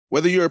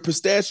Whether you're a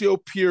pistachio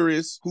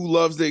purist who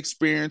loves the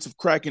experience of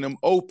cracking them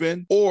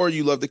open, or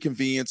you love the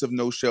convenience of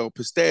no-shell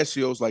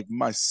pistachios like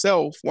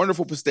myself,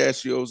 Wonderful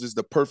Pistachios is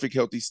the perfect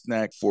healthy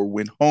snack for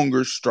when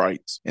hunger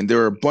strikes. And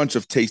there are a bunch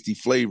of tasty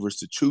flavors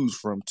to choose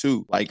from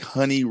too, like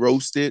honey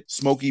roasted,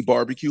 smoky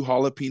barbecue,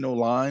 jalapeno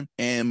lime,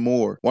 and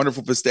more.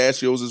 Wonderful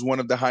Pistachios is one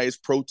of the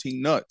highest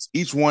protein nuts.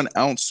 Each 1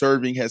 ounce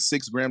serving has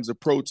 6 grams of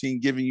protein,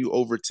 giving you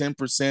over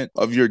 10%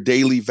 of your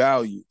daily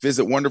value.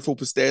 Visit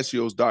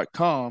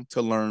wonderfulpistachios.com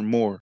to learn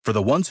more. For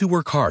the ones who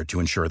work hard to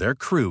ensure their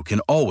crew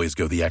can always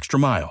go the extra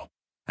mile,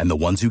 and the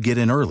ones who get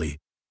in early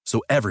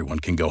so everyone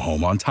can go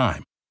home on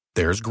time,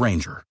 there's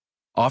Grainger,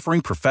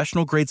 offering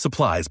professional-grade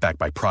supplies backed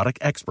by product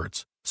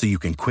experts so you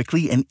can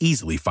quickly and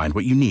easily find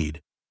what you need.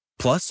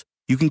 Plus,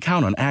 you can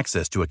count on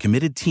access to a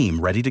committed team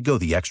ready to go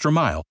the extra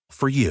mile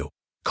for you.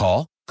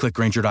 Call, click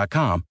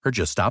Grainger.com, or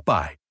just stop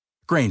by.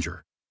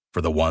 Grainger,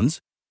 for the ones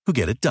who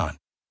get it done.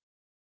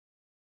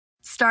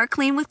 Start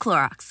clean with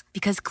Clorox,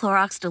 because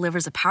Clorox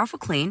delivers a powerful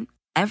clean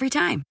every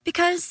time.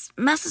 Because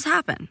messes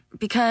happen.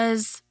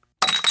 Because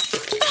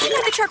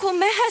the charcoal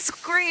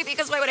mask. Great,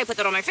 because why would I put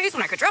that on my face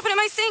when I could drop it in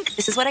my sink?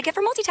 This is what I get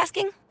for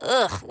multitasking.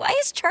 Ugh, why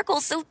is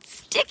charcoal so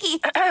sticky?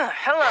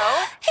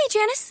 Hello? Hey,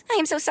 Janice. I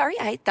am so sorry.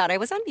 I thought I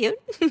was on mute.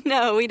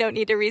 No, we don't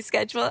need to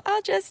reschedule.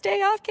 I'll just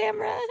stay off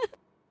camera.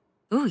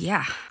 Ooh,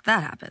 yeah,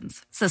 that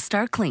happens. So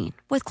start clean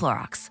with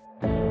Clorox.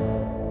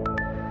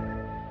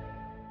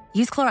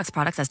 Use Clorox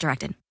products as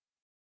directed.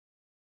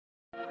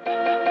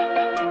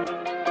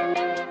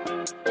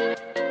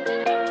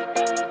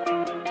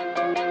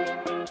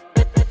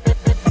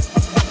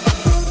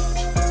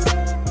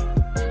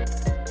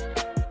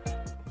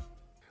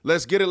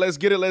 Let's get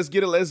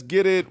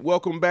it.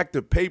 Welcome back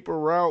to Paper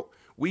Route.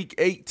 Week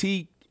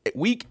 18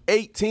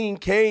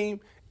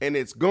 came and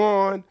it's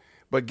gone.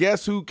 But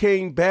guess who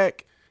came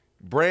back?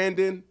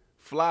 Brandon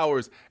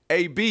Flowers.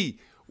 AB,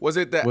 was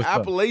it the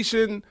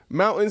Appalachian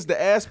Mountains,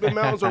 the Aspen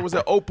Mountains, or was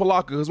it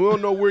Opelika? Because we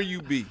don't know where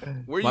you be.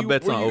 My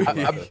bet's on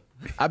Opelika.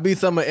 I be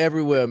somewhere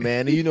everywhere,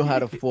 man. And you know how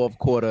the fourth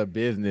quarter of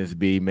business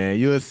be, man.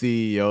 You're a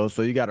CEO,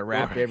 so you got to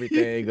wrap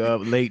everything up.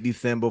 Late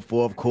December,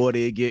 fourth quarter,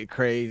 it get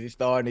crazy.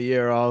 Starting the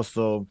year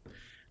also.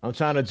 I'm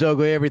trying to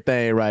juggle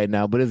everything right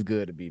now, but it's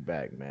good to be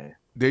back, man.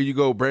 There you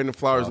go. Brandon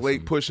Flowers,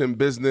 late pushing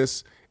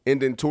business,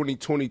 ending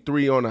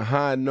 2023 on a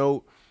high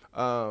note.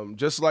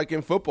 Just like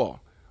in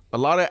football, a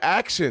lot of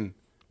action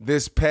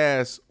this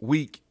past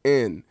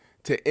weekend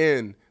to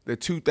end the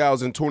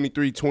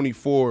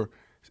 2023-24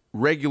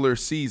 regular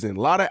season.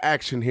 A lot of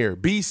action here.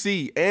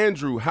 BC,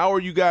 Andrew, how are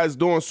you guys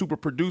doing, super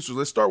producers?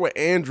 Let's start with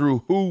Andrew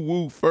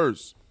Woo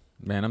first.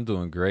 Man, I'm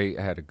doing great.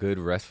 I had a good,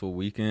 restful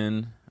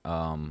weekend.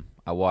 I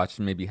watched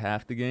maybe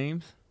half the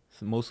games,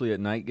 mostly at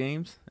night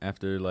games,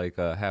 after like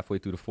halfway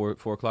through the 4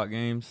 o'clock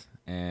games.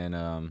 And,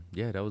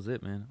 yeah, that was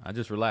it, man. I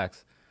just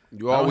relaxed.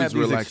 You always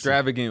relax.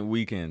 Extravagant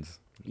weekends.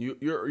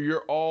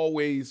 You're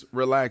always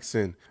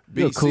relaxing. BC.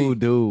 You're a cool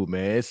dude,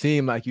 man. It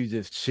seemed like you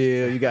just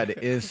chill. You got the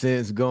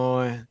incense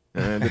going.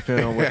 And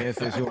depending on what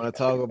incense you want to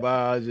talk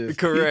about, just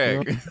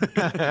correct.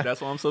 That's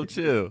why I'm so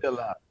chill.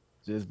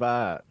 Just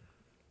vibe.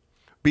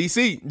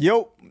 BC,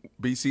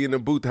 BC in the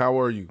booth. How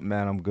are you?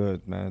 Man, I'm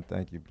good, man.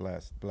 Thank you.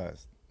 Blessed.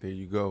 There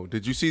you go.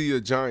 Did you see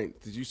the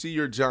Giants? Did you see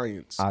your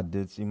Giants? I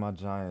did see my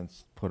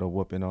Giants put a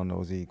whooping on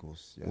those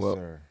Eagles. Yes,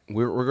 sir.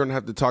 We're going to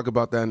have to talk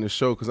about that in the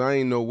show because I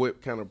ain't know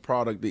what kind of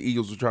product the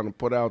Eagles were trying to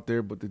put out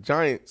there, but the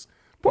Giants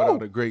put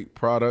out a great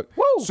product.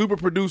 Woo. Super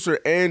producer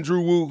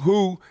Andrew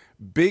Woo,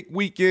 big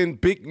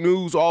weekend, big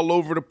news all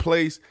over the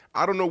place.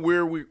 I don't know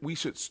where we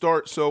should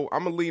start, so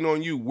I'm going to lean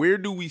on you. Where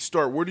do we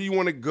start? Where do you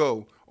want to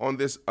go on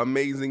this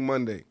amazing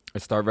Monday?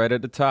 Let's start right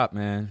at the top,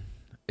 man.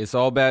 It's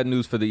all bad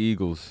news for the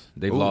Eagles.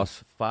 They've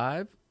lost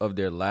 5 of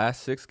their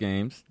last 6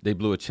 games. They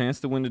blew a chance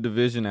to win the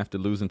division after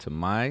losing to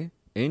my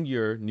and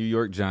your New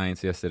York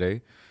Giants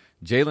yesterday.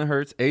 Jalen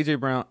Hurts, A.J.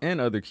 Brown,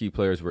 and other key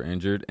players were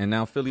injured, and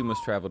now Philly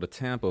must travel to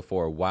Tampa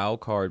for a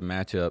wild card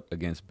matchup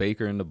against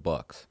Baker and the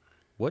Bucks.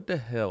 What the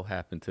hell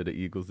happened to the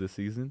Eagles this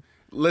season?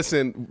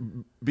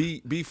 Listen,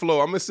 B-Flow,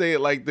 I'm going to say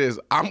it like this.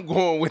 I'm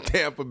going with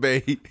Tampa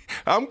Bay.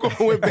 I'm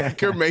going with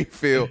Baker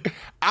Mayfield.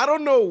 I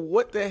don't know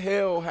what the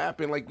hell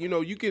happened. Like,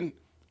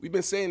 we've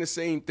been saying the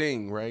same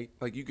thing, right?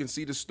 Like, you can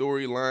see the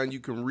storyline. You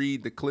can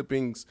read the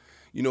clippings,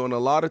 and a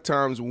lot of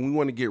times when we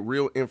want to get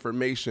real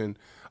information,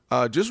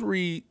 just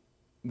read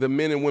the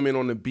men and women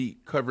on the beat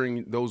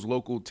covering those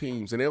local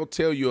teams, and they'll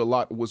tell you a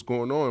lot of what's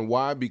going on.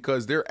 Why?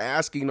 Because they're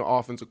asking the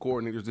offensive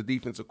coordinators, the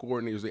defensive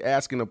coordinators, they're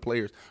asking the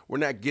players. We're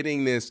not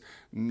getting this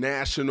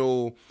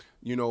national,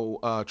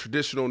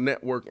 traditional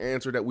network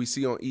answer that we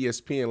see on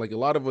ESPN. Like, a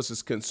lot of us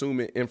is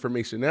consuming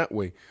information that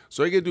way.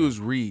 So all you got to do is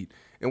read.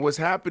 And what's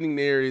happening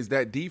there is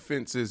that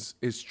defense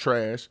is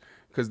trash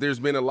because there's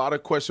been a lot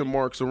of question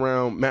marks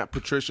around Matt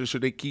Patricia.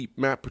 Should they keep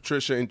Matt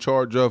Patricia in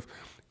charge of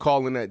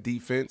calling that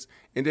defense?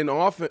 And then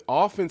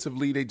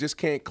offensively, they just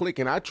can't click.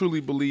 And I truly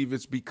believe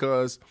it's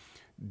because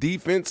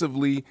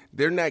defensively,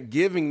 they're not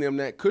giving them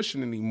that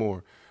cushion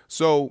anymore.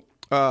 So,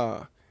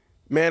 man,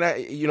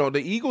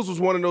 the Eagles was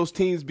one of those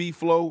teams,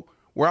 B-Flow,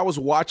 where I was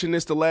watching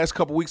this the last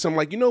couple weeks. I'm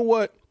like, you know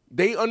what?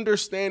 They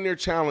understand their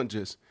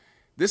challenges.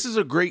 This is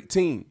a great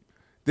team.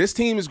 This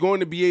team is going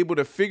to be able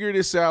to figure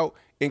this out,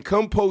 and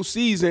come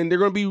postseason, they're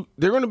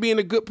going to be in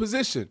a good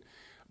position.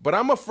 But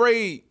I'm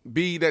afraid,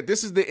 B, that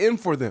this is the end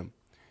for them.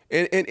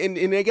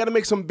 And they got to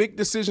make some big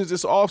decisions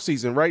this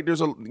offseason, right? You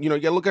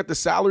got to look at the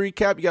salary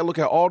cap. You got to look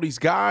at all these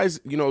guys.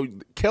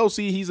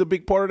 Kelsey, he's a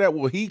big part of that.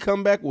 Will he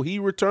come back? Will he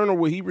return, or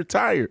will he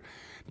retire?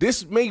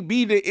 This may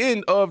be the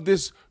end of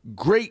this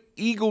great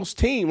Eagles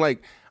team.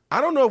 Like,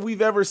 I don't know if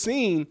we've ever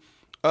seen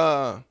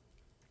such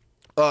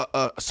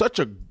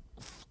a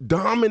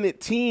dominant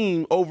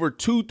team over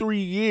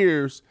 2-3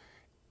 years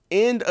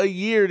end a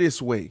year this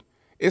way.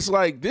 It's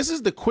like this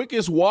is the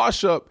quickest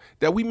wash-up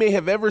that we may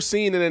have ever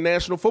seen in the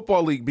National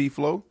Football League,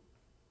 B-Flow.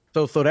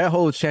 So that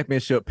whole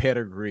championship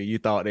pedigree you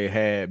thought they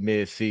had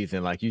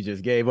mid-season, like you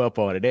just gave up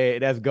on it.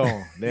 That's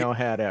gone. They don't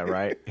have that,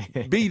 right?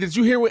 B, did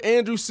you hear what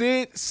Andrew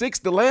said?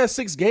 The last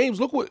 6 games.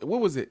 Look what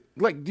was it?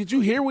 Like, did you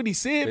hear what he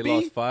said, They B?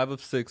 lost 5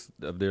 of 6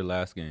 of their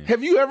last games.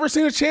 Have you ever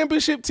seen a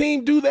championship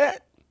team do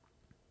that?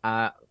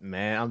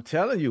 Man, I'm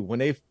telling you, when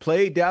they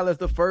played Dallas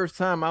the first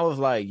time, I was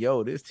like,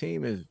 yo, this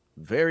team is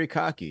very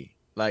cocky.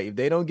 Like, if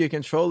they don't get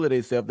control of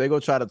themselves, they're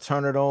going to try to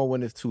turn it on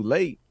when it's too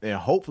late, and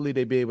hopefully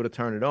they be able to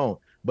turn it on,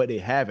 but they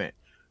haven't.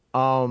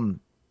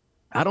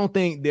 I don't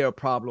think their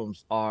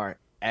problems are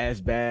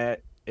as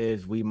bad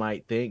as we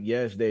might think.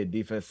 Yes, their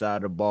defense side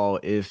of the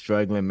ball is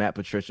struggling. Matt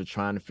Patricia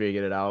trying to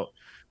figure it out.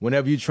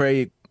 Whenever you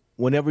change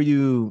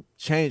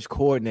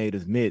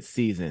coordinators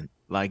mid-season,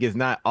 like, it's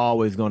not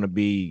always going to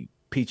be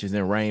peaches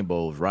and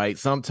rainbows, right?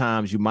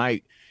 Sometimes you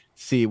might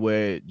see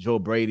what Joe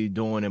Brady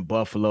doing in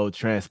Buffalo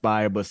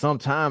transpire, but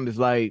sometimes it's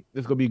like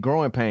it's gonna be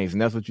growing pains,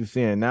 and that's what you're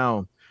seeing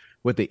now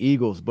with the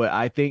Eagles. But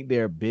I think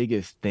their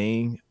biggest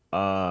thing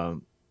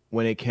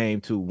when it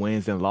came to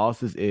wins and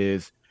losses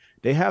is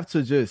they have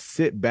to just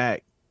sit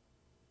back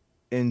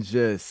and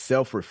just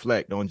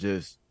self-reflect on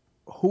just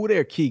who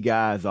their key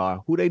guys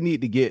are, who they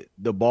need to get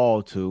the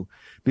ball to,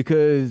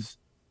 because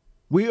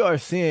we are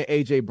seeing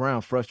A.J.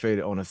 Brown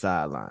frustrated on the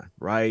sideline,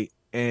 right?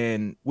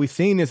 And we've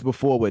seen this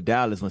before with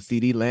Dallas when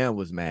CD Lamb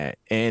was mad.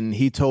 And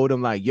he told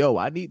him, like, yo,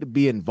 I need to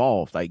be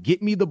involved. Like,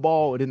 get me the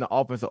ball, and then the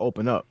offense will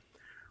open up.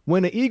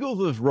 When the Eagles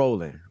was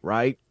rolling,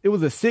 right, it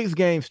was a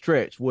 6-game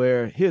stretch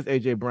where here's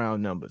A.J.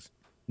 Brown numbers.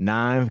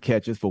 9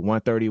 catches for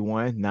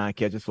 131, 9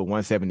 catches for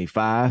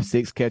 175,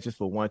 6 catches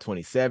for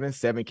 127,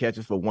 7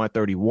 catches for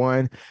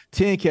 131,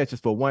 10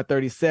 catches for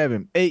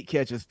 137, 8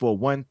 catches for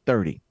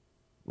 130.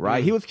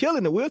 Right, he was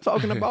killing it. We were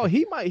talking about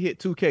he might hit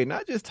 2K,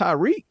 not just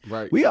Tyreek.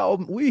 Right,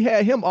 we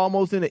had him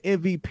almost in the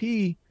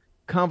MVP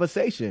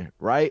conversation,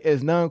 right,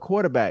 as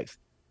non-quarterbacks.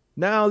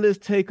 Now let's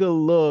take a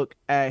look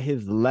at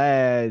his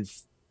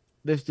last,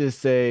 let's just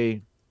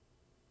say,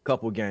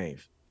 couple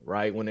games,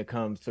 right, when it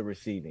comes to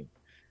receiving.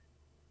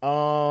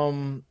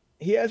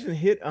 He hasn't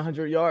hit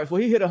 100 yards.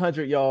 Well, he hit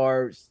 100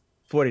 yards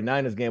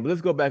 49ers game, but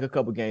let's go back a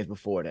couple games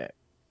before that.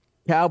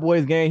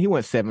 Cowboys game, he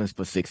went 7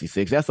 for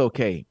 66. That's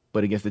okay,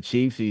 but against the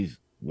Chiefs, he's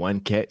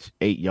 1 catch,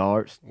 8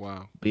 yards.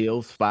 Wow.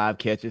 Bills, 5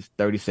 catches,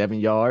 37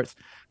 yards.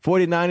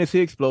 49ers, he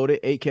exploded,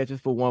 8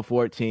 catches for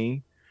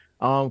 114.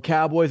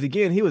 Cowboys,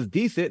 again, he was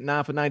decent,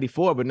 9 for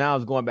 94, but now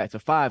it's going back to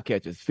 5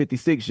 catches,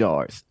 56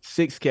 yards.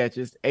 6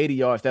 catches, 80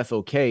 yards, that's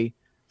okay.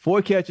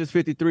 4 catches,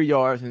 53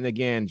 yards, and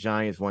again,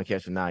 Giants, 1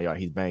 catch for 9 yards.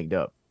 He's banged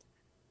up.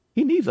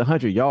 He needs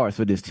 100 yards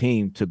for this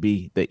team to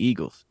be the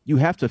Eagles. You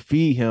have to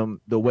feed him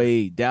the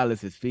way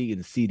Dallas is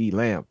feeding CD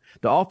Lamb.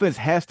 The offense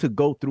has to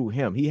go through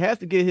him. He has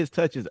to get his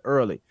touches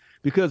early,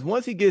 because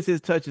once he gets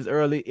his touches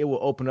early, it will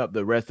open up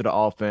the rest of the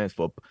offense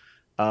for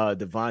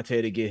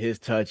Devontae to get his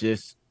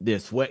touches. Then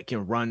Sweat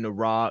can run the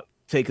rock,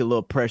 take a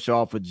little pressure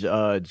off of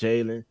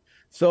Jalen.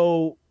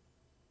 So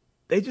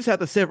they just have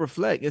to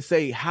self-reflect and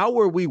say, how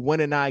were we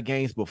winning our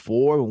games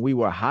before when we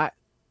were hot?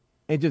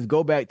 And just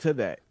go back to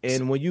that.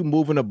 And when you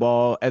moving the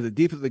ball, as a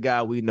defensive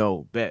guy, we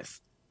know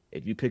best.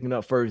 If you're picking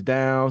up first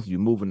downs, you're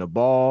moving the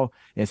ball,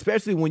 and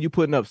especially when you're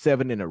putting up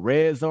 7 in the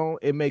red zone,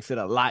 it makes it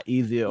a lot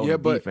easier on the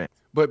defense.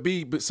 But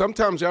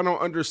sometimes y'all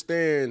don't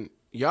understand.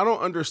 Y'all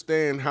don't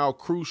understand how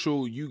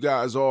crucial you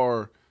guys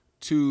are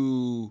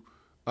to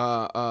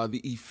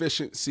the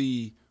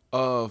efficiency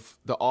of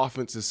the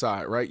offensive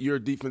side, right? You're a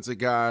defensive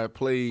guy,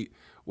 played,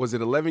 was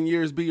it 11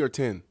 years, B, or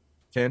 10?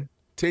 10.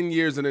 10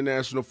 years in the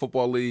National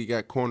Football League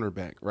at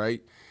cornerback,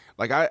 right?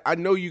 Like, I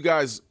know you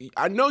guys,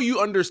 I know you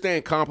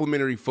understand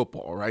complimentary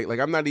football, right? Like,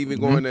 I'm not even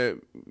going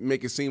to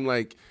make it seem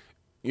like,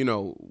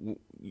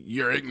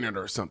 you're ignorant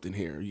or something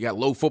here. You got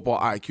low football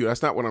IQ.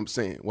 That's not what I'm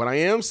saying. What I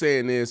am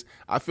saying is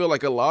I feel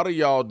like a lot of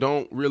y'all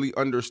don't really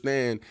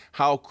understand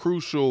how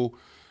crucial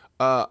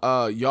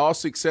y'all's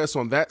success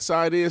on that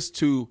side is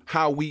to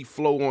how we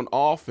flow on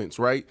offense,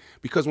 right?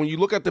 Because when you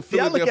look at the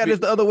Philadelphia, I look at it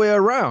the other way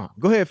around.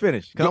 Go ahead,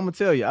 finish. Because I'm gonna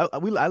tell you,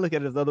 I look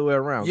at it the other way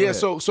around. Yeah.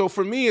 So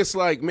for me, it's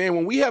like, man,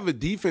 when we have a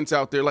defense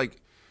out there,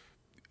 like,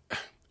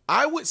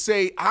 I would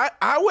say,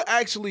 I would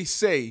actually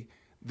say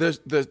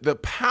the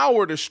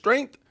power, the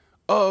strength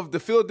of the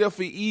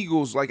Philadelphia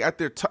Eagles, like at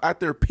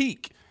their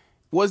peak,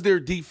 was their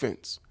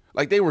defense.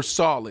 Like, they were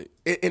solid.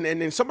 And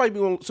then some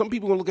people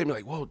gonna look at me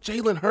like, well,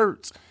 Jalen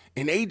Hurts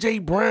and A.J.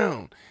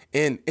 Brown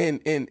and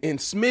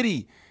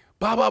Smitty,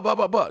 blah, blah, blah,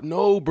 blah, blah.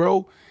 No,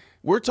 bro.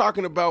 We're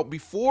talking about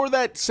before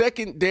that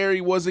secondary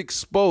was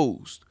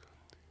exposed,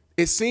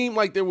 it seemed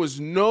like there was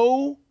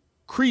no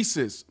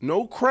creases,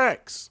 no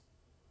cracks.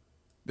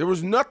 There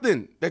was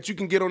nothing that you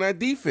can get on that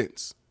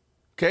defense.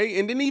 Okay?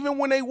 And then even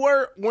when they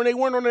weren't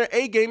on their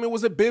A game, it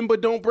was a bend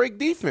but don't break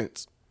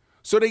defense.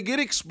 So they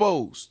get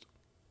exposed.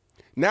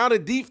 Now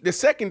the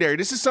secondary,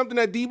 this is something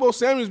that Deebo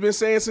Samuel's been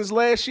saying since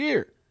last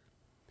year.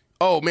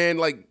 Oh, man,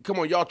 like, come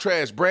on, y'all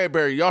trash.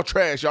 Bradbury, y'all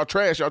trash, y'all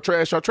trash, y'all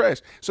trash, y'all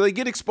trash. So they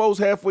get exposed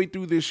halfway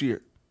through this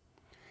year.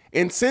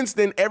 And since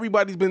then,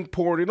 everybody's been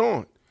pouring it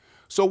on.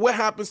 So what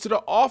happens to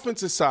the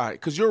offensive side?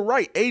 Because you're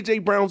right, A.J.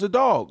 Brown's a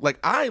dog. Like,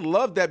 I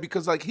love that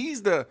because, like,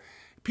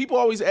 people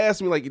always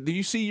ask me, like, do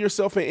you see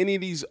yourself in any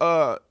of these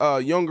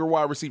younger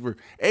wide receiver?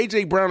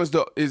 A.J. Brown is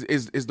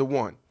the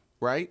one,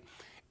 right?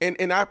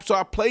 And I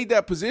played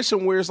that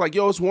position where it's like,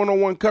 yo, it's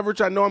one-on-one coverage.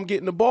 I know I'm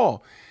getting the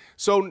ball.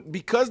 So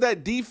because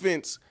that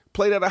defense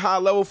played at a high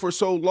level for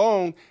so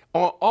long,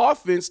 on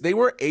offense, they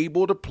were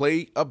able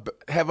to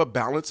have a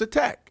balanced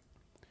attack.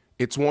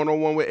 It's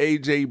one-on-one with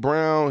A.J.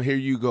 Brown. Here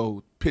you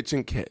go. Pitch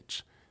and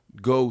catch.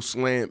 Go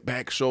slant,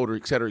 back shoulder,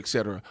 et cetera, et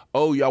cetera.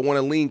 Oh, y'all want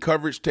to lean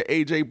coverage to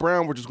A.J.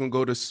 Brown? We're just going to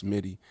go to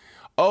Smitty.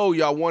 Oh,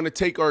 y'all want to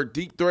take our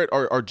deep threat,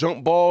 our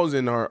jump balls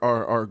and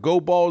our go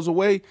balls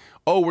away?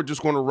 Oh, we're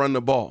just going to run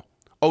the ball.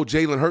 Oh,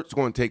 Jalen Hurts is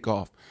going to take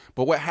off.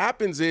 But what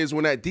happens is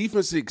when that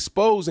defense is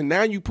exposed and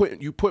now you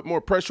put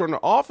more pressure on the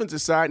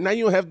offensive side, now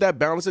you don't have that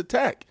balanced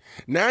attack.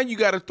 Now you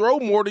got to throw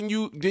more than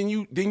you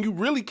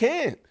really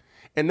can.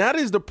 And that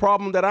is the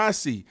problem that I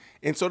see.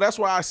 And so that's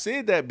why I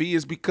said that, B,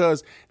 is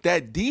because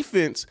that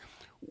defense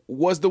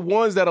was the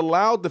ones that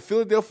allowed the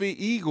Philadelphia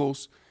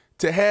Eagles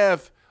to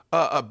have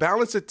a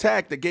balanced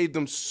attack that gave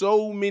them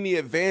so many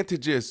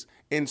advantages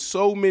and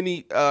so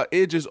many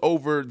edges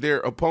over their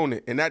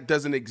opponent. And that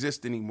doesn't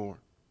exist anymore.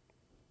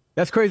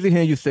 That's crazy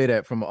hearing you say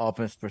that from an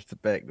offense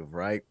perspective,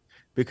 right?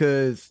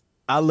 Because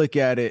I look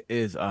at it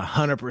as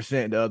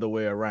 100% the other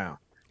way around.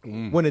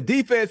 When the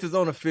defense is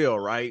on the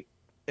field, right,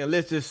 and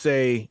let's just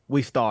say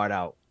we start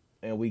out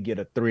and we get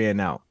a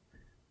 3-and-out.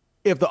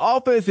 If the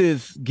offense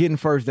is getting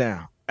first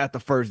down at the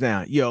first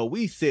down,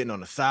 we sitting on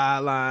the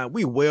sideline,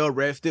 we well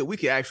rested, we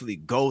can actually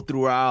go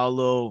through our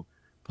little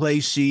play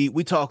sheet.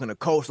 We talking to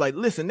coach like,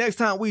 listen, next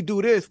time we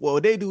do this,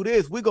 they do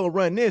this, we're going to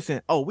run this,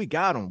 and we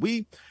got them.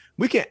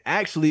 We can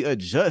actually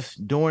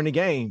adjust during the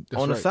game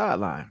the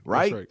sideline,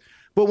 right?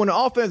 But when the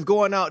offense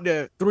going out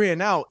there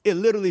 3-and-out, it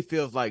literally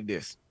feels like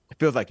this. It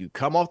feels like you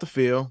come off the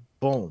field,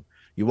 boom.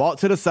 You walk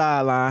to the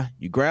sideline,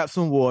 you grab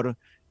some water.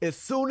 As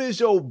soon as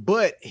your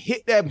butt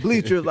hit that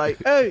bleacher, like,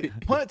 hey,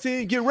 punt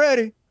team, get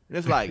ready. And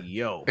it's like,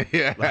 yo,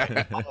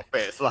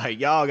 offense, like,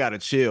 y'all got to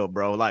chill,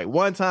 bro. Like,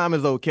 one time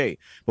is okay.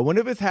 But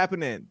whenever it's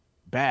happening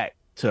back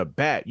to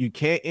back, you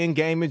can't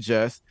in-game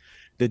adjust.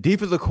 The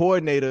defensive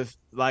coordinators,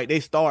 like, they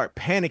start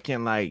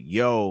panicking, like,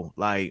 yo,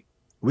 like,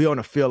 we on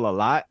the field a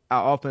lot.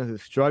 Our offense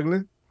is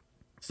struggling.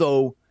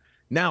 So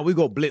now we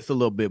go blitz a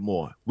little bit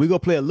more. We go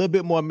play a little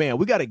bit more man.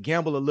 We got to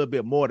gamble a little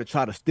bit more to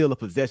try to steal a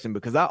possession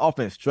because our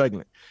offense is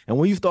struggling. And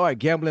when you start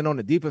gambling on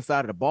the defense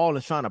side of the ball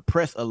and trying to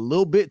press a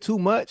little bit too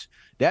much,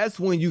 that's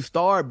when you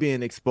start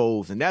being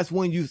exposed. And that's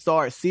when you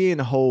start seeing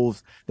the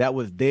holes that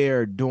was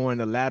there during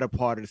the latter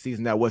part of the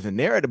season that wasn't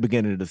there at the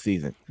beginning of the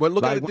season. But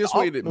look at it this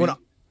way,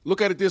 look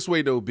at it this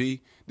way, though,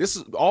 B. This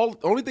is all.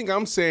 The only thing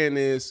I'm saying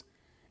is,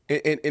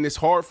 and it's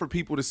hard for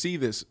people to see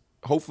this.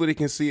 Hopefully, they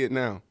can see it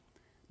now.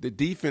 The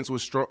defense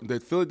was strong. The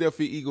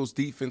Philadelphia Eagles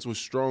defense was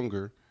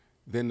stronger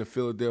than the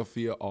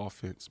Philadelphia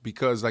offense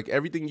because, like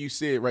everything you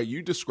said, right?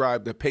 You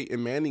described the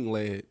Peyton Manning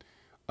led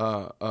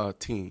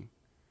team.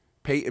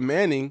 Peyton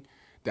Manning,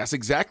 that's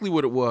exactly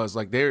what it was.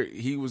 Like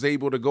he was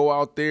able to go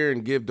out there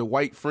and give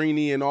Dwight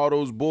Freeney and all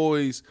those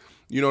boys,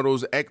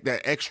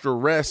 that extra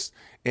rest.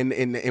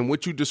 And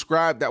what you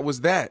described, that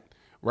was that,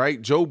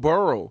 right? Joe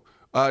Burrow.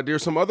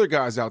 There's some other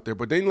guys out there.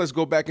 But then let's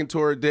go back into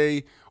our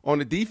day on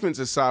the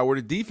defensive side where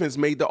the defense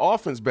made the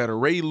offense better.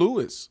 Ray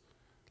Lewis.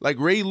 Like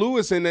Ray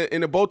Lewis and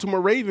the Baltimore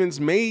Ravens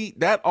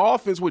made that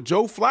offense with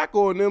Joe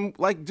Flacco and them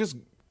like just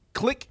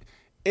click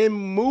and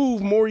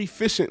move more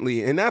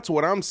efficiently. And that's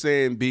what I'm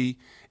saying, B,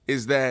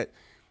 is that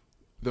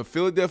the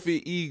Philadelphia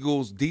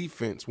Eagles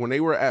defense, when they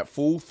were at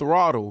full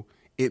throttle,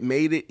 it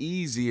made it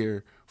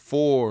easier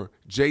for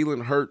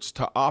Jalen Hurts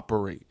to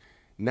operate.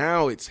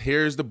 Now it's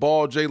here's the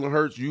ball, Jalen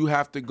Hurts. You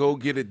have to go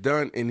get it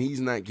done, and he's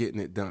not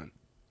getting it done.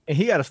 And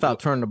he got to stop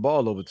turning the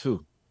ball over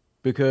too,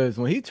 because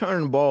when he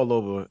turned the ball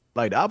over,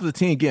 like the opposite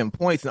team getting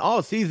points, and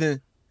all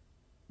season,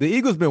 the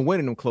Eagles been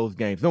winning them close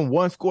games. Them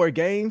one-score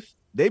games,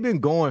 they've been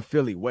going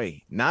Philly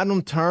way. Not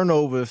them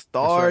turnovers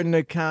starting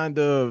to kind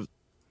of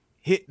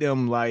hit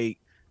them like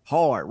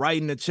hard, right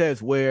in the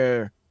chest,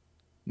 where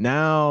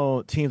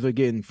now teams are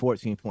getting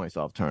 14 points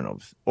off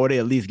turnovers, or they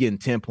at least getting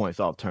 10 points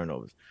off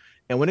turnovers.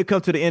 And when it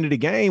comes to the end of the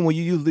game, when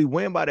you usually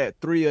win by that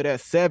 3 or that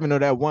 7 or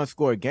that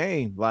one-score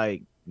game,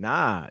 like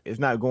nah, it's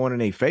not going in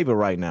their favor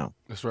right now.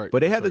 That's right.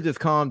 But they have to just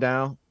calm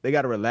down. They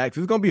got to relax.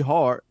 It's going to be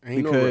hard.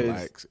 Ain't no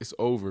relax. It's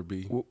over,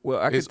 B. Well,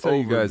 I can tell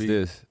you guys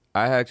this.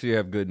 I actually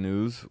have good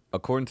news.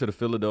 According to the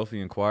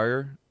Philadelphia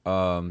Inquirer,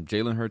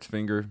 Jalen Hurts'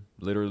 finger,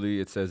 literally,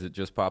 it says it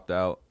just popped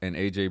out, and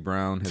A.J.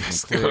 Brown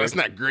has been cleared. That's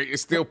not great. It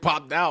still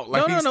popped out.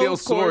 Like, he's still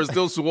sore,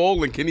 still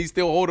swollen. Can he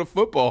still hold a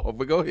football?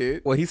 But go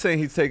ahead. Well, he's saying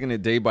he's taking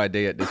it day by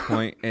day at this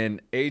point.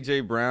 And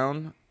A.J.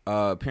 Brown,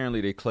 apparently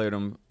they cleared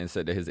him and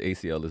said that his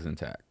ACL is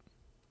intact.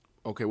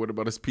 Okay, what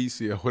about his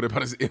PCL? What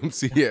about his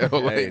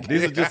MCL? Hey,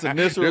 these are just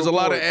initial There's reports. a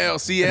lot of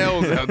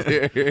LCLs out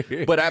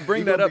there. But I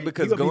bring that up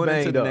because going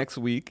into next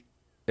week,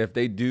 if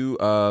they do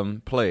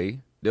play,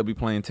 they'll be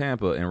playing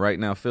Tampa. And right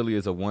now, Philly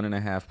is a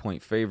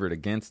 1.5-point favorite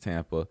against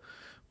Tampa.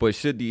 But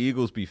should the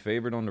Eagles be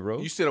favored on the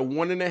road? You said a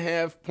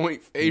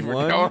 1.5-point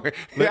favorite.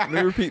 Let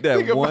me repeat that,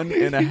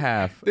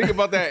 1.5. Think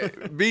about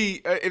that.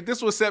 B, if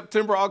this was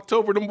September,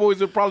 October, them boys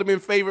would probably been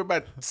favored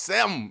by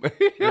 7.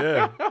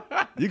 Yeah.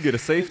 You get a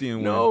safety and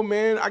win. No,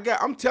 man.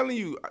 I'm telling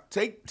you,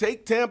 take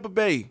Tampa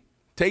Bay.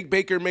 Take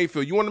Baker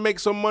Mayfield. You want to make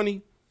some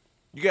money?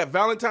 You got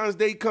Valentine's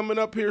Day coming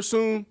up here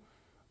soon.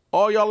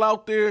 All y'all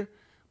out there,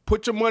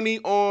 put your money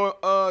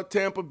on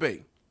Tampa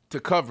Bay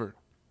to cover.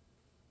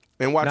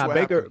 And watch what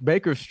happens.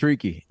 Baker's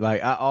streaky.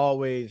 Like, I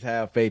always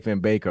have faith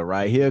in Baker,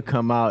 right? He'll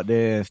come out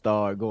there and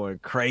start going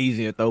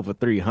crazy and throw for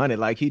 300.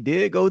 Like, he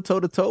did go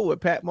toe-to-toe with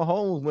Pat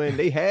Mahomes when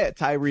they had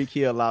Tyreek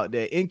Hill out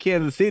there in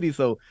Kansas City.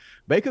 So,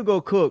 Baker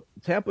go cook.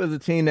 Tampa is a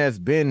team that's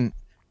been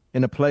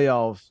in the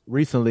playoffs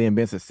recently and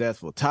been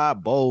successful.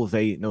 Todd Bowles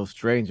ain't no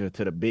stranger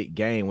to the big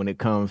game when it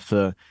comes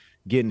to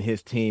getting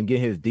his team,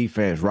 getting his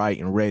defense right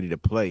and ready to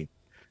play.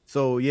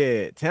 So,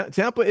 yeah,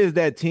 Tampa is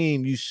that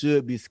team you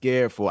should be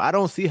scared for. I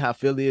don't see how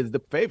Philly is the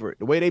favorite.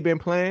 The way they've been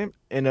playing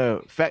and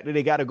the fact that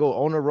they got to go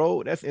on the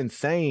road, that's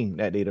insane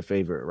that they're the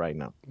favorite right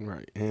now.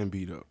 Right, and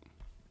beat up.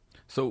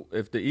 So,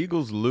 if the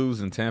Eagles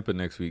lose in Tampa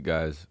next week,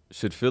 guys,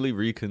 should Philly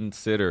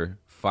consider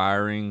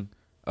firing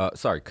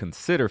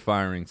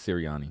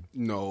Sirianni?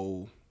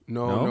 No,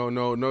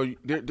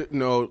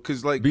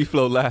 because like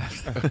B-Flow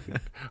laughs.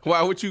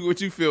 Why? What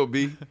you feel,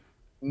 B?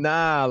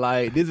 Nah,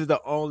 like, this is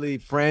the only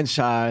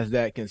franchise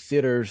that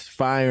considers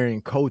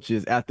firing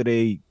coaches after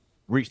they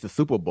reach the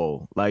Super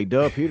Bowl. Like,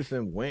 Doug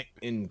Peterson went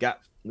and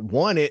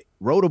won it,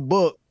 wrote a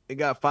book, and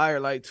got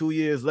fired like 2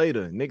 years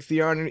later. Nick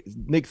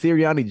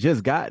Sirianni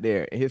just got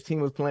there, and his team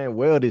was playing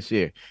well this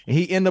year. And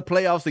he in the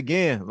playoffs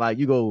again. Like,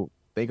 you go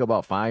think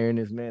about firing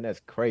this man,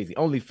 that's crazy.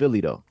 Only Philly,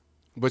 though.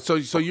 But so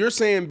you're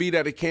saying, B,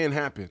 that it can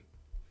happen?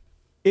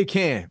 It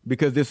can,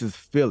 because this is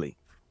Philly.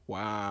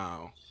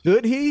 Wow.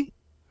 Should he?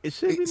 It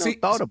should be no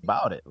thought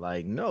about it.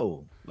 Like,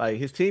 no. Like,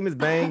 his team is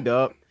banged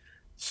up.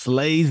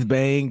 Slay's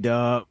banged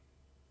up.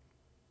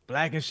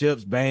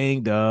 Blankenship's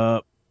banged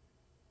up.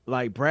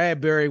 Like,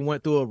 Bradbury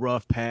went through a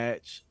rough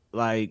patch.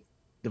 Like,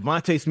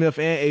 Devontae Smith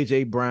and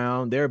A.J.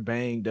 Brown, they're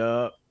banged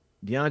up.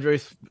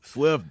 DeAndre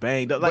Swift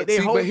banged up. Like,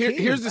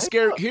 here's the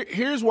scary.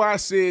 Here's why I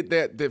said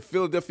that the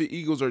Philadelphia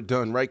Eagles are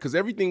done, right? Because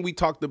everything we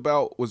talked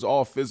about was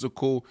all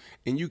physical,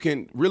 and you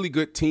can really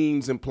good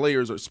teams and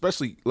players,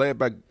 especially led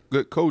by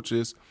good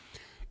coaches,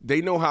 they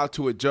know how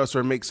to adjust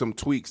or make some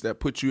tweaks that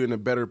put you in a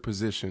better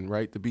position,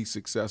 right, to be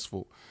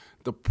successful.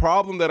 The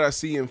problem that I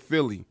see in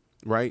Philly,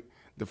 right,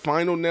 the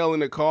final nail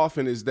in the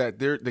coffin is that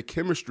the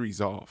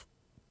chemistry's off.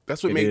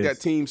 That's what made that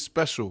team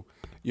special.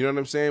 You know what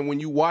I'm saying? When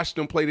you watch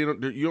them play,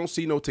 you don't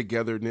see no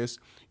togetherness.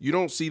 You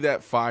don't see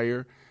that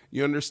fire.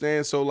 You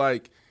understand? So,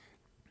 like,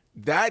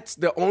 that's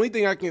the only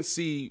thing I can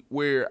see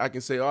where I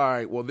can say, all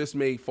right, well, this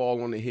may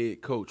fall on the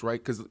head coach,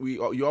 right? Because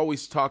you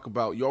always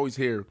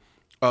hear,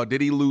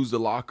 did he lose the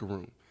locker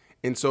room?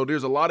 And so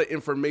there's a lot of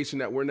information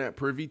that we're not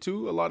privy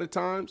to a lot of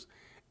times.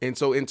 And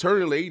so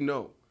internally,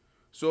 no.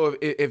 So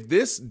if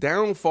this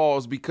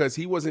downfalls because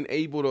he wasn't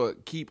able to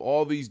keep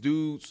all these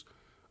dudes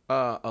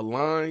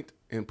aligned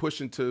and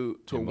pushing to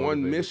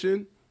one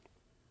mission,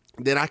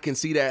 then I can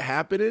see that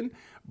happening.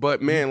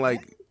 But, man,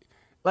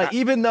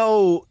 even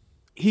though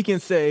he can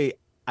say,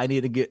 I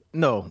need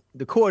to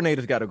the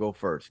coordinators got to go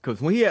first.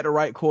 Because when he had the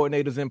right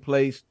coordinators in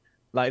place,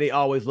 like, they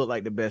always look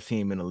like the best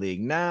team in the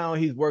league. Now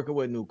he's working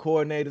with new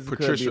coordinators. It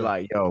could be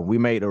like, yo, we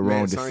made the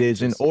wrong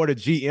decision. Or the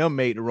GM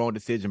made the wrong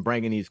decision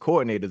bringing these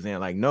coordinators in.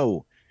 Like,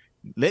 no,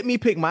 let me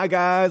pick my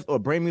guys or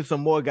bring me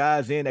some more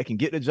guys in that can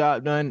get the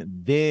job done.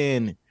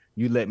 Then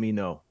you let me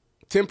know.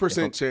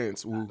 10%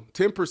 chance, Woo.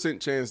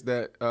 10% chance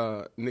that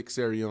Nick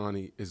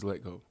Sirianni is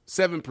let go.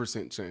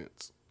 7%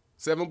 chance.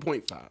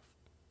 7.5.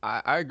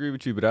 I agree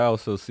with you, but I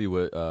also see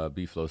what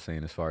B-Flow's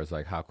saying as far as,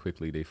 like, how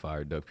quickly they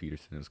fired Doug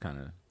Peterson. It was kind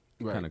of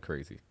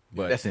crazy.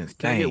 But that's insane.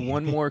 Can I get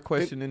one more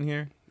question in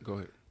here? Go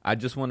ahead. I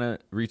just want to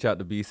reach out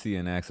to BC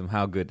and ask him,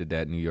 how good did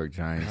that New York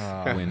Giants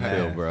win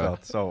feel, bro? It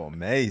felt so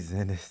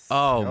amazing.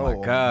 Oh,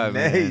 my God,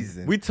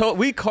 amazing. Man.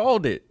 We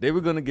called it. They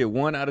were going to get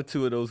 1 out of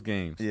 2 of those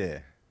games. Yeah.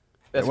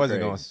 That's it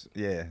wasn't crazy.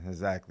 Yeah,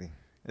 exactly.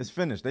 It's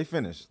finished. They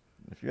finished.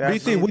 If you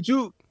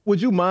BC,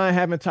 would you mind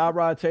having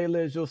Tyrod Taylor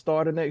as your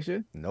starter next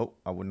year? Nope,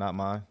 I would not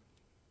mind.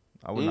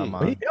 I would not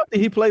When he mind. healthy,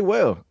 he play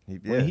well. Yeah.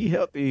 When he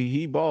healthy,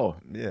 he ball.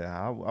 Yeah,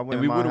 I wouldn't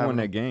And we mind would have having won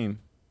that him. game.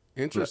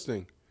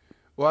 Interesting.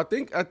 Well, I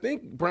think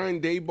Brian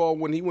Daboll,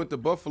 when he went to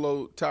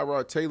Buffalo,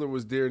 Tyrod Taylor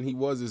was there and he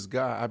was his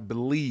guy. I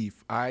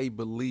believe.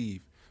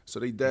 So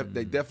they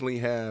definitely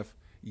have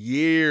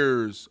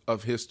years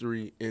of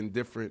history in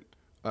different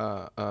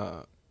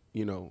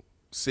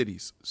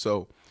cities.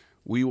 So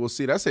we will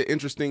see. That's an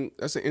interesting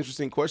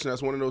question.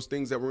 That's one of those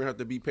things that we're gonna have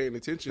to be paying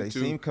attention They to.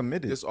 seem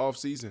committed. This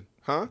offseason.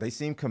 Huh? They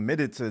seem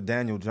committed to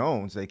Daniel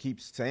Jones. They keep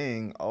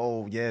saying,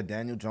 "Oh yeah,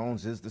 Daniel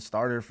Jones is the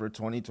starter for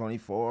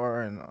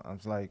 2024," and I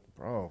was like,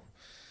 "Bro,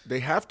 They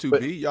have to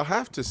be. Y'all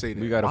have to say that.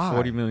 We got Why?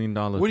 a $40 million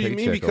What do you mean?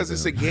 paycheck Because over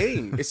it's a him.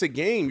 game. It's a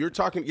game. You're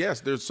talking, yes,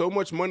 there's so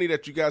much money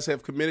that you guys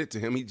have committed to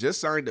him. He just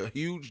signed a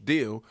huge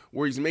deal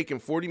where he's making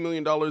 $40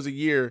 million a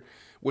year,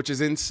 which is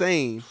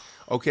insane.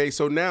 Okay,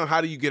 so now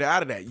how do you get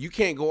out of that? You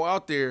can't go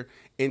out there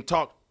and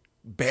talk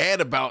bad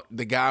about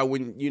the guy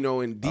when, and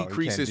oh,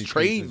 decrease he his can't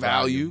trade decrease his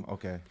value.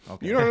 Okay.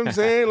 You know what I'm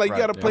saying? Like, Right,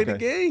 you got to play the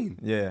okay. game.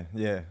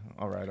 Yeah.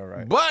 All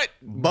right. But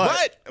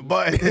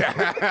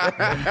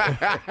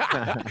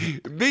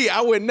B,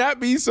 I would not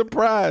be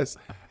surprised.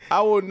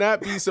 I will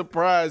not be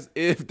surprised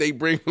if they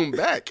bring him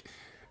back.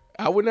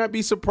 I would not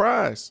be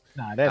surprised.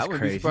 Nah, that's I would be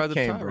crazy. You surprised if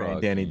can't bring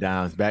Tyrod Danny came.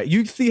 Downs back.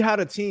 You see how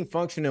the team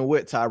functioning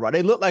with Tyrod.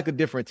 They look like a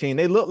different team.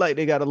 They look like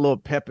they got a little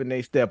pep in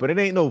their step, but it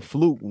ain't no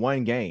fluke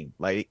one game.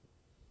 Like,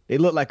 they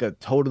look like a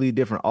totally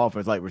different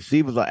offense. Like,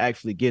 receivers are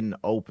actually getting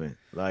open.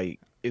 Like,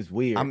 it's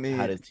weird I mean,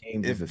 how the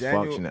team if just is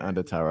Daniel- functioning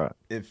under Tyrod.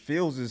 If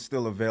Fields is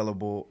still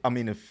available,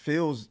 if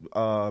Fields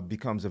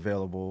becomes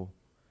available,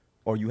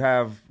 or you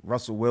have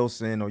Russell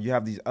Wilson, or you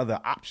have these other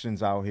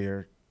options out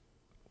here,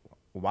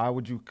 why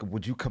would you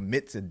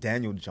commit to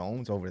Daniel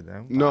Jones over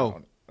them? No,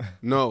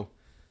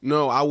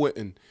 I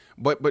wouldn't.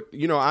 But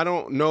I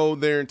don't know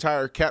their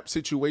entire cap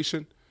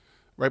situation,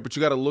 right? But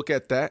you got to look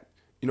at that.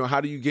 How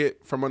do you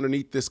get from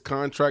underneath this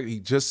contract? He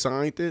just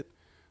signed it,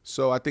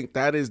 so I think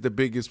that's the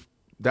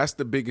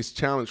biggest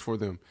challenge for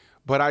them.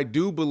 But I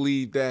do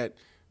believe that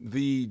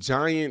the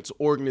Giants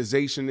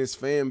organization, this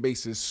fan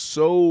base, is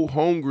so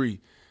hungry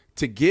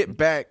to get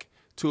back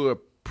to a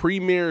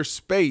premier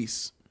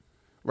space,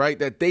 right,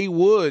 that they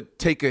would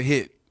take a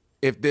hit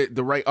if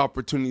the right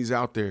opportunities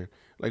out there.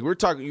 Like, we're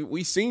talking,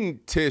 we seen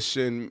Tish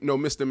and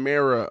Mr.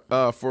 Mara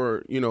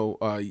for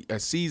a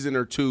season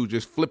or two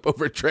just flip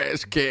over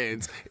trash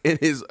cans in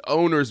his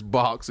owner's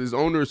box, his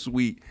owner's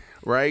suite,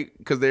 right?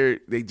 Because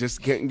they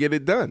just can't get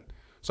it done.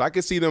 So I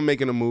can see them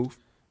making a move.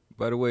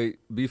 By the way,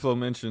 B-Flow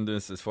mentioned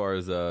this as far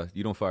as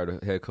you don't fire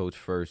the head coach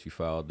first, you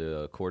file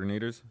the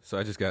coordinators. So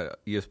I just got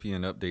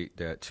ESPN update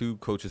that 2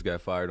 coaches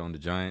got fired on the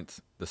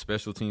Giants. The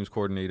special teams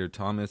coordinator,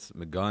 Thomas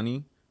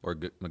McGahee,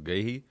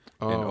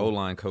 and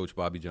O-line coach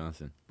Bobby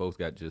Johnson. Both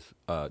got just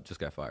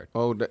got fired.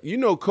 Oh,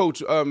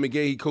 Coach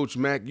McGahee, Coach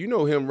Mack. You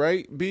know him,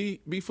 right?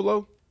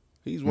 B-Flow?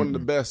 He's one of the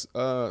best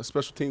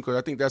special team coaches.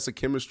 I think that's a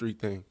chemistry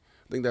thing.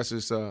 I think that's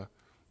just,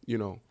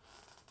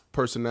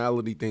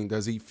 personality thing.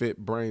 Does he fit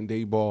Brian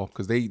Daboll?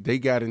 Because they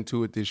got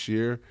into it this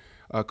year.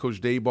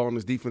 Coach Daboll and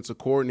his defensive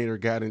coordinator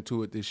got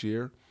into it this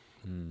year.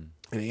 And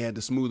he had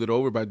to smooth it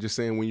over by just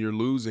saying when you're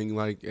losing,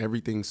 like,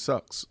 everything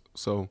sucks.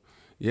 So,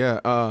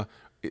 yeah.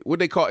 What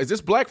they call, is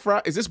this Black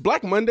Friday? Is this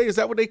Black Monday? Is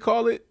that what they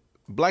call it?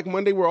 Black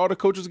Monday where all the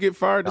coaches get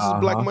fired? This is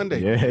Black Monday.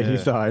 Yeah, you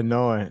started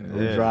knowing.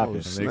 We dropped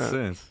it. That makes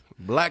sense.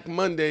 Black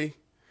Monday.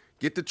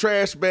 Get the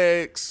trash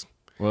bags.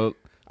 Well,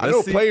 I know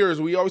let's see. players,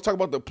 we always talk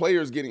about the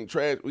players getting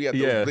trash. We have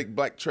those Yeah. big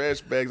black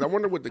trash bags. I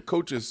wonder what the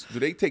coaches, do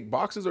they take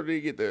boxes or do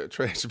they get the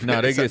trash bags?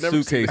 No, they get I've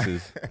never seen that.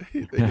 suitcases. They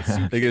get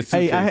suitcases. They get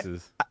Hey,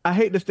 suitcases. I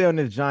hate to stay on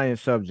this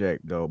Giants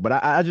subject, though, but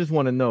I just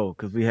want to know,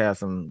 because we have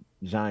some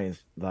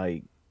Giants,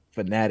 like,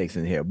 fanatics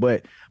in here.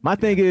 But my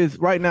thing is,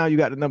 right now you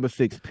got the number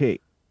 6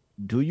 pick.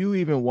 Do you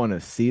even want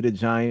to see the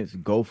Giants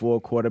go for a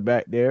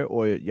quarterback there,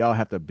 or y'all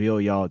have to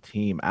build y'all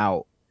team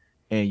out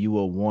and you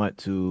will want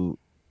to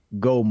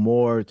go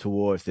more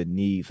towards the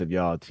needs of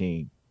y'all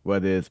team,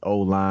 whether it's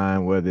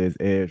O-line, whether it's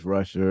edge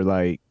rusher?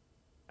 Like,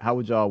 how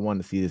would y'all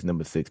want to see this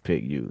number 6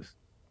 pick used?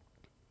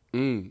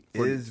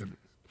 Is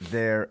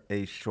there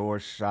a sure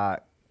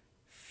shot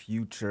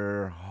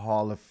future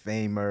Hall of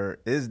Famer?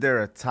 Is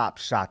there a top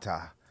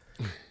shotter?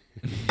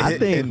 I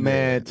think, in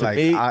man, to there?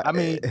 me, Like, I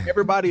mean,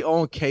 everybody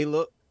on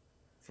Caleb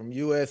from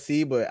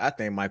USC, but I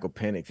think Michael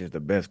Penix is the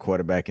best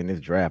quarterback in this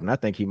draft, and I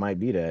think he might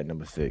be that at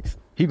number 6.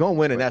 He gonna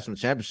win a national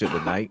championship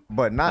tonight.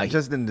 But not Like,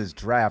 just in this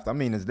draft. I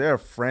mean, is there a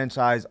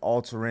franchise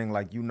altering,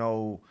 like,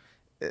 you're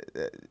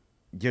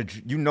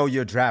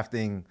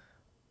drafting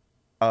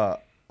a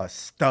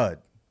stud.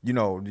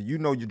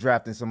 You're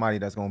drafting somebody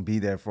that's gonna be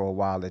there for a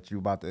while that you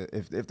about to.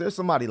 If there's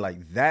somebody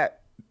like that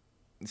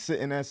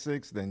sitting at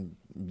 6, then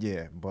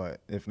yeah.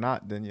 But if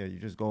not, then yeah, you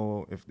just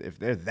go. If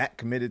they're that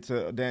committed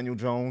to Daniel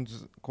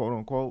Jones, quote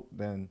unquote,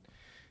 then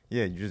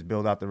yeah, you just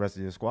build out the rest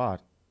of your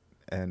squad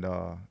and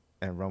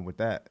run with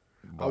that.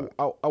 But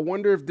I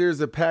wonder if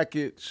there's a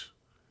package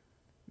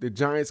the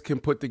Giants can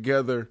put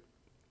together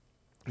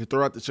to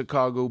throw out the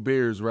Chicago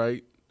Bears,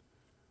 right?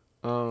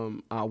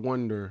 I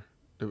wonder.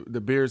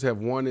 The Bears have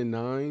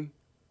 1-9.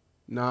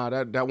 Nah,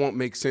 that won't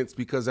make sense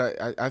because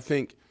I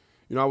think,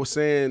 I was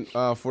saying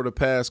for the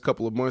past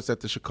couple of months that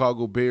the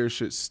Chicago Bears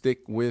should stick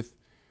with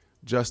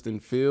Justin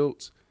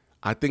Fields.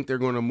 I think they're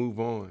going to move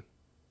on.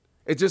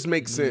 It just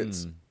makes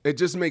sense. It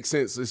just makes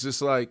sense. It's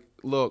just like,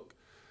 look,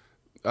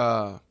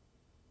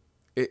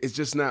 it's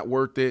just not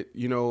worth it.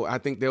 I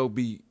think they'll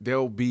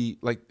be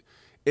like,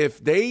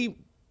 if they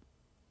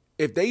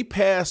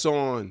pass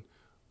on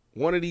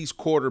one of these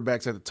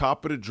quarterbacks at the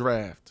top of the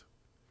draft,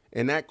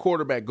 and that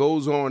quarterback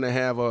goes on to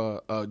have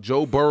a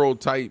Joe Burrow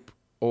type,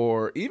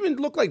 or even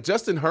look like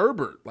Justin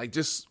Herbert, like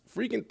just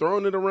freaking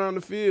throwing it around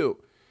the field.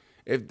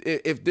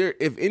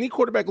 If any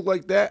quarterback look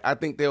like that, I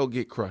think they'll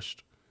get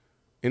crushed.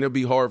 And it'll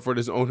be hard for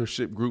this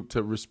ownership group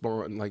to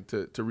respond, like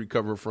to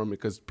recover from it,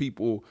 because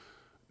people,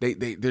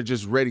 they're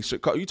just ready.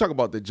 Chicago, you talk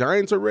about the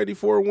Giants are ready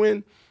for a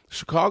win.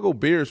 Chicago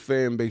Bears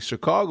fan base,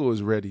 Chicago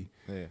is ready.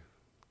 Yeah.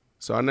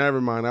 So I never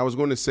mind. I was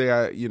going to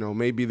say,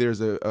 maybe there's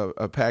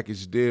a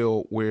package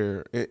deal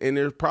where, and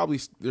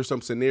there's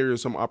some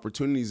scenarios, some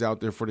opportunities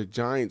out there for the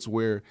Giants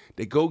where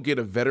they go get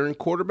a veteran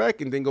quarterback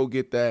and then go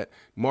get that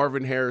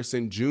Marvin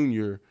Harrison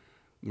Jr.,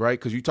 right?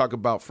 Because you talk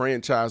about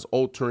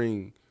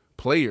franchise-altering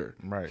player.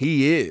 Right.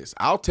 He is.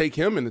 I'll take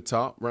him in the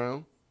top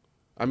round.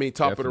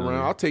 Top of the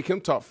round. I'll take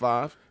him top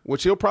 5,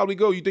 which he'll probably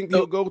go. You think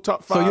he'll go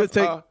top 5? So you'll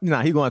take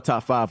he's going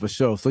top 5 for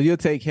sure. So you'll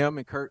take him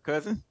and Kirk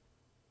Cousins?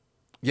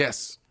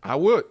 Yes, I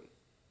would.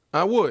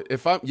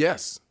 If I'm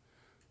yes.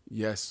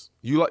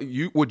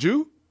 You would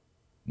you?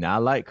 Nah, I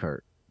like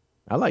Kirk.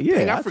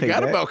 Dang, I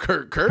forgot about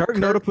Kirk. Kirk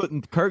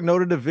know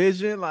the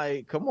division.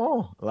 Like, come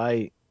on.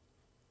 Like,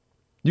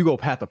 you go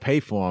have to pay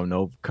for him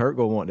though. Kirk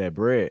gonna want that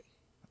bread.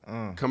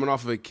 Coming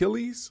off of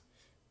Achilles?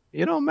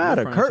 It don't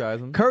matter.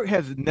 Kirk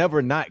has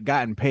never not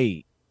gotten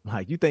paid.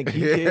 Like, you think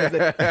he cares?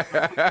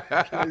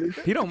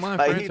 He don't mind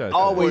like, franchise. He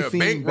always a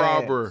seems bank bad.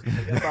 robber.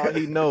 That's all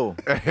he know.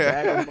 All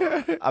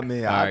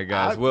right,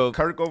 guys.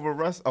 Kirk over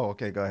Russ. Oh,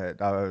 okay. Go ahead.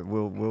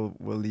 We'll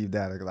leave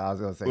that. I was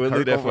gonna say we'll Kirk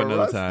leave that for over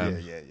another Russ?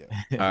 time.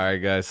 Yeah. All right,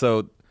 guys.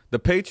 So the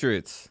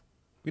Patriots.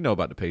 We know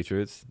about the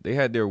Patriots. They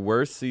had their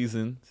worst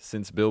season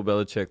since Bill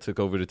Belichick took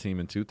over the team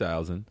in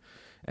 2000,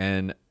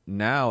 and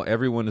now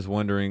everyone is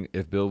wondering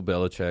if Bill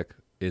Belichick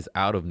is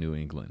out of New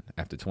England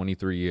after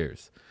 23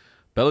 years.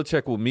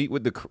 Belichick will meet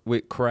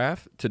with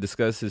Kraft to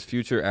discuss his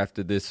future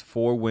after this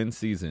 4-win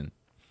season.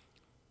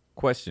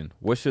 Question: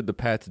 what should the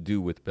Pats do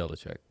with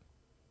Belichick?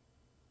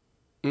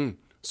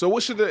 So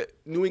what should the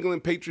New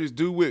England Patriots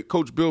do with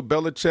Coach Bill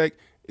Belichick?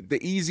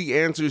 The easy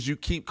answer is you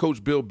keep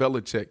Coach Bill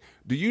Belichick.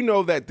 Do you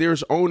know that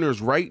there's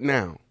owners right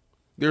now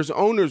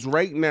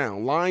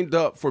lined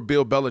up for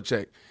Bill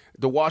Belichick?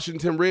 The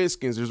Washington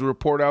Redskins, there's a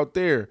report out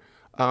there.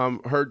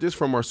 Heard this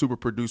from our super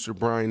producer,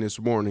 Brian, this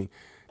morning.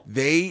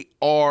 They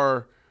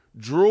are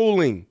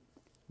drooling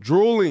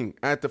foaming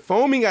at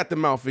the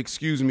mouth,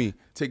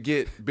 to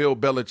get Bill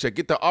Belichick,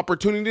 get the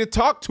opportunity to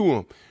talk to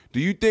him. Do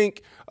you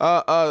think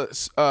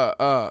Spanos,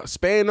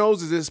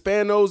 is it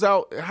Spanos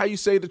out? How you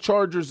say the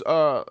Chargers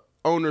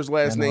owner's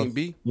last name,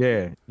 B?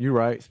 Yeah, you're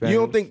right. Spanos. You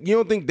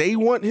don't think they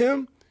want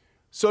him?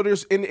 So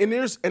there's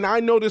and I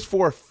know this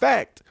for a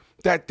fact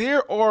that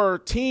there are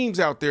teams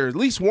out there, at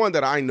least one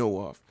that I know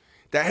of,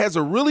 that has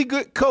a really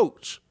good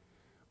coach,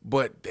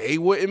 but they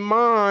wouldn't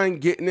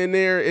mind getting in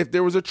there if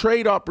there was a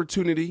trade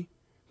opportunity.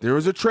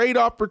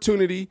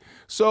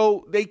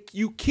 So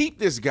you keep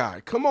this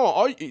guy. Come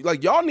on,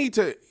 y'all need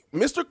to,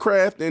 Mr.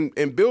 Kraft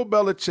and Bill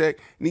Belichick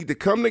need to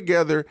come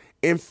together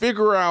and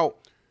figure out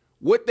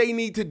what they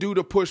need to do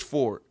to push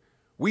forward.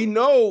 We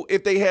know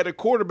if they had a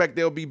quarterback,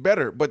 they'll be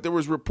better. But there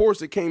was reports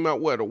that came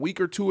out, a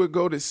week or two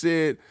ago that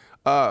said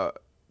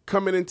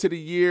coming into the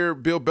year,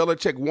 Bill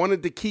Belichick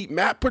wanted to keep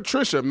Matt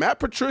Patricia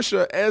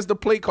as the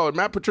play caller.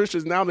 Matt Patricia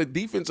is now the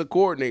defensive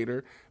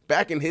coordinator,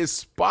 back in his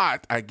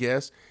spot, I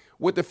guess,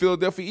 with the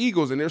Philadelphia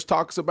Eagles. And there's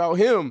talks about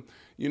him,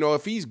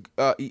 if he's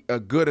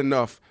good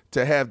enough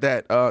to have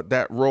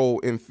that role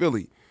in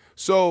Philly.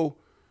 So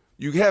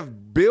you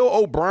have Bill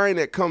O'Brien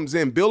that comes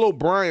in. Bill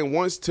O'Brien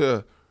wants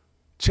to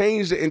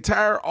change the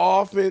entire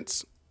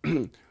offense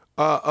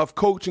of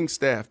coaching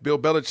staff. Bill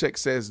Belichick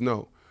says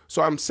no.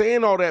 So I'm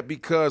saying all that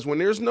because when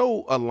there's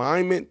no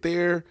alignment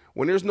there,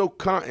 when there's no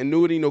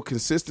continuity, no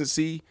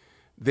consistency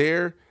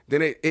there,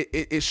 then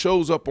it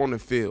shows up on the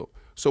field.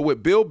 So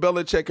what Bill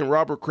Belichick and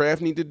Robert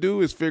Kraft need to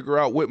do is figure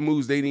out what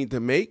moves they need to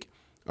make,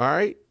 all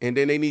right? And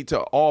then they need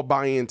to all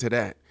buy into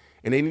that.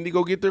 And they need to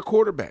go get their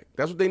quarterback.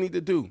 That's what they need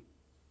to do.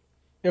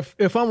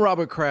 If I'm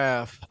Robert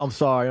Kraft, I'm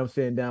sorry, I'm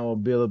sitting down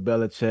with Bill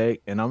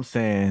Belichick, and I'm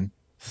saying,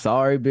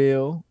 sorry,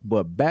 Bill,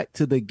 but back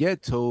to the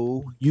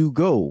ghetto you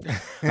go.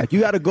 Like, you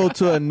got to go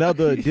to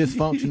another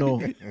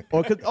dysfunctional,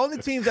 or because only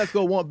teams that's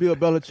going to want Bill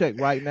Belichick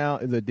right now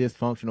is a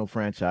dysfunctional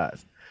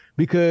franchise.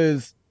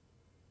 Because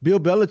Bill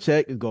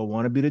Belichick is going to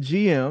want to be the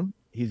GM.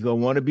 He's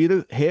going to want to be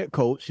the head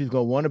coach. He's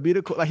going to want to be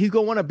the he's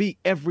going to want to be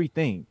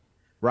everything,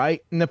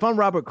 right? And if I'm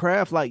Robert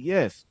Kraft,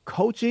 yes,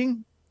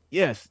 coaching,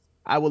 yes,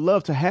 I would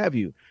love to have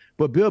you.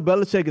 But Bill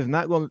Belichick is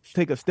not going to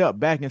take a step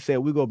back and say,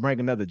 we're going to bring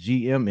another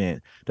GM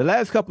in. The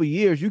last couple of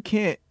years, you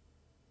can't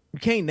you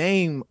can't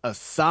name a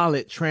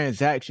solid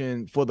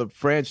transaction for the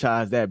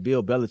franchise that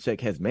Bill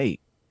Belichick has made.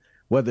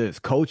 Whether it's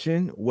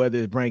coaching, whether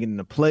it's bringing in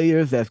the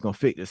players that's going to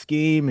fit the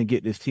scheme and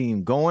get this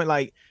team going.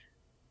 Like,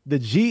 the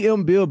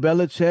GM Bill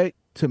Belichick,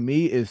 to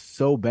me, is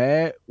so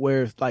bad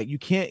where it's like you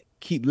can't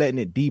keep letting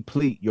it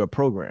deplete your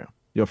program,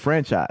 your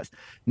franchise.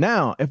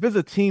 Now, if it's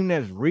a team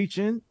that's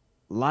reaching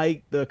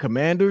like the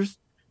Commanders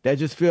that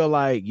just feel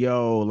like,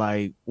 yo,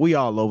 like we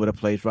all over the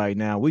place right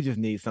now. We just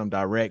need some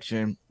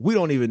direction. We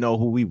don't even know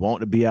who we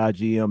want to be our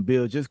GM.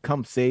 Bill, just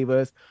come save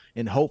us.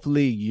 And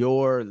hopefully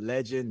your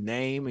legend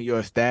name and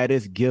your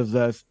status gives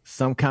us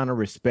some kind of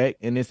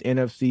respect in this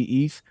NFC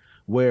East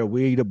where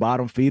we're the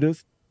bottom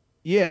feeders.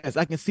 Yes,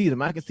 I can see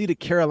them. I can see the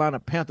Carolina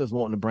Panthers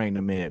wanting to bring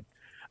them in.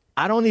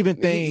 I don't even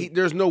think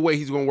there's no way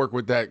he's going to work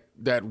with that.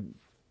 No.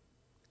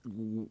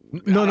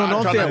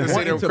 I'm saying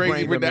wanting to crazy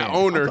bring with them that in.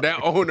 owner. That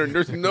owner.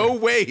 There's no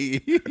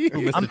way.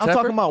 I'm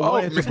talking about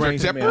wanting to Mr. bring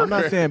him in. Tepper. I'm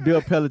not saying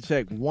Bill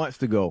Belichick wants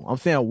to go. I'm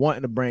saying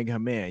wanting to bring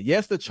him in.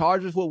 Yes, the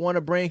Chargers would want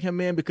to bring him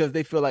in because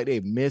they feel like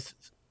they've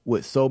missed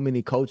with so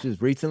many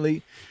coaches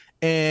recently.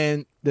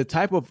 And the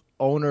type of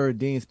owner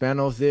Dean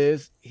Spanos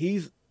is,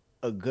 he's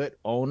a good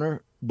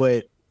owner,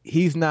 but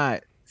he's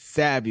not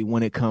savvy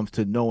when it comes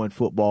to knowing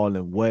football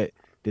and what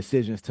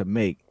decisions to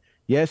make.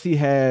 Yes, he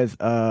has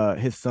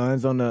his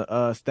sons on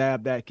the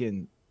staff that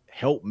can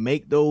help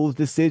make those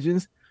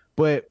decisions,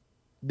 but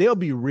they'll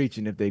be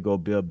reaching if they go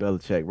Bill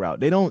Belichick route.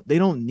 They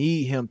don't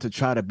need him to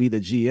try to be the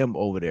GM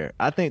over there.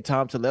 I think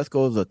Tom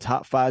Telesco is a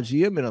top 5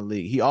 GM in the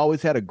league. He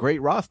always had a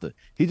great roster.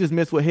 He just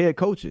missed with head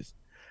coaches.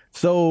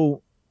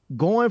 So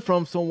going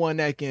from someone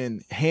that can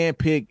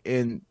handpick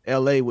in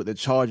LA with the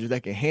Chargers,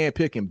 that can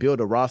handpick and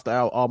build a roster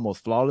out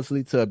almost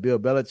flawlessly, to a Bill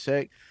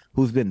Belichick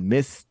who's been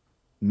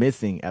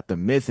missing after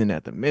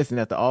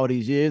all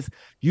these years,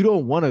 you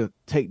don't want to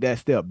take that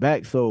step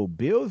back. So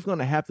Bill's going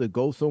to have to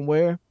go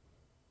somewhere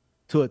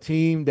to a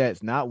team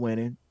that's not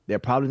winning. They're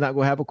probably not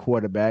going to have a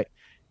quarterback.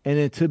 And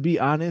then, to be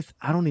honest,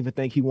 I don't even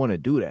think he want to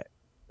do that.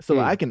 So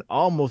I can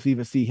almost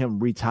even see him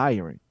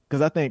retiring,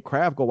 because I think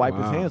Kraft go wipe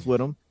his hands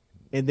with him.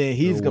 And then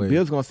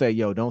Bill's going to say,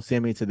 yo, don't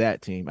send me to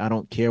that team. I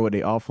don't care what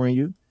they're offering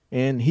you.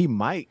 And he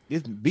might.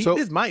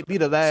 This might be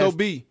the last. So,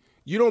 B,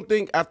 you don't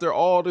think after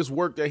all this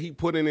work that he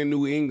put in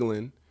New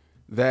England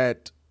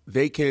that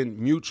they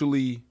can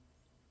mutually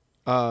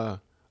part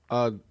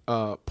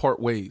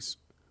ways,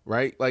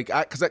 right? Like,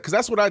 because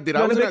that's what I did.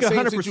 I was in that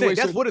same 100%. Situation.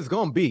 That's what it's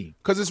going to be.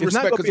 Because it's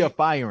not going to be a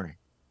firing.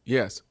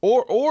 Yes,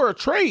 or a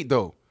trade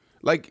though.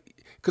 Like,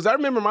 because I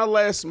remember my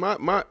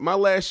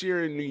last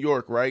year in New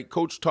York, right?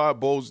 Coach Todd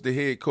Bowles, the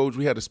head coach,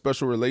 we had a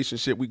special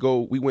relationship. We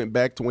went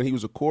back to when he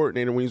was a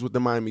coordinator, when he was with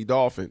the Miami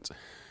Dolphins.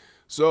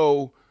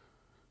 So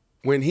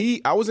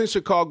I was in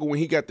Chicago when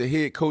he got the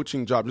head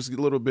coaching job. Just a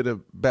little bit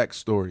of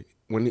backstory.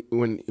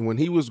 When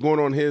he was going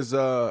on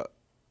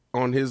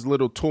his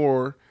little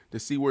tour to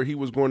see where he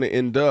was going to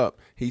end up,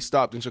 he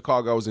stopped in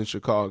Chicago. I was in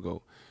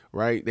Chicago,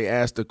 right? They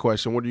asked the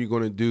question, "What are you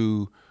going to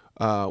do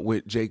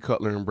with Jay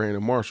Cutler and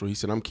Brandon Marshall?" He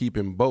said, "I'm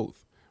keeping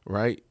both."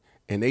 Right?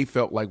 And they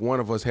felt like one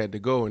of us had to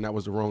go, and that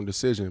was the wrong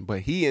decision. But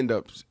he ended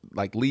up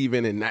like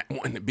leaving and not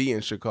wanting to be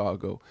in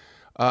Chicago.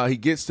 He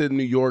gets to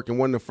New York, and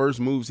one of the first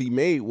moves he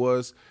made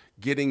was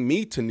getting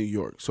me to New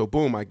York. So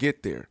boom, I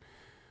get there.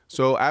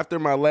 So after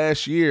my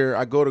last year,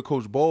 I go to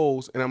Coach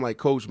Bowles, and I'm like,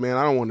 "Coach, man,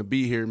 I don't want to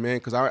be here, man,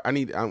 because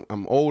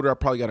I'm older. I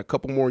probably got a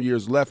couple more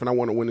years left, and I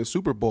want to win the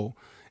Super Bowl."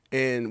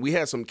 And we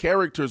had some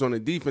characters on the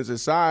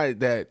defensive side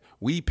that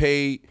we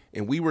paid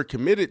and we were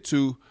committed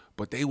to,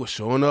 but they were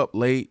showing up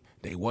late.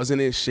 They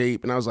wasn't in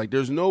shape. And I was like,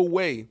 there's no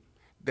way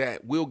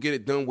that we'll get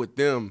it done with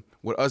them,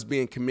 with us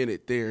being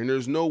committed there. And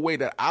there's no way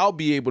that I'll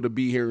be able to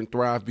be here and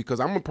thrive, because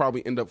I'm going to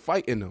probably end up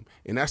fighting them.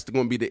 And that's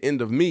going to be the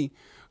end of me.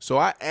 So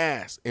I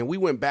asked, and we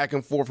went back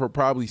and forth for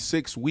probably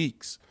 6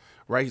 weeks.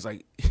 Right? He's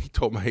like, he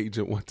told my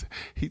agent,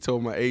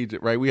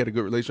 right? We had a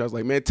good relationship. I was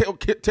like, "Man, tell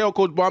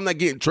Coach Ball I'm not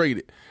getting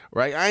traded,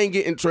 right? I ain't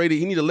getting traded.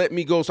 He need to let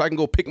me go so I can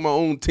go pick my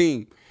own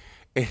team."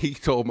 And he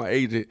told my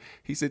agent,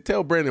 he said,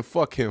 "Tell Brandon,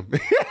 fuck him."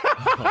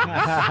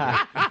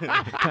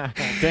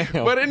 Damn.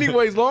 But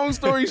anyways, long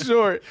story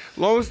short,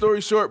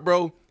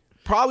 bro,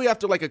 probably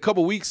after like a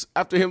couple weeks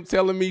after him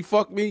telling me,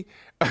 fuck me,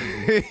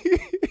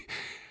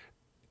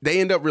 they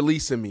end up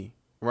releasing me,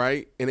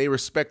 right? And they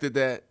respected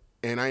that.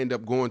 And I end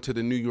up going to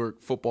the New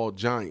York Football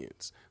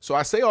Giants. So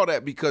I say all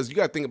that because you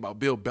got to think about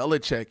Bill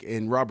Belichick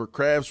and Robert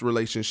Kraft's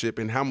relationship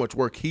and how much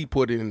work he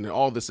put in and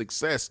all the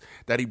success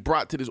that he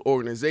brought to this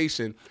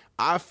organization.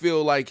 I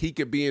feel like he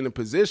could be in a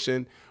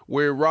position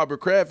where Robert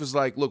Kraft is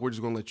like, "Look, we're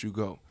just going to let you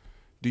go."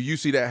 Do you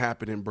see that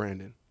happening,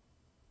 Brandon?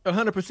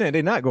 100%.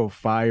 They're not going to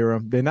fire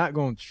him. They're not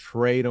going to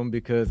trade him,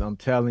 because I'm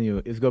telling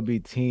you, it's going to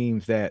be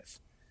teams that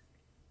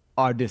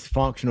are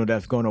dysfunctional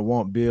that's going to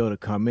want Bill to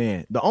come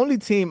in. The only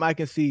team I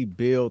can see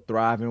Bill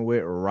thriving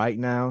with right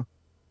now,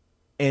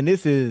 and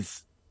it's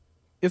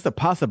a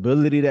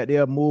possibility that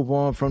they'll move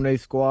on from their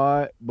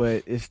squad,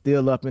 but it's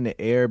still up in the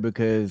air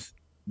because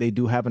they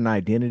do have an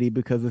identity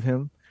because of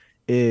him,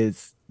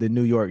 is the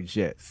New York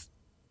Jets.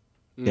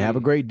 They have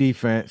a great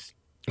defense.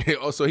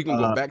 Oh, so he can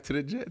go back to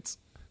the Jets?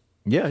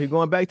 Yeah, he's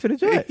going back to the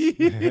Jets.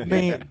 I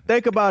mean,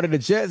 think about it. The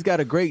Jets got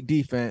a great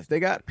defense. They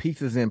got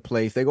pieces in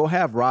place. They go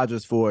have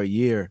Rodgers for a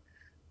year.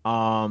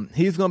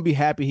 He's gonna be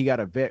happy he got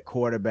a vet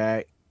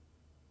quarterback.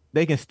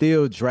 They can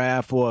still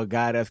draft for a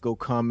guy that's gonna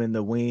come in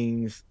the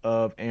wings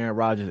of Aaron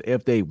Rodgers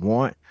if they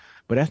want,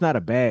 but that's not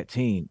a bad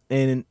team.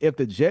 And if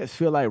the Jets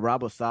feel like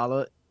Robert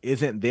Saleh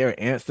isn't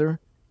their answer,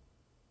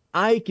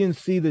 I can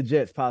see the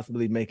Jets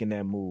possibly making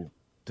that move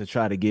to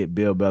try to get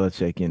Bill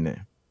Belichick in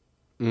there.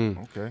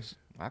 Okay,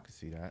 I can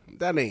see that.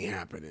 That ain't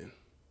happening.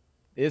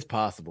 It's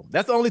possible.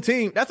 That's the only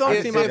team. That's the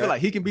only team I feel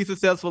like he can be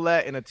successful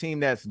at, and a team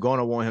that's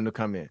gonna want him to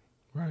come in.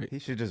 Right. He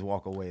should just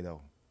walk away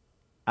though.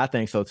 I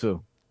think so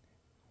too.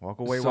 Walk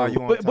away while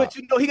you on top. But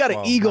you know he got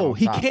an ego.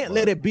 He top, can't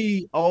let it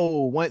be.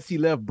 Oh, once he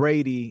left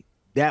Brady,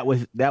 that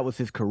was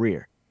his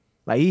career.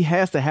 Like he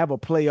has to have a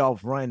playoff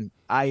run.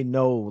 I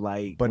know.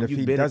 Like, but if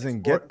he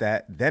doesn't get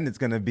that, then it's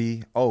gonna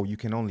be, oh, you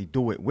can only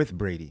do it with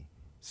Brady.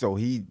 So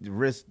he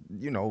risks,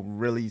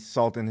 really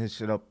salting his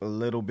shit up a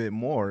little bit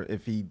more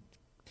if he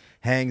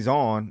hangs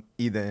on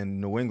either in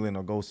New England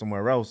or goes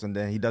somewhere else, and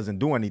then he doesn't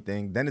do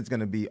anything. Then it's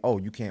gonna be, oh,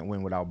 you can't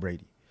win without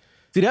Brady.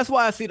 See, that's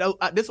why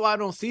that's why I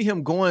don't see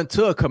him going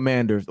to a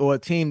Commanders or a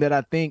team that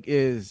I think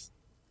is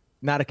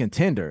not a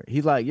contender.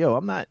 He's like, yo,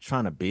 I'm not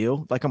trying to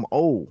build. Like, I'm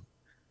old.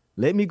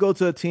 Let me go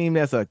to a team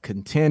that's a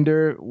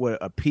contender with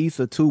a piece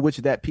or two, which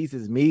that piece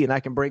is me, and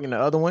I can bring in the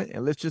other one,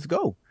 and let's just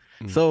go.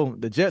 So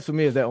the Jets for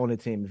me is that only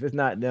team. If it's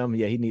not them,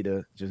 yeah, he need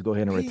to just go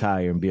ahead and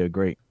retire and be a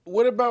great.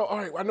 What about, all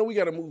right, I know we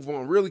got to move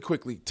on really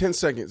quickly, 10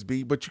 seconds,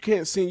 B, but you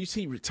can't see, you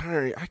see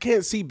retiring. I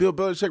can't see Bill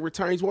Belichick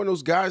retiring. He's one of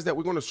those guys that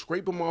we're going to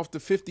scrape him off the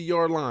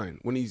 50-yard line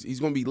when he's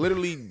going to be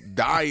literally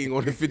dying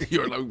on the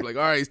 50-yard line. We'll be like,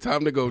 all right, it's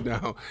time to go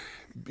now.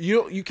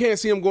 You can't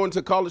see him going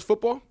to college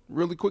football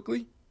really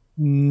quickly?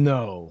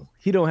 No,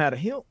 he don't have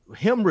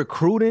him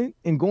recruiting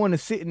and going to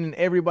sitting in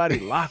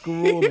everybody's locker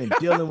room and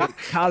dealing with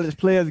college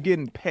players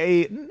getting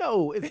paid.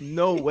 No, it's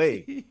no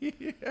way.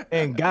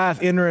 And guys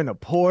entering a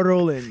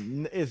portal,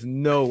 and it's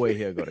no way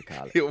he'll go to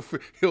college.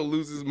 He'll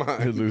lose his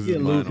mind.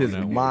 He'll lose his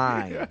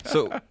mind.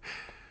 So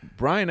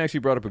Brian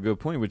actually brought up a good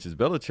point, which is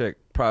Belichick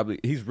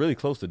he's really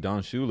close to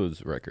Don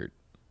Shula's record.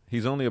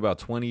 He's only about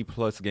 20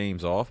 plus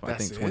games off. I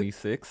think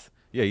 26.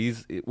 Yeah,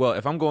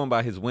 if I'm going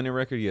by his winning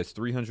record, he has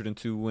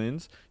 302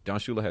 wins. Don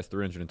Shula has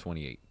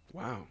 328.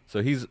 Wow.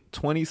 So he's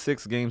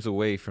 26 games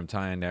away from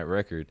tying that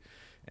record.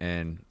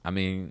 And, I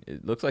mean,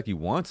 it looks like he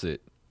wants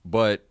it.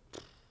 But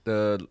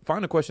the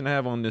final question I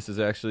have on this is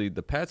actually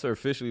the Pats are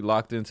officially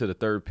locked into the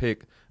third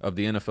pick of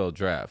the NFL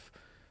draft.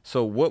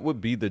 So what would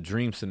be the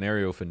dream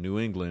scenario for New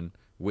England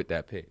with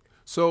that pick?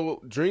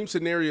 So dream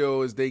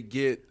scenario is they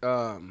get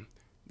two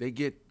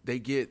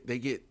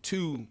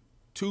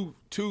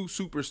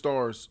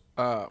superstars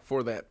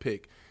for that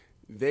pick.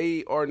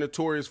 They are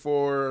notorious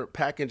for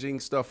packaging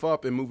stuff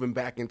up and moving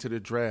back into the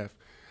draft.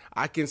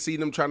 I can see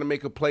them trying to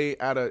make a play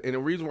and the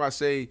reason why I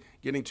say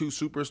getting two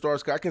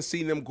superstars, I can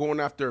see them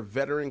going after a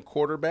veteran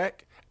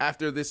quarterback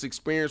after this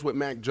experience with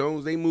Mac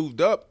Jones. They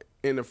moved up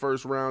in the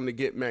first round to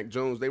get Mac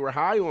Jones. They were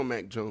high on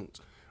Mac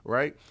Jones,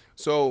 right?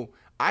 So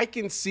I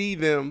can see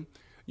them,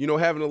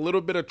 having a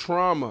little bit of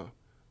trauma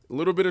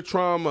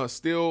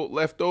still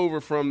left over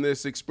from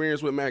this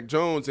experience with Mac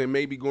Jones and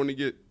maybe going to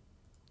get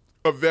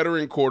a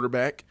veteran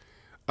quarterback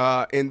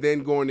and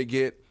then going to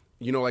get,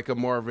 like a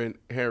Marvin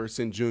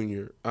Harrison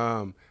Jr.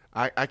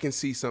 I can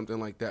see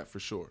something like that for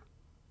sure.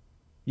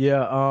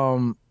 Yeah,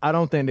 I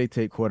don't think they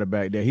take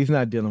quarterback there. He's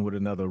not dealing with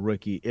another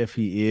rookie if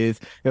he is.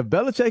 If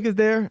Belichick is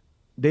there,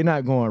 they're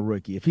not going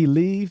rookie. If he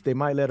leaves, they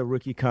might let a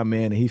rookie come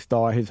in and he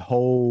start his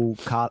whole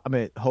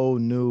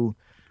new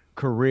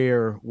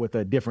career with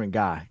a different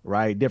guy,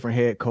 right? Different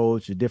head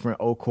coach, a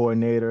different O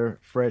coordinator,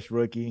 fresh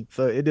rookie.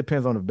 So it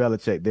depends on if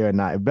Belichick there or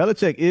not. If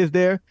Belichick is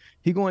there,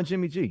 he going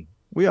Jimmy G.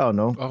 We all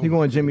know he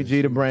going Jimmy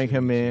G to bring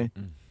him in,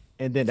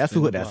 and then that's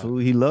who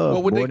he loves.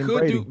 Well, what they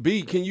could do,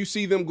 B, can you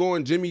see them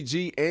going Jimmy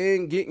G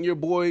and getting your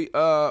boy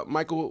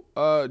Michael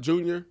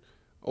Jr.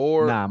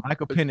 Or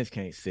Michael Penix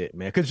can't sit,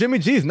 man, because Jimmy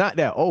G is not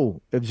that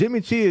old. If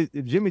Jimmy G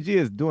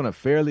is doing a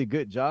fairly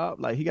good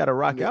job, like he got to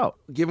rock out.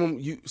 Give him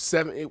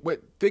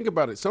think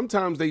about it.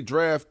 Sometimes they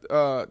draft,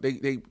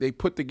 they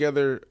put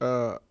together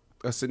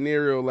a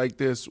scenario like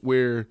this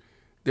where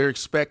they're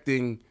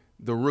expecting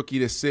the rookie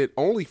to sit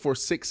only for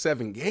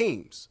 6-7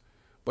 games,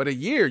 but a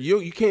year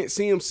you can't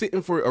see him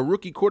sitting for a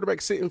rookie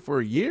quarterback sitting for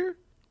a year.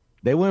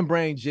 They wouldn't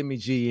bring Jimmy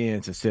G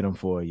in to sit him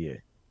for a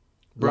year.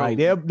 Bro. Like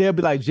they'll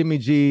be like, Jimmy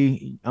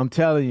G, I'm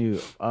telling you,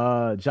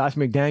 Josh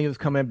McDaniels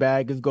coming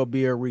back. It's gonna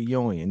be a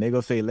reunion. They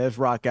gonna say, let's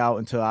rock out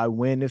until I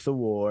win this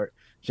award.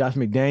 Josh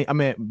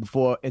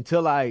McDaniels,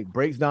 until I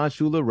breaks Don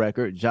Shula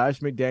record, Josh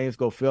McDaniels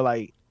gonna feel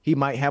like he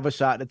might have a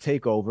shot to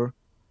take over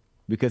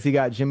because he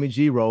got Jimmy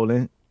G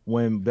rolling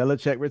when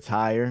Belichick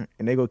retire,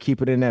 and they gonna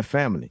keep it in that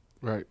family.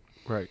 Right.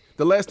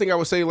 The last thing I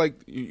would say,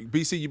 like,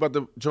 BC, you about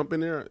to jump in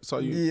there?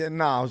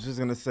 I was just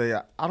going to say,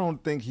 I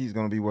don't think he's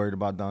going to be worried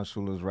about Don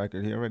Shula's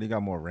record. He already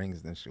got more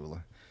rings than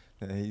Shula.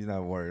 He's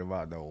not worried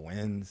about the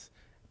wins.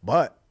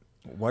 But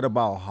what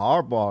about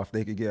Harbaugh? If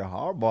they could get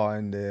Harbaugh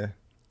in there.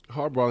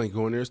 Harbaugh ain't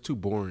going there. It's too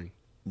boring.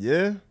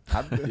 Yeah.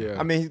 Yeah.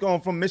 I mean, he's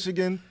going from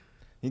Michigan.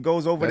 He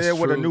goes over That's there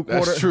with a true. new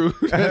quarter. That's true.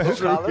 That's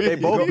true. They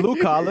both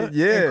blue collar.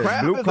 Yeah, and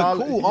Kraft blue is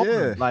collar, a cool yeah.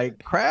 owner.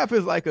 Like Kraft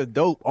is like a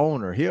dope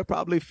owner. He'll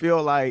probably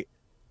feel like.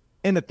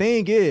 And the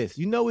thing is,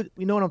 you know what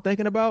I'm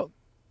thinking about?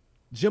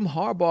 Jim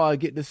Harbaugh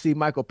get to see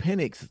Michael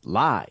Penix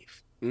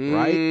live,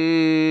 right?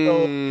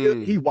 So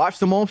he watched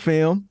him on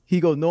film. He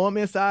go know him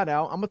inside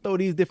out. I'm gonna throw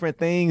these different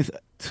things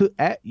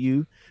at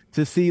you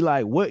to see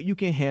like what you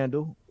can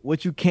handle,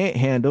 what you can't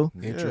handle.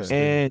 Interesting.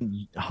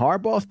 And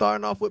Harbaugh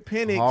starting off with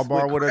Penix,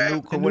 Harbaugh with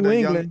Kraft a in new, New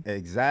young, England.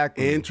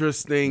 exactly.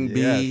 Interesting,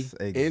 B. Yes,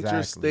 exactly.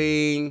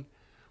 Interesting.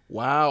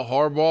 Wow,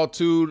 Harbaugh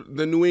to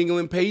the New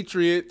England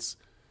Patriots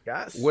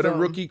with a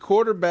rookie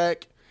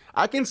quarterback.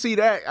 I can see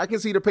that. I can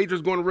see the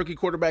Patriots going to rookie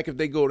quarterback if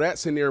they go that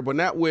scenario, but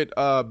not with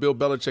Bill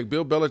Belichick.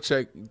 Bill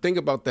Belichick, think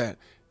about that.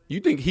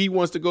 You think he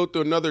wants to go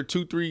through another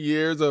 2-3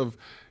 years of,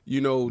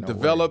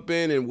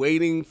 developing and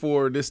waiting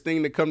for this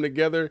thing to come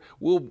together?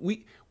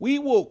 We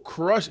will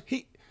crush.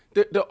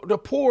 The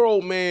poor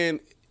old man.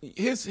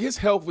 His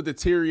health would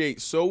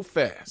deteriorate so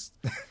fast.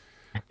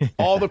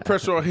 All the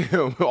pressure on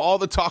him, all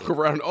the talk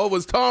around. Oh, it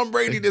was Tom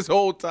Brady this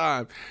whole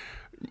time.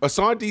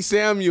 Asante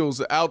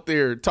Samuel's out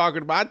there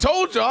talking about, I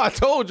told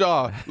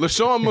y'all.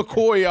 LaShawn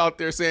McCoy out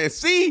there saying,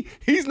 see,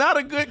 he's not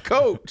a good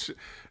coach.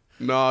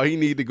 No, he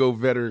need to go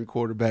veteran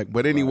quarterback.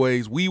 But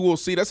anyways, we will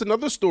see. That's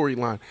another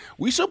storyline.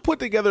 We should put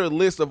together a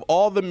list of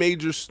all the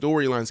major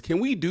storylines. Can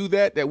we do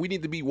that we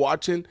need to be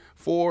watching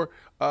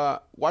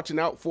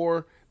out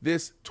for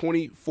this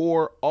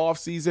 24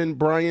 offseason,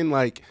 Brian?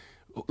 Like,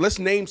 let's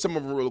name some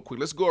of them real quick.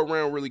 Let's go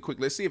around really quick.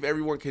 Let's see if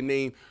everyone can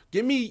name.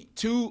 Give me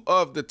 2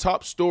 of the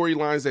top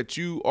storylines that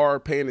you are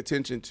paying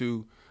attention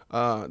to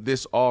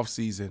this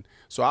offseason.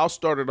 So I'll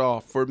start it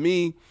off. For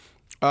me,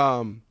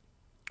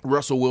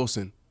 Russell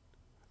Wilson.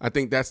 I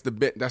think that's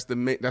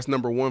that's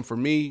number 1 for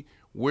me.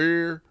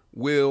 Where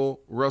will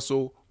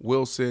Russell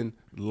Wilson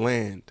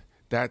land?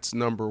 That's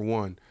number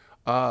 1.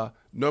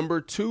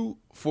 Number 2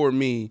 for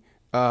me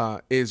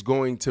is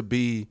going to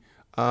be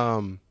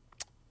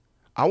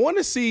I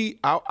would say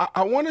Bill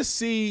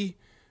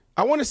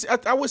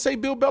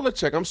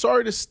Belichick. I'm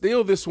sorry to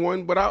steal this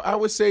one, but I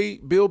would say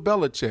Bill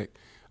Belichick.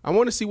 I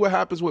want to see what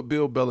happens with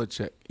Bill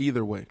Belichick.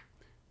 Either way.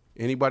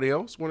 Anybody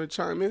else want to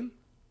chime in?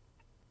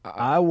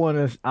 I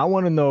want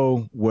to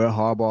know where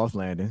Harbaugh's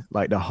landing,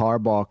 like the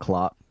Harbaugh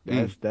clock.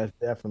 That's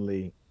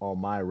definitely on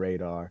my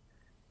radar.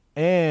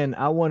 And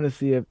I want to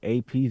see if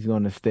AP's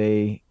going to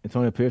stay,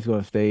 Antonio Pierce is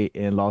going to stay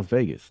in Las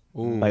Vegas.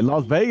 Ooh. Like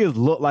Las Vegas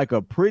looked like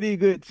a pretty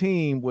good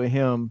team with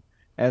him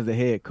as the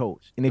head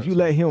coach. And if you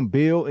let him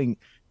build, and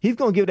he's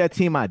going to give that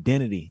team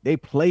identity. They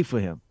play for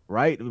him,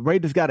 right? The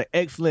Raiders got an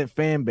excellent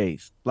fan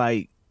base.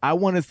 Like, I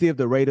want to see if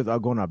the Raiders are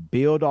going to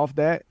build off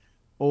that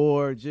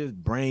or just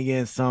bring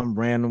in some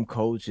random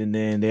coach and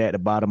then they're at the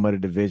bottom of the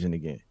division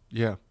again.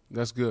 Yeah,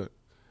 that's good.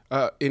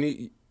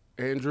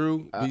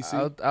 Andrew,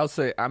 BC? I'll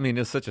say, I mean,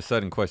 it's such a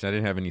sudden question. I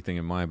didn't have anything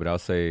in mind, but I'll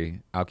say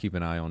I'll keep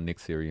an eye on Nick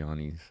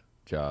Sirianni's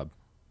job.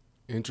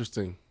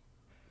 Interesting.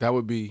 That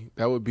would be.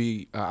 I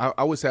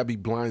would say I'd be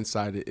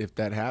blindsided if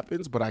that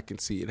happens, but I can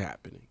see it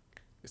happening.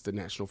 It's the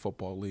National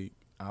Football League.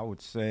 I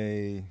would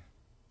say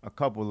a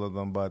couple of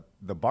them, but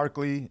the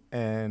Barkley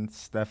and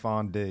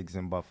Stephon Diggs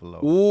in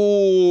Buffalo.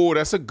 Ooh,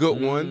 that's a good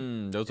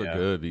one. Those are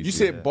good. BC. You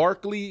said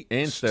Barkley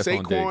and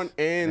Saquon Diggs.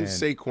 and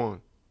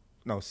Saquon.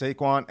 No,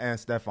 Saquon and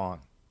Stephon.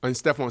 And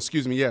Stephon,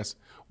 excuse me, yes.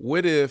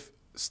 What if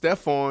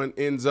Stephon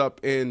ends up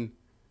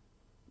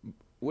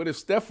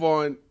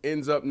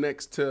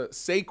next to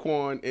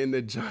Saquon in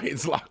the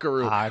Giants locker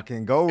room? I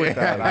can go with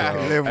that. I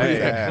can live with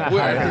that.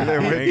 Well, I can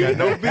live with that.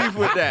 No beef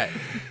with that.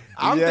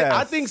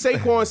 I think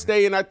Saquon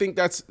stay, and I think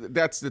that's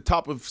the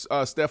top of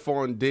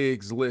Stephon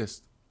Diggs'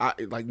 list.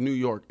 Like New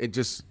York,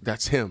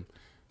 that's him.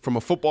 From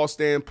a football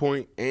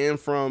standpoint and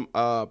from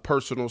a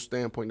personal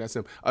standpoint, that's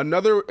him.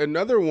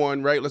 Another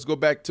one, right? Let's go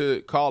back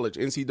to college,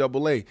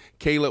 NCAA.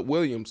 Caleb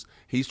Williams,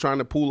 he's trying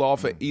to pull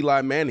off at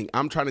Eli Manning.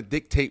 I'm trying to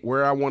dictate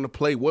where I want to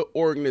play. What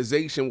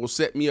organization will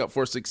set me up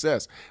for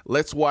success?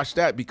 Let's watch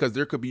that because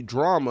there could be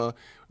drama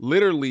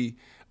literally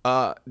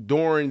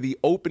during the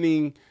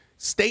opening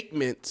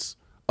statements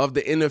of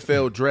the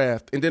NFL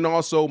draft. And then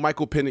also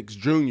Michael Penix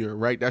Jr.,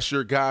 right? That's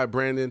your guy,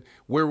 Brandon.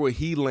 Where will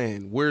he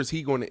land? Where is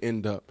he going to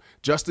end up?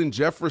 Justin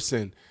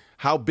Jefferson,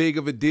 how big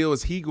of a deal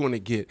is he going to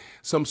get?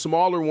 Some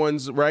smaller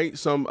ones, right?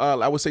 Some,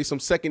 I would say some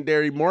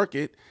secondary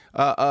market,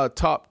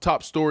 top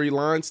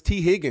storylines.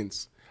 T.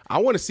 Higgins. I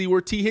want to see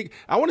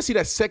I want to see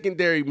that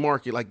secondary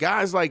market, like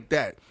guys like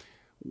that.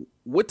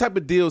 What type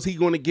of deal is he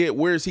going to get?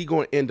 Where is he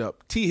going to end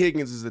up? T.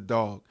 Higgins is a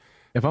dog.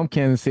 If I'm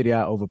Kansas City,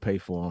 I overpay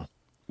for him.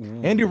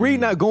 Andy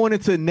Reid not going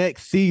into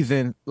next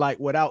season like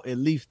without at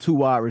least 2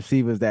 wide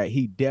receivers that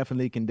he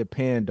definitely can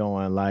depend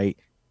on. Like,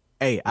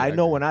 hey, I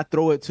know when I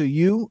throw it to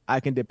you, I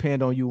can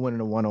depend on you winning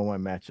a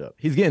one-on-one matchup.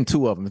 He's getting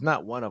 2 of them. It's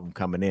not one of them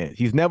coming in.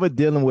 He's never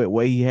dealing with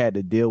what he had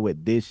to deal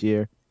with this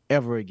year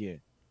ever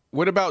again.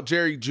 What about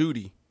Jerry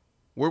Jeudy?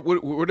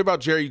 What about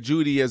Jerry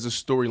Jeudy as a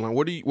storyline?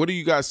 What do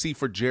you guys see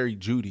for Jerry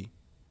Jeudy?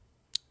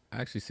 I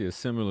actually see a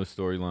similar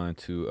storyline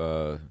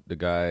to the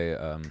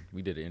guy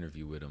we did an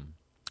interview with him,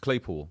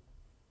 Claypool.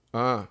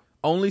 And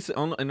the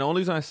only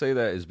reason I say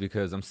that is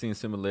because I'm seeing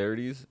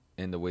similarities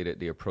in the way that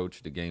they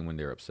approach the game when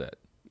they're upset.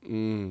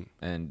 And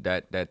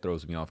that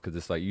throws me off because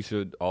it's like you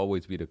should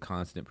always be the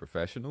constant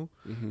professional.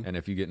 And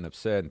if you're getting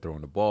upset and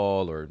throwing the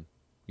ball or,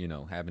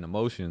 having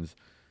emotions,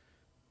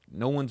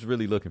 no one's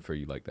really looking for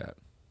you like that.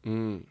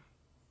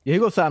 Yeah, he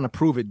gonna sign a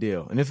prove it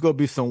deal, and it's gonna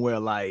be somewhere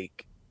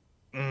like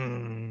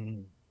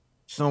the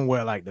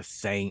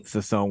Saints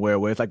or somewhere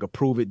where it's like a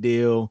prove it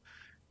deal.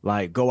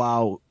 Like go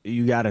out,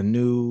 you got a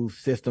new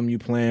system you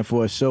plan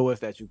for. Show us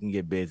that you can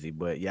get busy.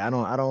 But yeah,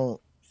 I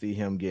don't see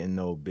him getting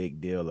no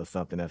big deal or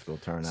something that's gonna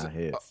turn our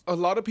heads. A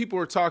lot of people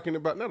are talking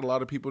about, not a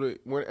lot of people.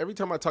 Every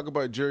time I talk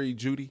about Jerry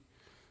Jeudy,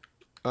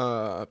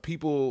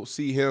 people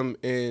see him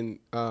in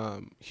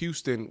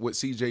Houston with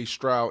C.J.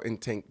 Stroud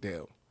and Tank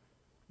Dell.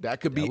 That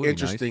could be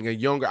interesting. Nice. A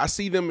younger,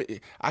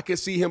 I could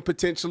see him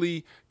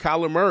potentially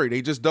Kyler Murray.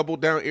 They just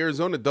doubled down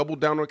Arizona, doubled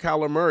down on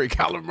Kyler Murray.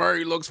 Kyler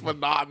Murray looks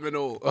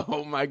phenomenal.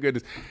 Oh my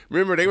goodness!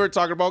 Remember they were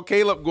talking about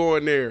Caleb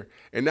going there,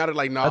 and now they're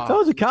like, nah. I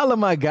told you, Kyler,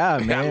 my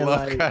guy, man.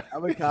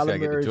 I'm a Kyler Murray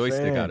get the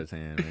joystick out his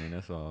hand, man.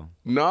 That's all.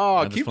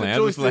 No, keep the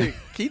joystick.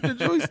 Keep the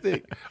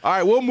joystick. All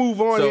right, we'll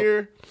move on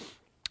here.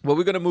 What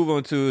we're going to move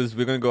on to is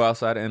we're going to go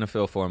outside of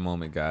NFL for a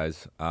moment,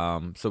 guys.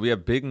 So we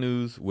have big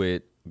news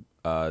with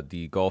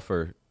the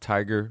golfer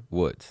Tiger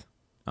Woods.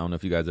 I don't know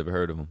if you guys ever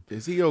heard of him.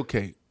 Is he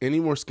okay? Any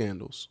more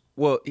scandals?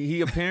 Well,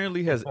 he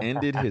apparently has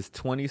ended his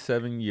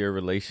 27-year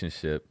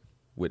relationship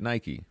with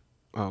Nike.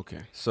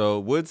 Okay. So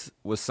Woods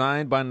was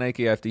signed by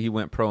Nike after he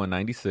went pro in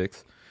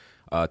 '96.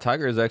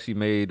 Tiger has actually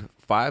made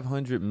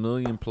 $500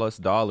 million plus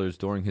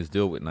during his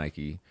deal with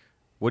Nike.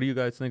 What do you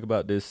guys think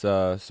about this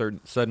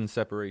sudden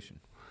separation?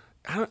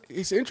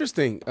 It's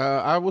interesting.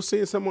 I was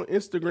seeing some on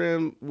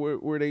Instagram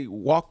where they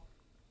walk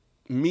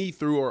me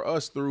through or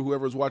us through,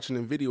 whoever's watching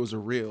the videos are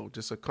real,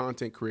 just a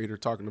content creator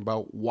talking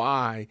about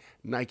why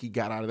Nike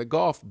got out of the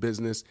golf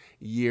business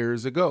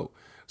years ago.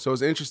 So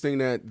it's interesting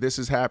that this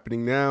is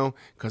happening now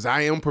because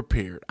I am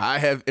prepared. I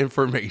have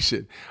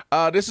information.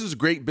 This is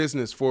great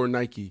business for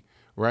Nike,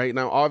 right?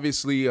 Now,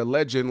 obviously, a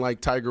legend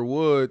like Tiger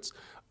Woods,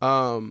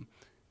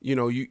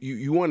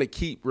 you want to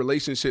keep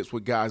relationships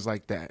with guys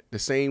like that. The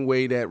same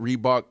way that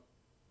Reebok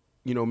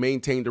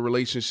maintained a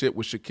relationship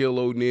with Shaquille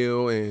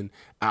O'Neal and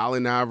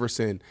Allen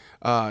Iverson,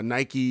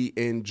 Nike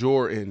and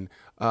Jordan,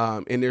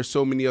 and there's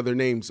so many other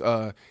names.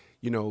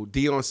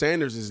 Deion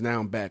Sanders is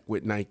now back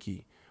with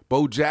Nike.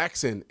 Bo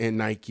Jackson and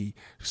Nike.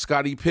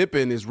 Scottie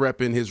Pippen is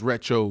repping his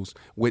retros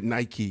with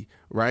Nike,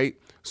 right?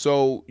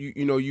 So,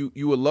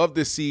 you would love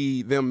to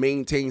see them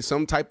maintain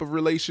some type of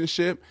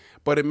relationship,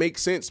 but it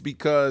makes sense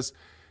because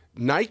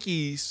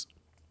Nike's,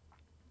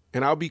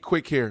 and I'll be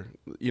quick here.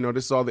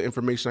 This is all the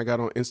information I got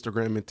on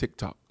Instagram and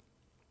TikTok.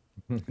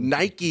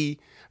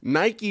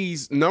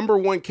 Nike's number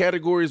one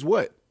category is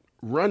what?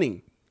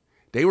 Running.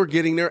 They were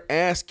getting their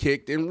ass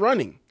kicked in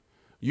running.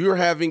 You're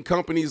having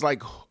companies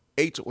like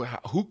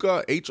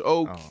Hoka,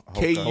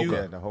 H-O-K-U,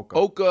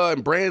 Hoka,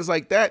 and brands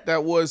like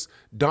that was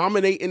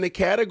dominating the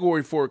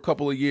category for a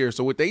couple of years.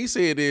 So what they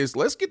said is,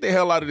 let's get the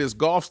hell out of this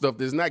golf stuff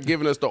that's not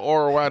giving us the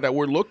ROI that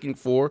we're looking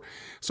for.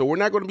 So we're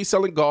not going to be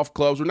selling golf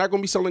clubs. We're not going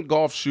to be selling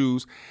golf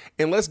shoes.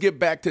 And let's get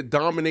back to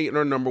dominating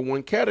our number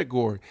one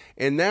category.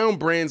 And now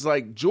brands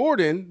like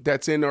Jordan,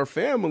 that's in our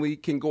family,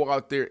 can go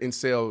out there and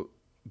sell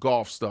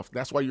golf stuff.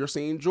 That's why you're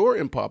seeing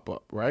Jordan pop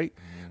up, right?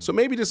 So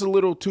maybe just a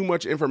little too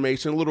much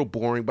information, a little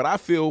boring, but I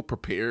feel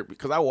prepared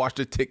because I watched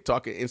the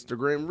TikTok and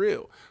Instagram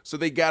reel. So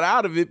they got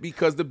out of it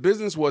because the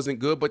business wasn't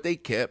good, but they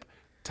kept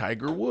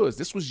Tiger Woods.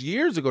 This was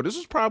years ago. This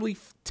was probably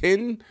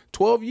 10,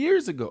 12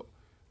 years ago.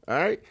 All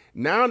right.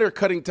 Now they're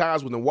cutting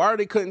ties with them. Why are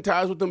they cutting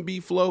ties with them,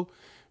 B-Flow?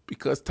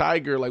 Because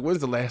Tiger,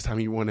 when's the last time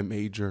he won a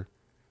major?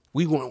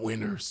 We want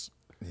winners.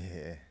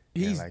 Yeah.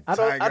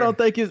 I don't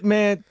think it's,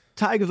 man,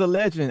 Tiger's a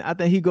legend. I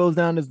think he goes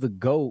down as the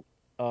GOAT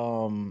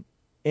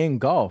in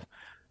golf.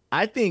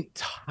 I think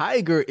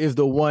Tiger is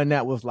the one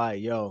that was like,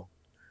 yo,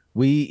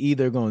 we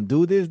either going to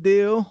do this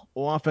deal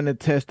or I'm going to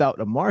test out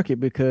the market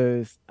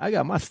because I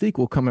got my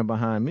sequel coming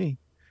behind me.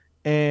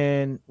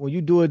 And when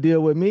you do a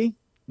deal with me,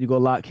 you go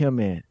lock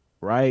him in,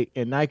 right?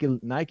 And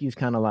Nike's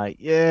kind of like,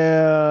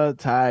 yeah,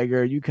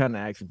 Tiger, you kind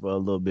of asking for a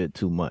little bit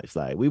too much.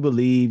 Like, we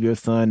believe your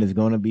son is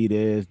going to be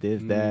this,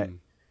 that.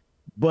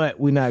 But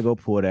we're not going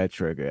to pull that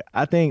trigger.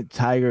 I think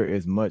Tiger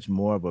is much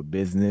more of a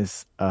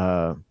business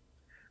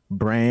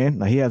brand.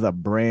 Like, he has a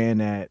brand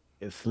that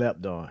is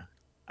slept on.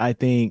 I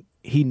think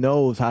he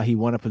knows how he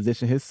want to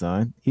position his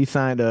son. He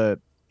signed to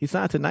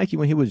Nike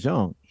when he was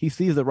young. He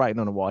sees the writing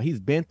on the wall. He's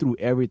been through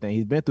everything.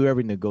 He's been through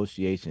every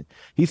negotiation.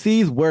 He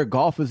sees where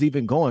golf is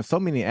even going. So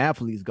many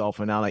athletes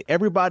golfing now. Like,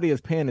 everybody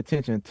is paying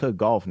attention to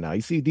golf now.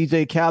 You see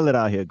DJ Khaled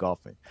out here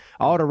golfing.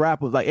 All the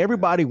rappers, like,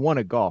 everybody want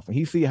to golf. And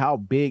he see how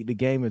big the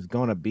game is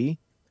going to be.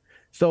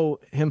 So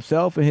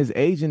himself and his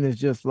agent is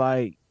just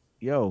like,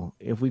 yo,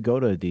 if we go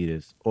to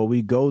Adidas or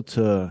we go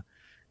to,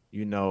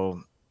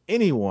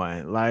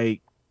 anyone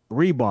like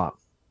Reebok,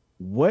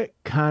 what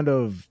kind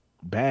of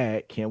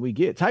bag can we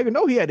get? Tiger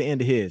know he had the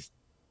end of his.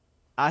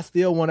 I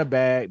still want a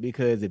bag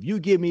because if you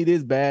give me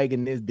this bag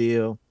and this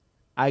deal,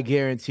 I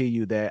guarantee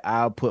you that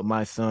I'll put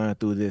my son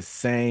through this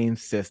same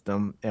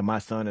system, and my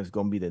son is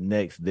going to be the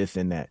next this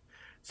and that.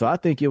 So I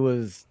think it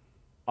was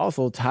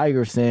also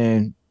Tiger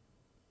saying,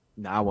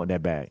 "Nah, I want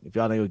that bag. If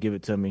y'all ain't gonna give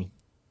it to me,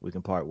 we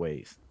can part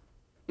ways."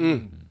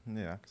 Yeah,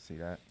 I can see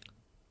that.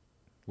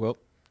 Well,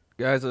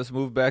 guys, let's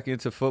move back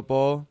into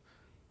football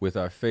with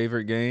our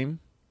favorite game.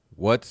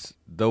 What's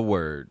the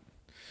word?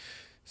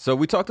 So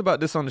we talked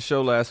about this on the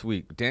show last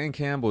week. Dan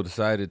Campbell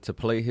decided to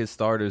play his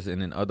starters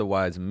in an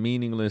otherwise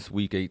meaningless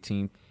Week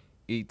 18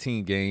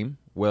 game.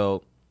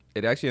 Well,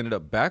 it actually ended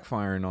up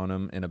backfiring on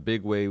him in a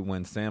big way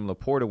when Sam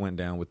Laporta went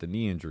down with the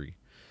knee injury.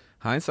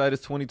 Hindsight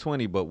is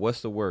 2020, but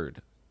what's the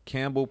word?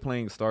 Campbell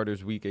playing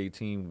starters Week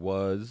 18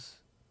 was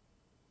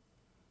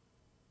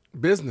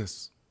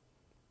business.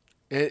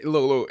 And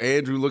look,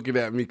 Andrew looking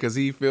at me because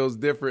he feels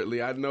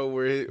differently. I know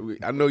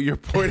I know your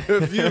point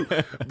of view,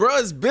 bro.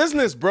 It's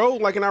business, bro.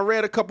 Like, and I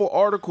read a couple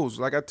articles.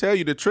 Like I tell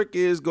you, the trick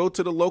is go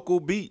to the local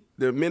beat.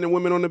 The men and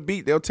women on the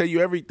beat, they'll tell you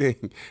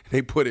everything.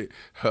 They put it.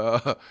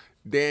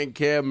 Dan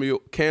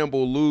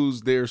Campbell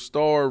lose their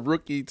star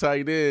rookie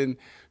tight end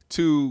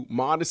to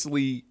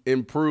modestly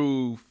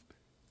improve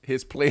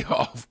his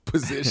playoff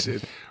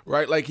position,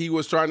 right? Like he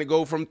was trying to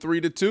go from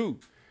 3 to 2.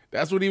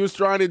 That's what he was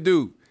trying to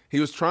do. He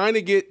was trying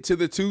to get to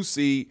the 2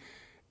 seed.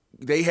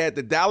 They had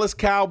the Dallas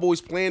Cowboys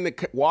playing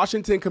the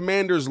Washington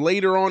Commanders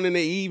later on in the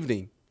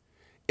evening.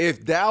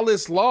 If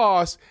Dallas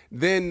lost,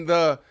 then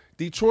the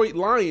Detroit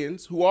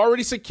Lions, who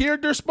already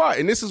secured their spot,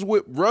 and this is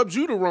what rubs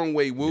you the wrong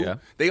way, Woo. Yeah.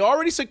 They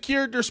already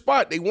secured their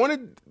spot. They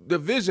wanted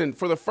division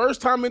for the first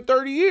time in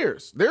 30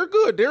 years. They're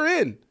good. They're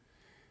in.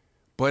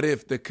 But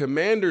if the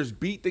Commanders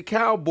beat the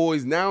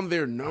Cowboys, now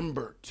they're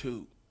number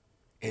 2.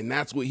 And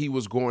that's what he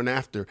was going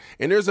after.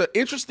 And there's an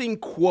interesting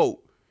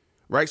quote.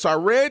 Right, so I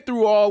read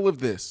through all of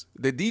this,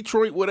 the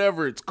Detroit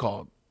whatever it's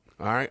called,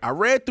 all right? I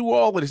read through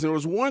all of this, and there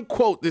was one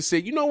quote that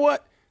said, you know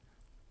what?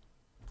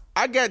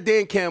 I got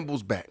Dan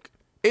Campbell's back.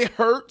 It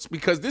hurts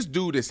because this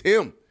dude is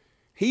him.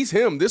 He's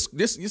him.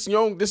 This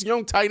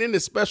young tight end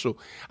is special.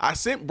 I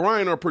sent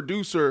Brian, our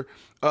producer,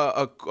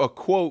 a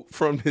quote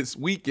from this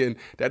weekend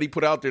that he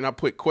put out there, and I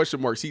put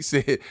question marks. He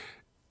said,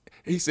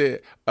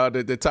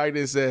 the tight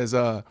end says,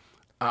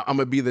 I'm going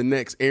to be the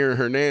next Aaron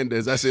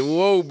Hernandez. I said,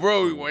 whoa,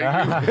 bro.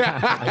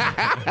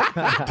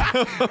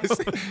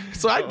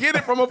 So I get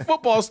it from a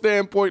football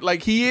standpoint.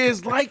 Like, he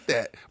is like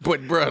that.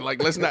 But, bro,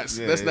 like, let's not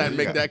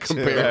make that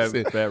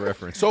comparison. Bad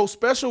reference. So,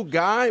 special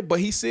guy,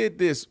 but he said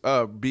this,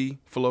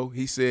 Flo.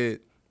 He said,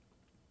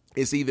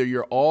 it's either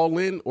you're all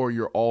in or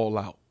you're all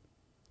out.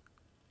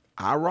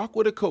 I rock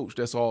with a coach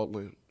that's all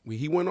in.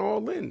 He went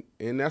all in,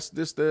 and that's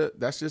just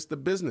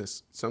the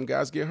business. Some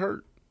guys get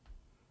hurt.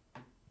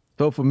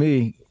 So, for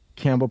me,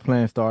 Campbell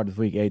playing starters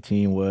Week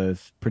 18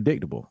 was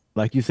predictable.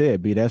 Like you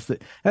said, B, that's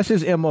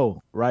his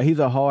MO, right? He's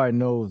a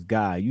hard-nosed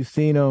guy. You've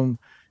seen him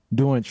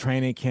doing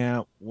training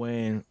camp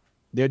when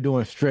they're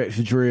doing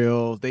stretch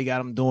drills. They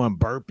got him doing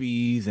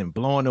burpees and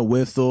blowing a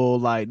whistle.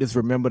 Like, just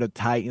remember the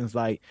Titans.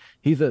 Like,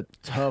 he's a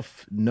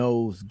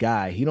tough-nosed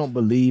guy. He don't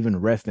believe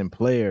in resting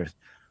players,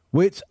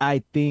 which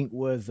I think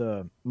was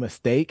a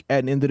mistake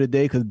at the end of the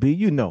day. Because, B,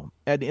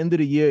 at the end of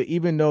the year,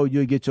 even though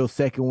you'll get your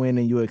second win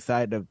and you're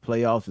excited the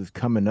playoffs is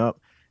coming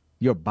up,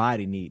 your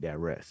body need that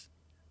rest.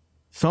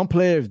 Some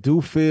players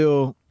do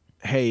feel,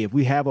 hey, if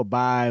we have a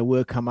bye,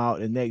 we'll come out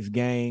the next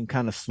game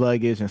kind of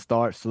sluggish and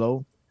start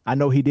slow. I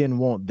know he didn't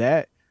want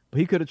that, but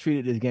he could have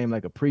treated this game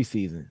like a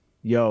preseason.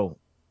 Yo,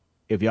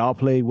 if y'all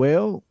play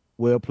well,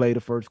 we'll play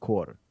the first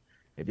quarter.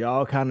 If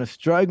y'all kind of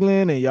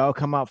struggling and y'all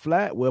come out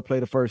flat, we'll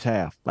play the first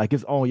half. Like,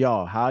 it's on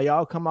y'all. How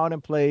y'all come out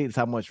and play is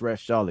how much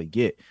rest y'all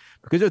get.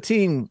 Because your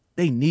team,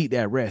 they need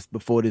that rest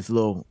before this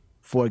little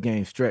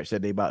 4-game stretch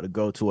that they about to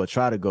go to or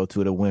try to go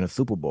to win a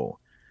Super Bowl.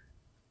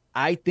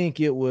 I think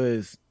it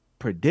was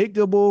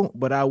predictable,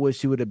 but I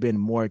wish he would have been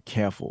more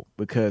careful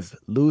because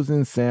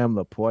losing Sam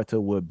Laporta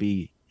would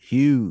be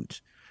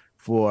huge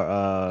for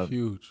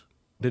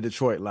the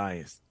Detroit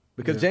Lions.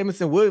 Because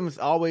Jameson Williams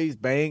always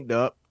banged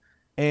up,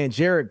 and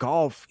Jared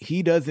Goff,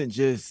 he doesn't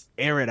just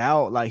air it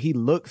out. Like, he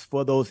looks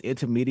for those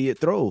intermediate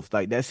throws.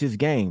 Like, that's his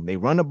game. They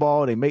run the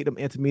ball, they make them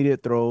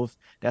intermediate throws.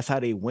 That's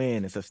how they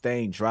win and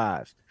sustain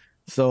drives.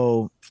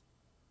 So,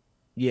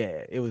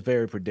 yeah, it was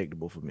very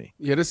predictable for me.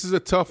 Yeah, this is a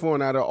tough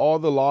one. Out of all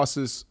the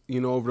losses,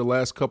 over the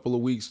last couple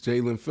of weeks,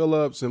 Jalen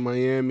Phillips in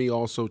Miami,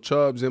 also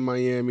Chubbs in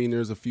Miami, and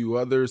there's a few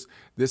others.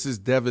 This is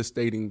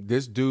devastating.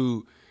 This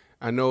dude,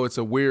 I know it's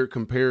a weird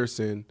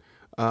comparison.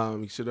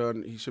 He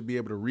should be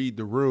able to read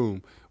the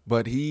room,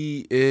 but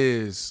he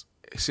is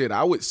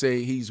I would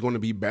say he's going to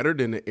be better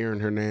than Aaron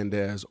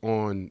Hernandez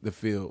on the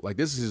field. Like,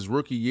 this is his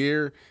rookie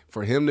year.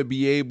 For him to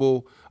be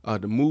able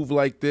to move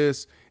like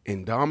this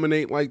and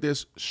dominate like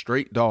this,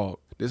 straight dog.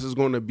 This is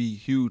going to be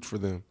huge for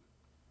them.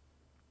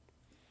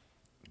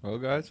 Well,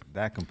 guys,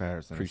 that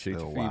comparison. Appreciate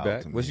is your still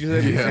feedback. Wild What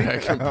you say? Yeah,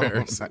 that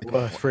comparison.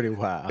 Well, it's pretty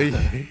wild. He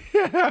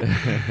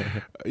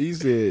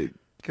said,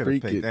 could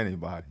have picked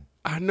anybody.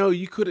 I know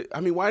you could. I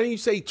mean, why didn't you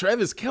say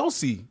Travis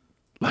Kelce?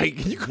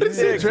 Like you could have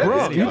said Travis.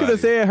 Gronk. You could have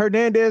said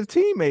Hernandez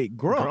teammate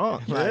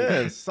Gronk.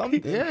 Yeah,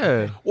 something.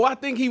 Yeah. Well, I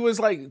think he was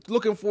like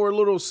looking for a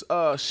little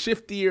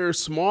shiftier,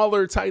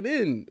 smaller tight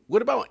end.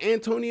 What about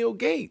Antonio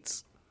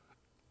Gates?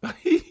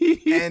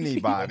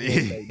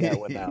 Anybody. That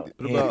one out.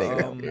 What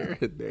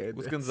about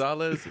was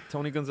Gonzalez?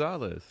 Tony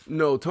Gonzalez.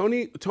 No,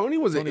 Tony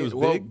was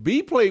big.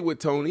 B played with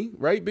Tony,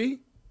 right? B.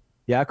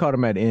 Yeah, I caught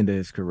him at the end of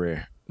his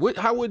career.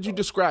 How would you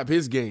describe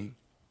his game?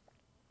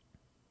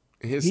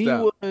 His He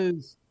style.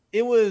 was.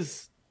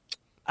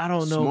 I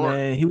don't know, Smart.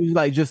 man. He was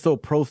like just so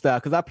pro style.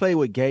 Because I played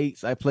with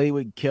Gates, I played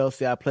with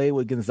Kelce, I played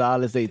with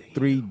Gonzalez. They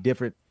three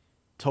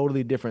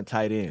totally different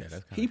tight ends.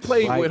 He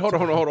played Right. with. Hold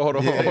on.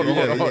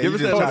 Give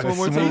us that list one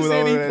more time. He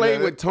said he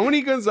played with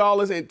Tony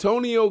Gonzalez,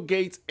 Antonio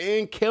Gates,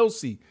 and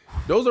Kelce.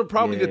 Those are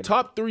probably the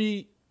top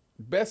 3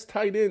 best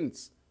tight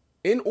ends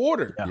in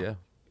order. Yeah.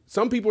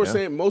 Some people are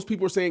saying, most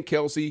people are saying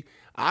Kelce.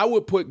 I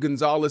would put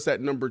Gonzalez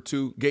at number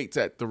 2, Gates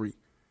at 3.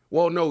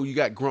 Well, no, you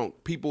got Gronk.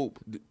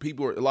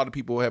 A lot of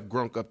people have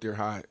Gronk up there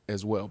high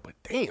as well. But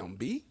damn,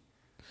 B.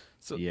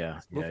 So Yeah.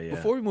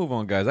 Before we move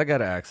on, guys, I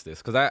gotta ask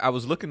this because I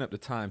was looking up the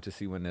time to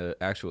see when the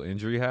actual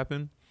injury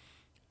happened.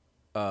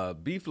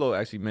 B-Flow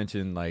actually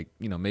mentioned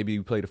maybe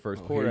you play the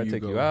first quarter, I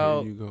take you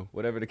out,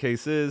 whatever the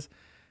case is.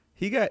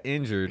 He got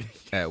injured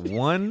at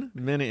 1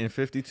 minute and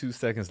 52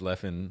 seconds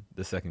left in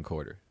the second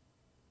quarter.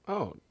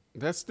 Oh,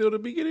 that's still the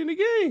beginning of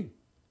the game.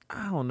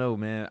 I don't know,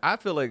 man. I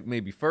feel like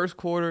maybe first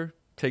quarter,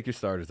 take your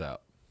starters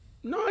out.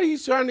 No, he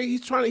was trying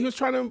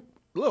to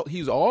look,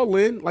 he's all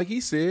in, like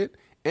he said,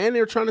 and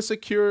they're trying to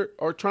secure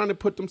or trying to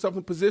put themselves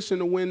in position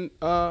to win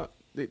the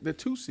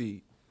 2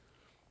 seed.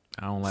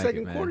 I don't like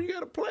Second it, man. quarter, you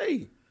got to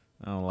play.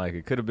 I don't like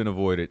it. Could have been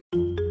avoided.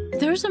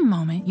 There's a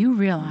moment you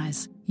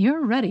realize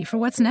you're ready for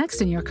what's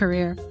next in your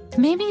career.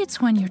 Maybe it's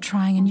when you're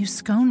trying a new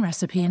scone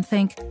recipe and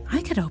think,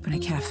 I could open a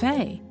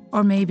cafe.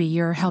 Or maybe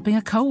you're helping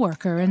a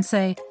coworker and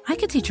say, I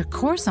could teach a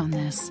course on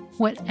this.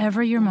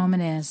 Whatever your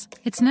moment is,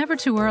 it's never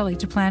too early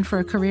to plan for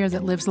a career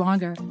that lives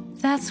longer.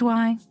 That's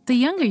why, the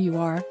younger you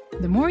are,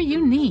 the more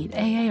you need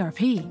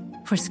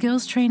AARP. For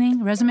skills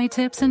training, resume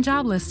tips, and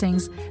job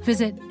listings,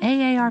 visit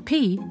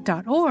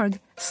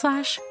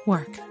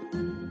aarp.org/work.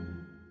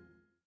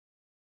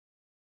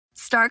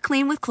 Start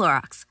clean with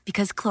Clorox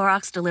because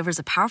Clorox delivers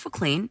a powerful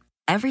clean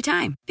every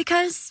time.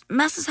 Because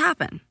messes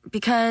happen.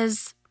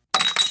 Because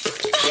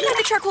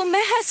the charcoal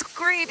mask.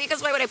 Great,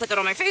 because why would I put that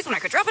on my face when I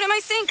could drop it in my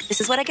sink? This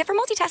is what I get for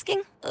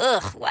multitasking.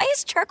 Ugh, why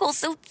is charcoal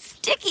so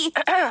sticky?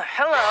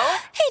 Hello?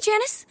 Hey,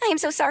 Janice. I am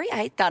so sorry.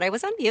 I thought I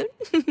was on mute.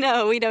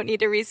 No, we don't need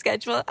to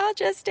reschedule. I'll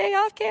just stay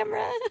off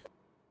camera.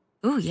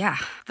 Ooh, yeah,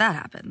 that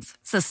happens.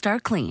 So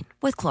start clean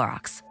with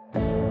Clorox.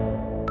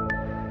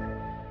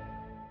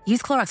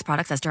 Use Clorox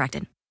products as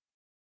directed.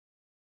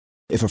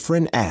 If a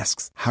friend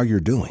asks how you're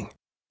doing,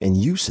 and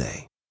you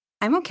say,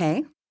 I'm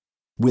okay.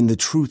 when the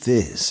truth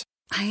is,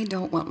 I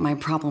don't want my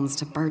problems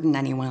to burden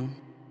anyone.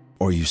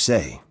 or you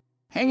say,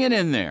 Hang it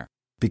in there.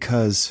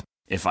 because,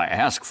 If I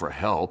ask for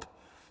help,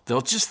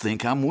 they'll just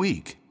think I'm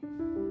weak.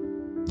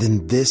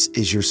 then this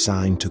is your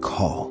sign to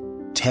call,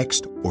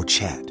 text, or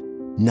chat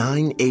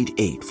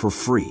 988 for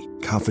free,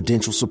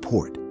 confidential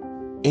support.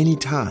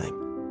 Anytime.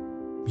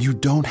 You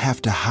don't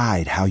have to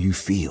hide how you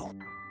feel.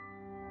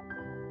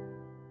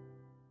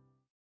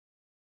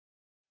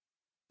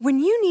 When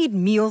you need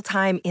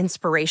mealtime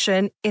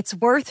inspiration, it's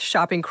worth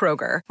shopping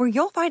Kroger, where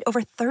you'll find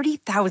over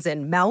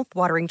 30,000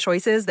 mouth-watering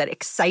choices that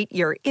excite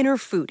your inner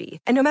foodie.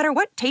 And no matter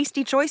what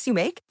tasty choice you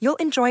make, you'll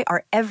enjoy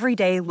our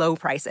everyday low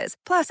prices,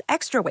 plus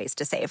extra ways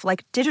to save,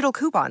 like digital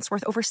coupons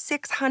worth over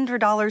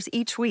 $600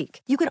 each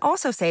week. You can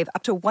also save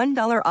up to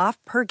 $1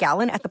 off per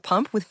gallon at the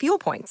pump with fuel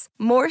points.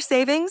 More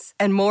savings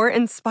and more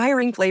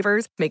inspiring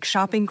flavors make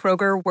shopping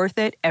Kroger worth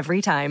it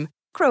every time.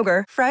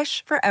 Kroger,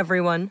 fresh for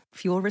everyone.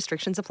 Fuel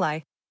restrictions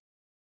apply.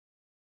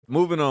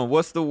 Moving on,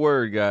 what's the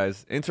word,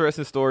 guys?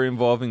 Interesting story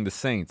involving the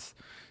Saints.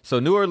 So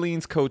New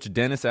Orleans coach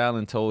Dennis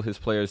Allen told his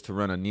players to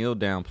run a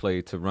kneel-down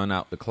play to run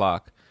out the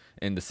clock,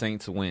 and the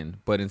Saints win.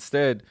 But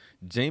instead,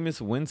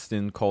 Jameis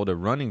Winston called a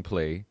running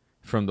play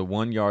from the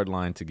 1-yard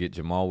line to get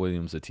Jamal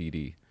Williams a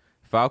TD.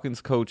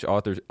 Falcons coach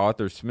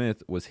Arthur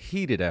Smith was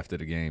heated after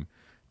the game,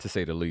 to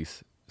say the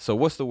least. So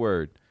what's the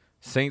word?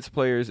 Saints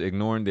players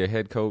ignoring their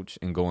head coach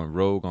and going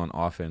rogue on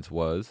offense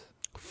was?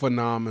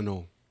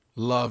 Phenomenal.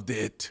 Loved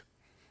it.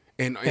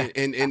 And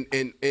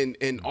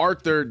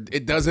Arthur,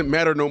 it doesn't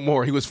matter no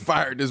more. He was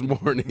fired this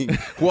morning.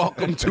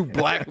 Welcome to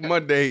Black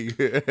Monday.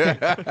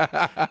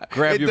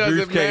 Grab your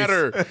briefcase.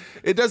 Matter.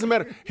 It doesn't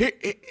matter. Here,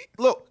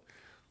 look,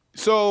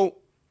 so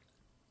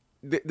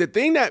the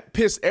thing that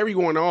pissed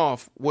everyone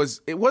off was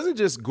it wasn't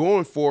just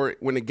going for it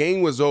when the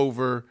game was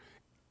over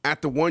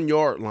at the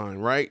 1-yard line,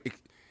 right?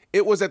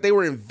 It was that they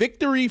were in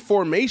victory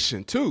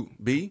formation too,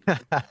 B.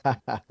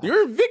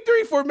 You're in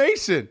victory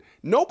formation.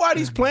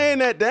 Nobody's playing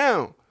that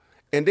down.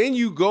 And then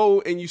you go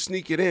and you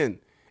sneak it in.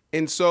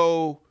 And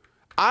so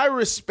I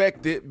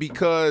respect it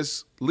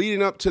because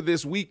leading up to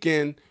this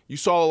weekend, you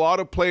saw a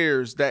lot of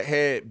players that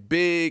had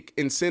big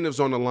incentives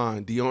on the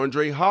line.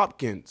 DeAndre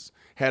Hopkins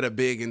had a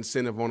big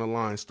incentive on the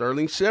line.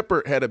 Sterling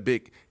Shepard had a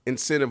big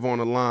incentive on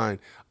the line.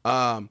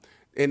 And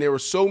there were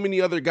so many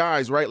other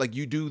guys, right? Like,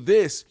 you do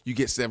this, you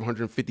get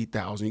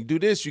 $750,000. You do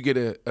this, you get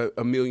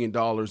 $1 million,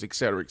 et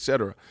cetera, et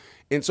cetera.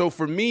 And so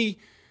for me,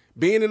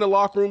 being in the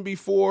locker room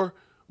before,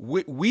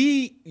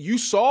 you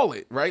saw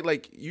it, right?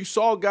 Like, you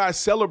saw guys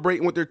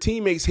celebrating with their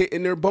teammates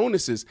hitting their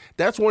bonuses.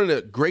 That's one of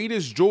the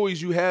greatest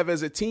joys you have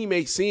as a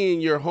teammate, seeing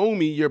your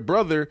homie, your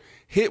brother,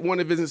 hit one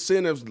of his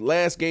incentives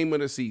last game of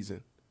the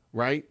season,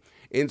 right?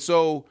 And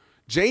so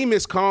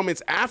Jameis'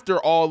 comments after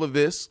all of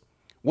this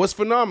was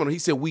phenomenal. He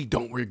said, we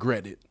don't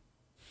regret it.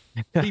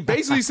 He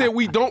basically said,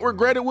 we don't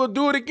regret it. We'll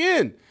do it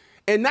again.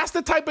 And that's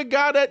the type of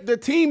guy that the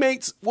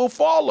teammates will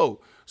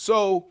follow.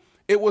 So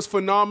it was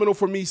phenomenal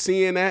for me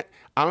seeing that.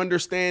 I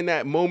understand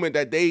that moment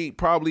that they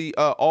probably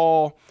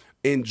all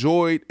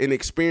enjoyed and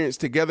experienced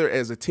together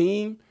as a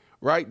team,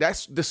 right?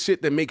 That's the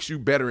shit that makes you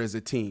better as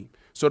a team.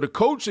 So the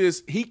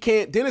coaches,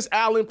 Dennis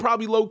Allen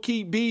probably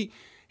low-key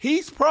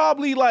he's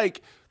probably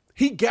like,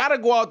 he got to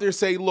go out there and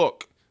say,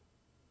 look,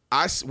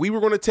 we were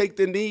going to take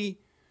the knee,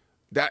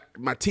 that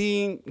my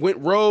team went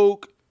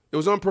rogue, it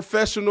was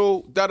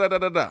unprofessional,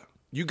 da-da-da-da-da.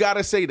 You got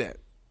to say that,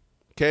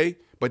 okay?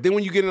 But then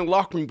when you get in the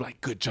locker room, you're like,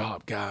 good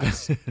job,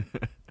 guys.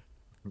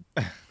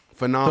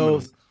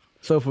 Phenomenal.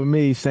 So for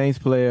me, Saints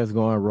players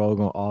going rogue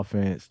on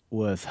offense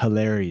was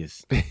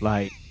hilarious.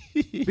 Like,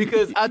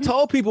 because I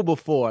told people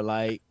before,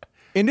 like,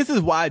 and this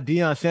is why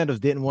Deion Sanders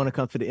didn't want to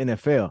come to the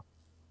NFL.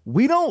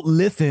 We don't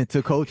listen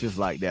to coaches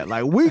like that.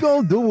 Like, we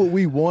going to do what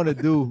we want to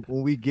do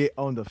when we get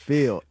on the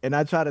field. And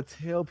I try to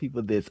tell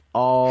people this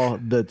all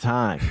the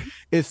time.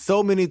 It's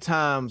so many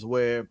times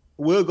where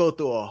we'll go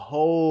through a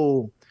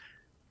whole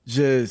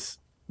just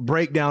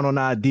breakdown on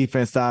our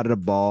defense side of the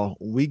ball.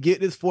 We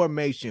get this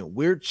formation.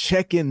 We're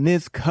checking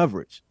this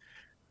coverage.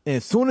 And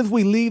as soon as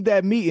we leave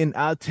that meeting,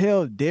 I'll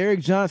tell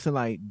Derek Johnson,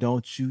 like,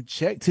 don't you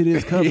check to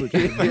this coverage.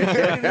 If you're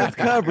checking this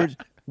coverage,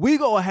 we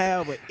gonna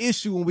have an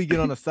issue when we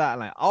get on the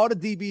sideline. All the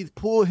DBs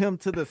pull him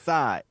to the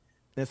side.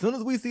 And as soon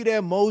as we see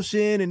that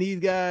motion and these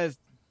guys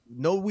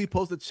know we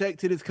supposed to check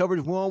to this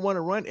coverage, we don't want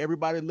to run,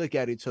 everybody look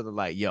at each other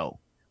like, yo,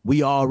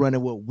 we all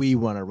running what we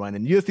want to run.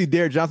 And you'll see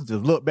Derek Johnson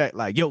just look back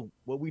like, yo,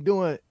 what we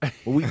doing?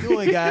 What we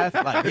doing, guys?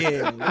 Like,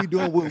 yeah, we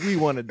doing what we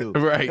want to do.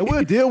 Right. And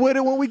we'll deal with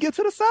it when we get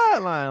to the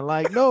sideline.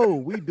 Like, no,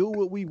 we do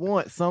what we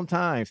want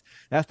sometimes.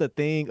 That's the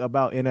thing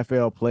about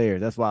NFL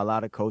players. That's why a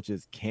lot of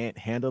coaches can't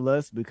handle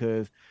us,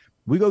 because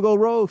we go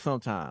rogue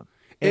sometime.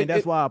 And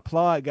that's why I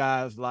applaud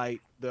guys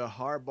like the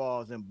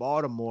Hardballs in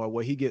Baltimore,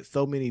 where he gets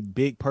so many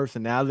big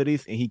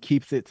personalities and he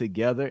keeps it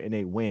together and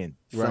they win.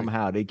 Right.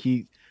 Somehow they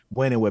keep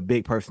winning with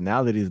big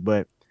personalities.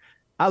 But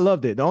I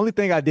loved it. The only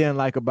thing I didn't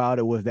like about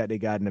it was that they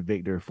got in the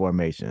victory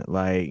formation.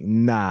 Like,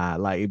 nah,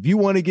 like, if you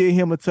want to get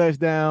him a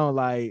touchdown,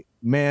 like,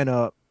 man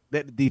up,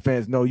 let the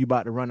defense know you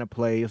about to run a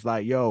play. It's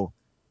like, yo,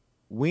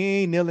 we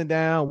ain't kneeling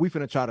down. We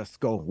finna try to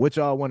score. What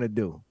y'all want to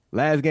do?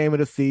 Last game of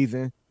the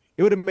season.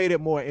 It would have made it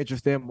more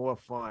interesting, more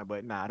fun.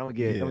 But nah, don't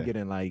get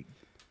in like.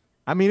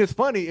 I mean, it's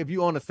funny if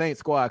you on the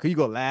Saints squad, because you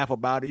go laugh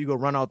about it. You go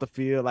run off the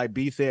field, like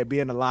B said, be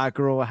in the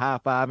locker room,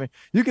 high-fiving.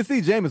 You can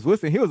see Jameis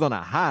Winston. He was on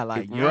a high,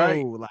 like, yo,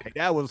 right. Like,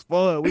 that was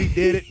fun. We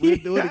did it. We'll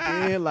do it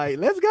again. Like,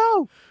 let's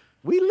go.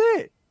 We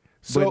lit.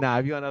 So, but nah,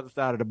 if you're on the other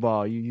side of the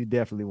ball, you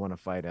definitely want to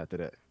fight after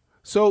that.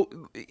 So,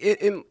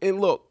 and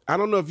look, I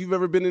don't know if you've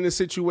ever been in this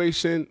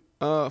situation,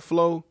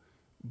 Flo,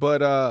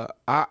 but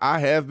I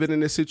have been in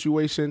this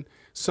situation.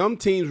 Some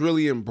teams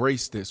really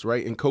embrace this,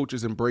 right? And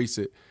coaches embrace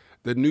it.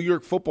 The New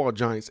York Football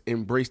Giants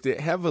embraced it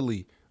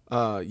heavily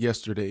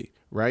yesterday,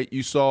 right?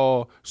 You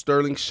saw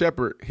Sterling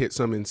Shepard hit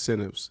some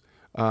incentives.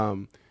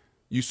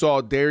 You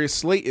saw Darius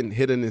Slayton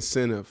hit an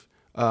incentive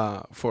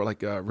for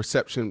like a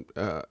reception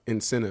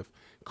incentive.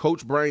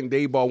 Coach Brian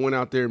Daboll went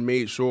out there and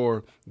made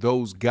sure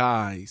those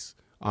guys,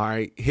 all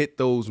right, hit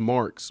those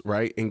marks,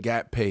 right, and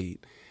got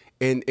paid.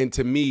 And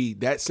to me,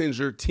 that sends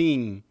your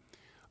team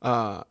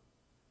off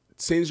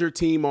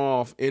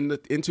into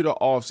the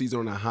offseason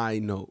on a high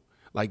note.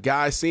 Like,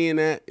 guys seeing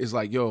that is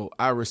like, yo,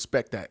 I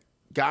respect that.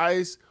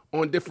 Guys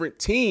on different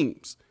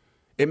teams,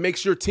 it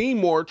makes your team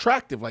more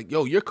attractive. Like,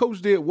 yo, your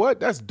coach did what?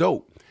 That's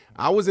dope.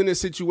 I was in a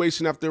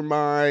situation after it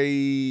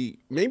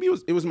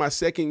was my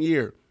second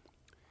year.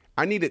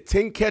 I needed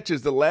 10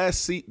 catches the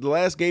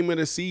last game of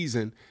the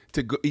season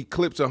to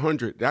eclipse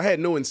 100. I had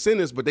no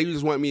incentives, but they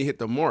just wanted me to hit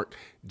the mark.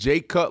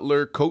 Jay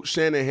Cutler, Coach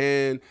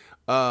Shanahan,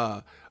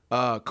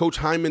 Coach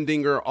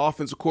Heimendinger,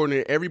 offensive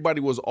coordinator, everybody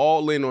was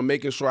all in on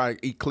making sure I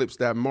eclipsed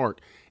that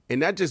mark.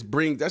 And that just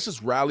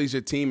rallies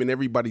your team and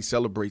everybody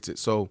celebrates it.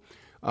 So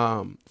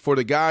for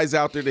the guys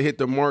out there to hit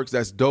the marks,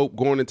 that's dope,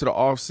 going into the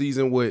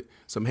offseason with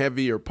some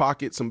heavier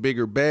pockets, some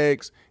bigger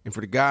bags. And for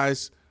the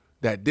guys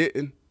that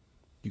didn't,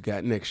 you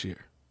got next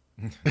year.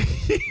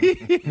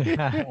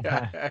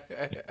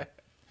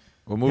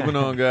 Well, moving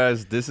on,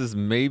 guys. This is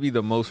maybe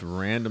the most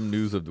random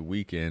news of the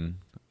weekend.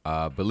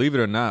 Believe it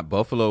or not,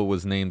 Buffalo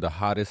was named the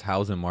hottest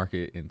housing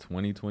market in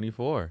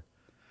 2024.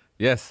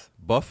 Yes,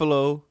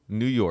 Buffalo,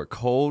 New York.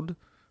 Cold,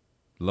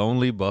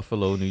 lonely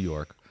Buffalo, New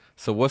York.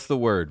 So what's the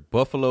word?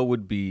 Buffalo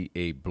would be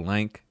a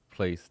blank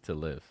place to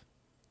live.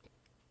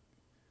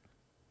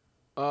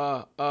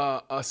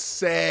 A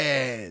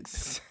sad.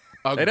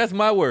 Hey, that's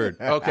my word.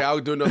 Okay, I'll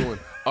do another one.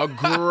 A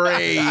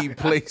gray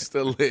place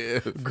to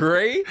live.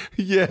 Gray?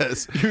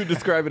 Yes. You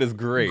describe it as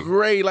gray.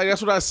 Gray, like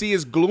that's what I see.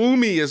 It's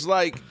gloomy. It's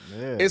like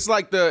it's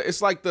like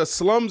the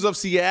slums of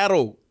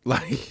Seattle.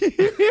 Like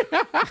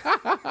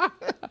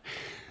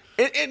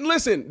and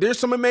listen, there's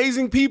some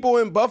amazing people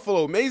in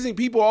Buffalo, amazing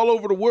people all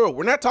over the world.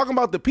 We're not talking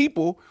about the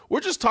people.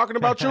 We're just talking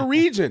about your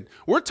region.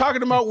 We're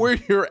talking about where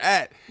you're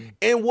at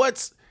and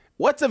what's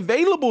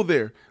available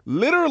there.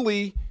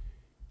 Literally,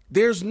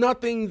 there's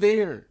nothing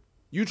there.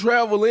 You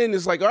travel in,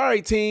 it's like, all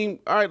right, team,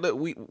 all right, look,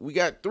 we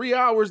got 3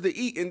 hours to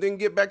eat and then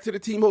get back to the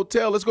team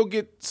hotel. Let's go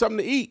get something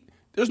to eat.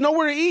 There's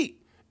nowhere to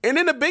eat. And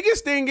then the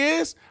biggest thing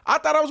is, I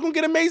thought I was going to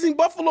get amazing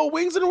buffalo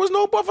wings, and there was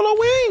no buffalo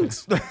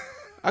wings.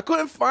 I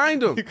couldn't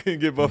find them. You couldn't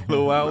get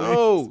Buffalo Wild Wings?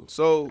 No,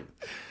 so...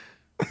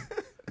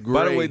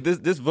 By the way,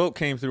 this vote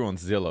came through on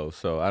Zillow,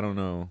 so I don't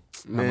know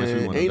how much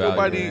you want to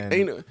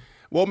value.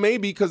 Well,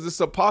 maybe because this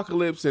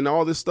apocalypse and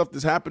all this stuff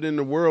that's happening in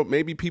the world,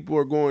 maybe people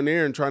are going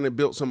there and trying to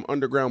build some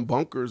underground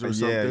bunkers or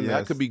something.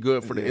 That could be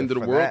good for the end of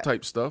the world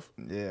type stuff.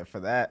 Yeah, for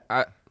that.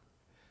 I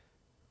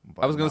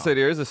was going to say,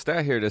 there is a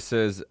stat here that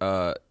says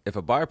if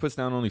a buyer puts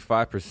down only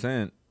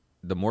 5%,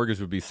 the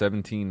mortgage would be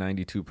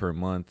 $1,792 per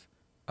month,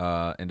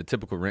 and the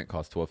typical rent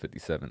costs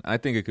 $1,257. I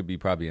think it could be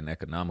probably an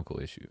economical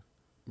issue.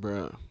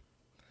 Bruh.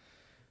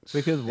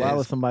 Because why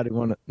would somebody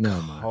want to?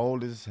 No,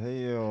 cold as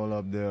hell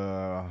up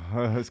there.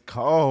 It's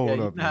cold. Yeah,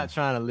 you're up not there.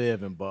 trying to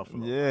live in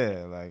Buffalo.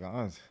 Yeah, like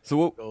honestly.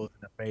 So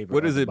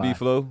what is it,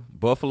 B-Flow?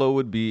 Buffalo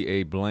would be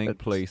a blank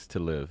place to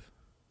live.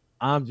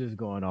 I'm just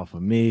going off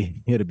of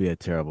me. It'll be a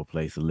terrible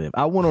place to live.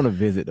 I went on a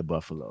visit to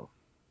Buffalo,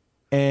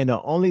 and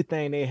the only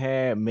thing they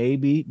had,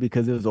 maybe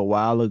because it was a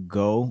while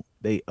ago,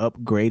 they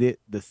upgraded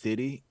the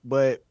city.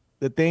 But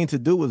the thing to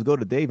do was go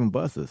to Dave and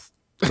Buster's.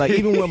 Like,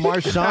 even when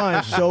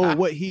Marshawn showed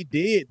what he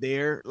did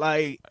there,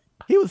 like,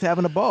 he was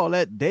having a ball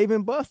at Dave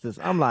and Buster's.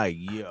 I'm like,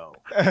 yo,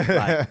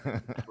 like,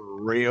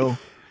 for real?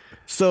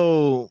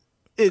 So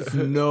it's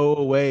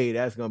no way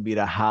that's going to be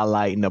the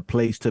highlight and the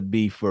place to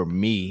be for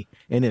me.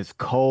 And it's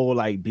cold,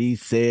 like B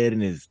said,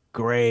 and it's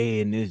gray,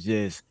 and it's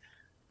just,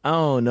 I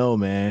don't know,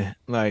 man.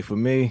 Like, for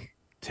me,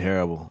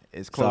 terrible.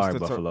 It's close Sorry, to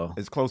Buffalo.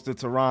 It's close to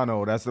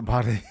Toronto. That's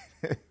about it.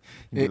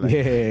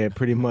 Yeah,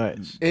 pretty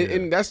much.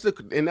 And that's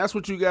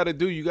what you got to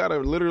do. You got to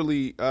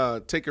literally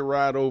take a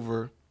ride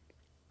over.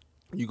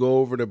 You go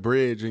over the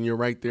bridge, and you're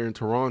right there in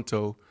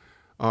Toronto,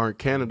 or in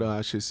Canada,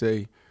 I should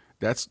say.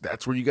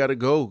 That's where you got to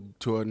go,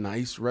 to a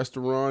nice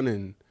restaurant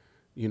and,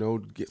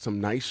 get some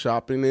nice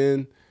shopping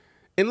in.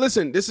 And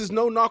listen, this is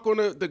no knock on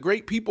the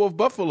great people of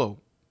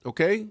Buffalo,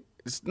 okay?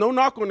 It's no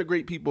knock on the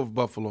great people of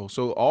Buffalo.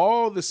 So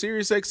all the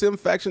SiriusXM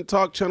Faction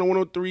Talk Channel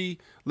 103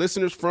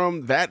 listeners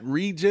from that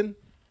region,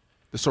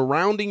 the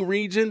surrounding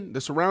region, the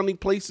surrounding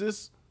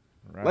places,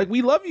 like,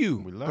 we love you.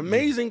 We love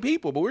amazing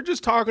people. But we're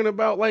just talking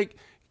about, like,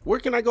 where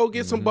can I go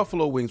get some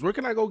buffalo wings? Where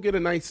can I go get a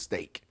nice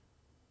steak?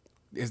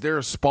 Is there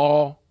a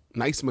spa?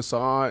 Nice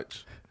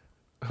massage?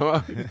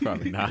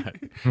 Probably not.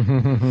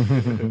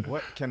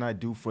 What can I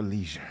do for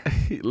leisure?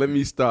 Let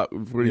me stop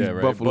for these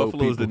Buffalo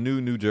Buffalo is people.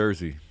 the new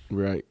Jersey.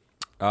 Right.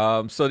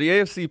 So the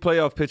AFC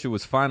playoff picture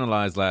was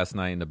finalized last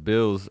night, and the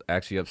Bills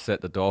actually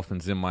upset the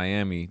Dolphins in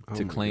Miami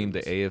to claim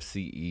the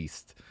AFC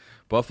East.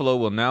 Buffalo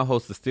will now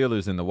host the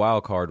Steelers in the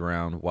wild card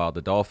round, while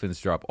the Dolphins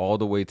drop all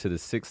the way to the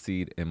 6th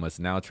seed and must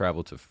now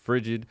travel to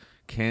frigid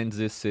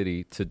Kansas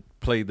City to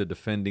play the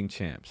defending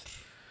champs.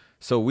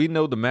 So we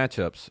know the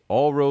matchups.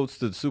 All roads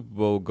to the Super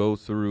Bowl go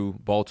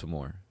through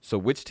Baltimore. So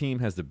which team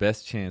has the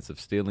best chance of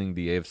stealing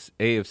the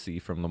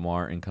AFC from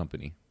Lamar and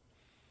company?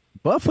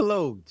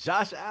 Buffalo,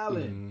 Josh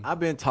Allen.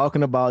 I've been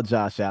talking about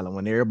Josh Allen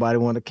when everybody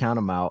wanted to count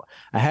him out.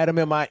 I had him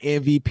in my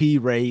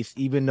MVP race,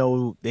 even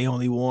though they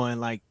only won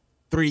like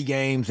 3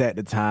 games at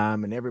the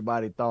time, and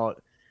everybody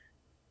thought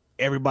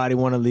everybody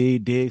want to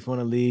lead, Diggs want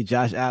to lead,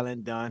 Josh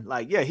Allen done.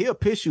 Like, yeah, he'll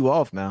piss you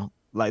off now.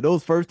 Like,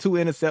 those first 2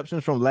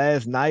 interceptions from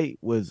last night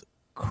was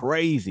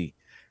crazy,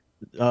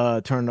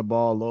 turning the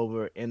ball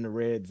over in the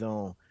red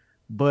zone.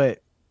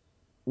 But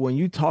when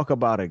you talk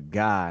about a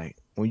guy,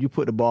 when you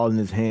put the ball in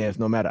his hands,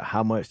 no matter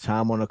how much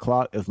time on the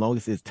clock, as long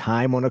as it's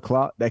time on the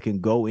clock, that can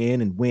go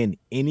in and win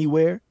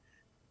anywhere,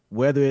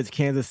 whether it's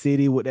Kansas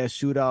City with that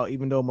shootout,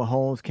 even though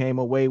Mahomes came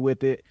away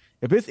with it.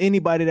 If it's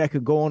anybody that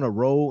could go on a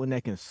roll and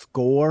that can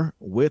score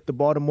with the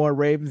Baltimore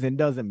Ravens, it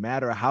doesn't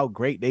matter how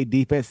great their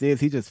defense is,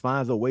 he just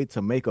finds a way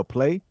to make a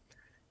play.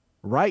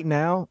 Right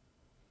now,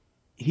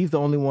 he's the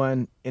only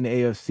one in the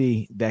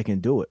AFC that can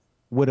do it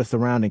with a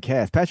surrounding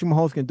cast. Patrick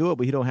Mahomes can do it,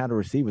 but he don't have the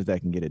receivers that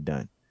can get it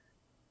done.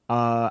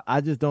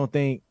 I just don't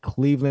think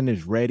Cleveland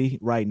is ready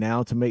right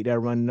now to make that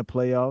run in the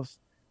playoffs.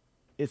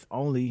 It's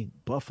only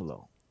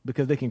Buffalo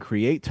because they can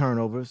create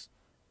turnovers,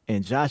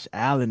 and Josh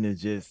Allen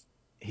is just,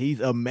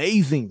 he's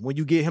amazing when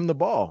you get him the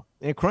ball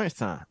in crunch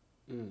time.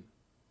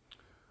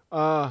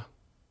 My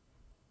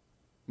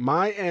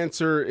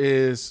answer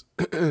is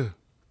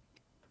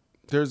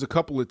there's a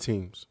couple of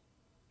teams.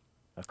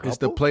 It's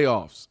the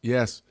playoffs.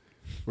 Yes.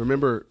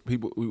 Remember,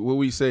 people, what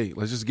we say,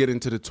 let's just get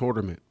into the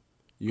tournament.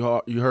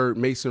 You heard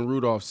Mason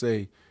Rudolph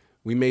say,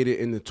 we made it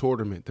in the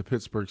tournament, the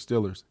Pittsburgh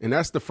Steelers. And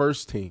that's the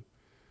first team.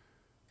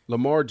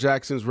 Lamar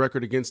Jackson's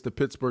record against the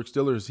Pittsburgh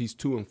Steelers, he's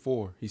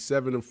 2-4. He's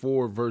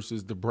 7-4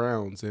 versus the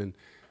Browns. And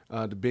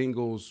the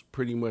Bengals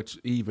pretty much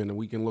even, and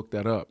we can look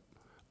that up.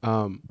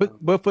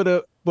 But for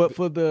the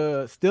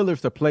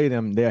Steelers to play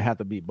them, they'll have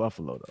to beat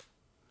Buffalo,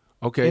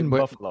 though. Okay.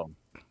 Buffalo.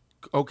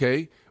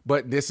 Okay,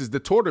 but this is the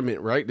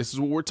tournament, right? This is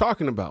what we're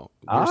talking about.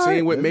 We're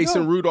saying with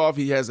Mason Rudolph,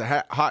 he has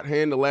a hot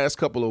hand the last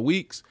couple of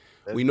weeks.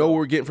 We know what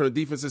we're getting from the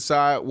defensive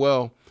side.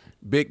 Well,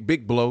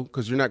 big blow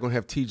because you're not going to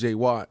have T.J.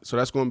 Watt, so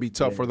that's going to be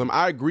tough for them.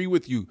 I agree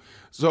with you.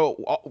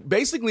 So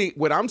basically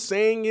what I'm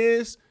saying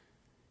is,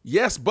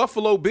 yes,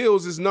 Buffalo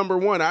Bills is number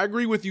one. I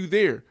agree with you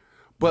there.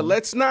 But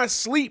let's not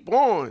sleep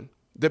on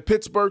the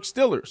Pittsburgh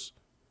Steelers.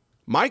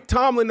 Mike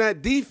Tomlin,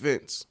 that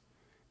defense,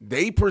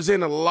 they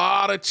present a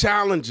lot of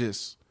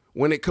challenges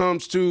when it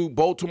comes to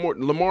Baltimore,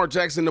 Lamar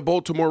Jackson, the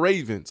Baltimore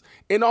Ravens,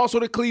 and also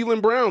the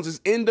Cleveland Browns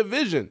is in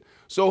division.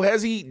 So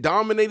has he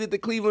dominated the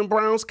Cleveland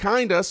Browns?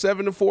 Kinda,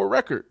 7-4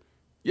 record.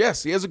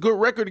 Yes, he has a good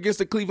record against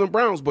the Cleveland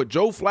Browns, but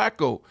Joe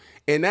Flacco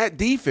and that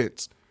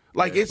defense,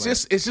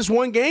 it's just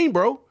one game,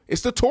 bro.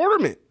 It's the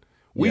tournament.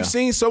 We've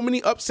seen so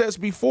many upsets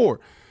before.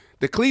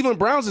 The Cleveland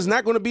Browns is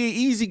not going to be an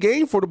easy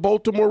game for the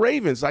Baltimore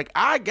Ravens. Like,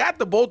 I got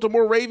the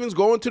Baltimore Ravens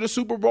going to the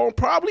Super Bowl and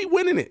probably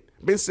winning it.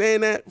 Been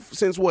saying that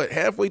since,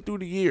 halfway through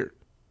the year.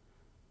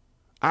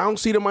 I don't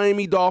see the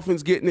Miami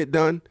Dolphins getting it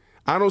done.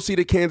 I don't see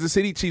the Kansas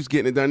City Chiefs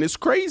getting it done. It's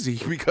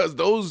crazy because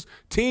those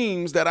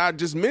teams that I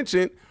just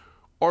mentioned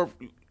are,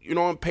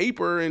 on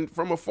paper and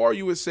from afar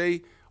you would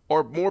say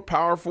are more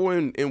powerful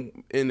and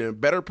in a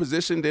better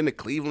position than the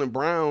Cleveland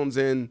Browns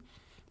and,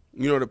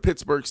 the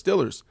Pittsburgh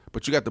Steelers.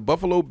 But you got the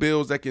Buffalo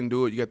Bills that can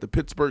do it. You got the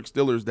Pittsburgh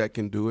Steelers that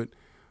can do it.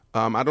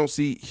 I don't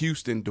see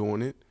Houston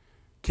doing it.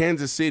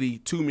 Kansas City,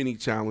 too many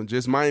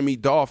challenges. Miami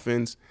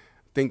Dolphins,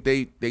 think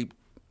they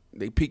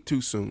peaked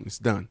too soon. It's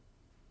done.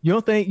 You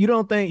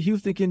don't think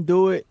Houston can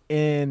do it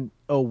in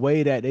a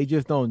way that they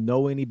just don't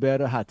know any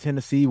better? How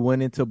Tennessee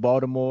went into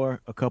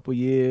Baltimore a couple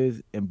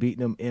years and beat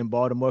them in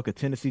Baltimore because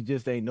Tennessee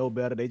just ain't no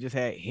better. They just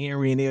had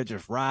Henry in there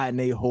just riding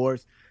their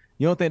horse.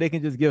 You don't think they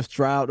can just give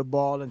Stroud the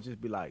ball and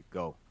just be like,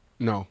 go?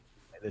 No.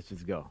 Let's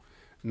just go.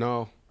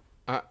 No.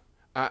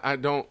 I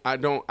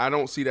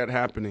don't see that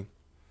happening.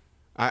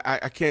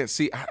 I can't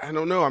see. I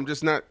don't know. I'm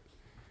just not.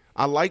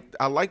 I like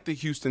the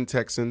Houston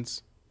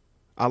Texans.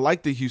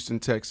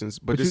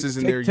 But this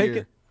isn't their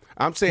year.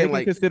 I'm saying take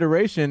in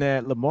consideration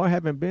that Lamar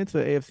haven't been to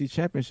an AFC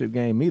Championship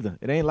game either.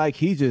 It ain't like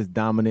he's just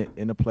dominant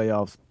in the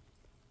playoffs.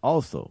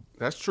 Also,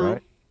 that's true.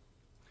 Right?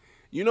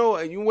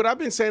 What I've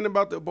been saying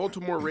about the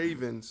Baltimore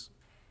Ravens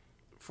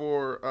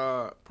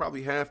for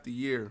probably half the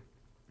year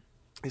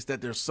is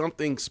that there's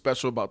something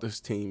special about this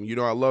team.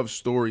 I love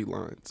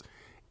storylines.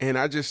 And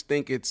I just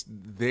think it's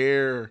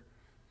them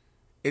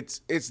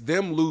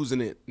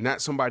losing it,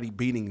 not somebody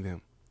beating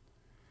them.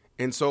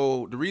 And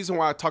so the reason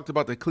why I talked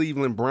about the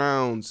Cleveland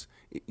Browns,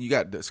 you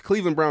got the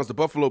Cleveland Browns, the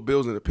Buffalo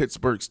Bills, and the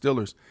Pittsburgh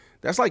Steelers.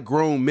 That's like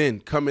grown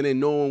men coming in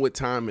knowing what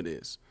time it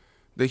is.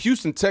 The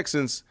Houston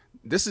Texans,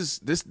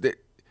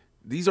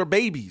 these are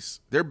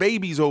babies. They're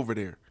babies over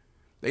there.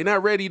 They're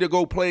not ready to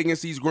go play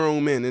against these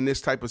grown men in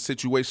this type of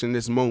situation,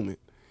 this moment.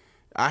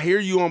 I hear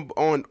you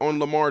on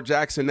Lamar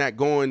Jackson not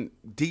going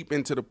deep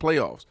into the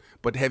playoffs,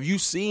 but have you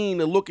seen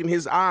the look in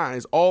his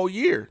eyes all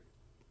year?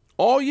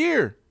 All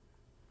year.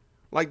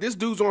 Like, this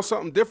dude's on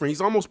something different.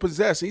 He's almost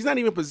possessed. He's not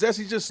even possessed.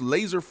 He's just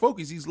laser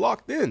focused. He's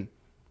locked in.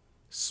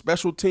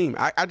 Special team.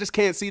 I just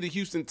can't see the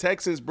Houston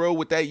Texans, bro,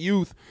 with that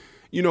youth,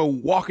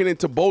 walking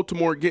into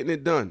Baltimore getting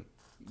it done.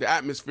 The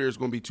atmosphere is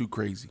going to be too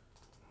crazy.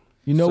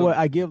 You know what?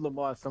 I give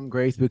Lamar some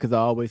grace because I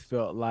always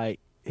felt like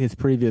his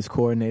previous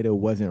coordinator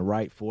wasn't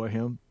right for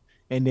him.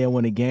 And then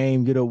when the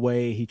game get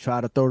away, he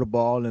tried to throw the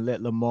ball and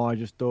let Lamar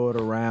just throw it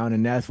around.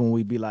 And that's when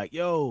we'd be like,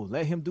 yo,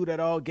 let him do that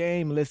all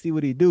game and let's see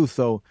what he do.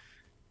 So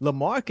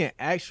Lamar can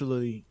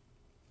actually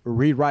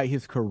rewrite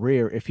his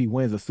career if he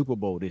wins a Super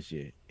Bowl this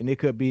year. And it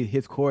could be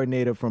his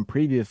coordinator from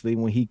previously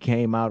when he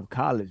came out of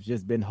college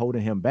just been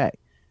holding him back.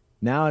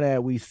 Now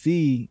that we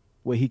see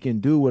what he can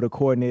do with a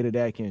coordinator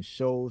that can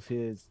show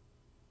his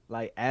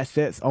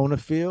assets on the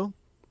field,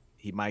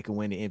 he might can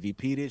win the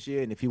MVP this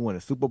year. And if he win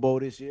a Super Bowl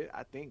this year,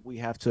 I think we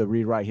have to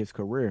rewrite his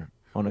career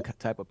on the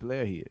type of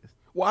player he is.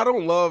 Well, I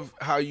don't love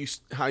how you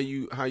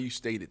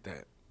stated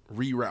that.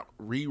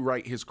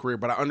 Rewrite his career,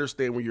 but I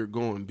understand where you're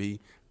going, B.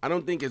 I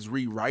don't think it's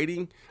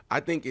rewriting.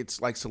 I think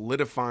it's like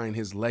solidifying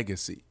his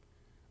legacy,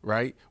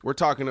 right? We're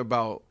talking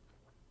about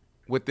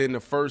within the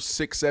first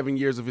 6-7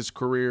 years of his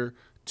career,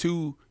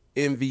 2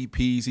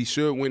 MVPs. He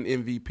should win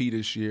MVP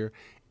this year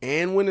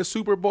and win a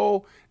Super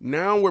Bowl.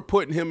 Now we're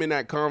putting him in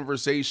that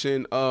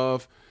conversation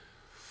of,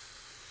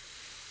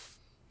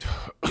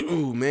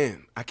 oh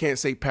man, I can't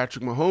say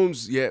Patrick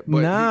Mahomes yet,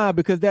 but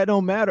because that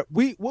don't matter.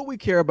 What we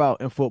care about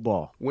in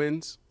football,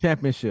 wins,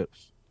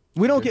 championships.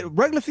 We don't get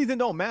regular season.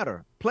 Don't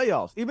matter.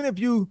 Playoffs. Even if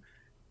you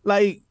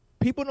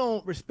people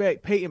don't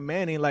respect Peyton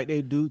Manning like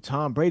they do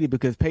Tom Brady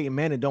because Peyton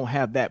Manning don't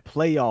have that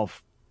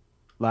playoff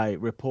like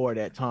rapport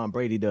that Tom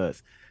Brady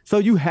does. So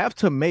you have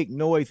to make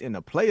noise in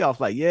the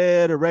playoffs. Like,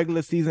 yeah, the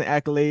regular season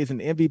accolades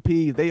and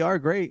MVPs, they are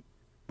great.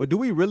 But do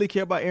we really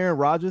care about Aaron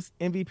Rodgers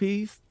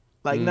MVPs?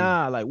 Like,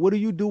 nah, like what do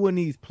you do in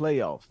these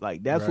playoffs?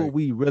 Like, that's what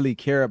we really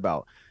care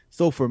about.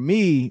 So for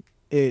me,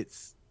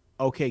 it's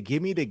okay,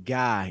 give me the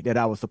guy that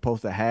I was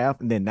supposed to have,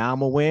 and then now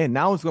I'm gonna win.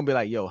 Now it's gonna be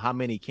like, yo, how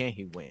many can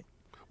he win?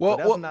 Well,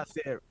 so that's not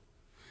fair.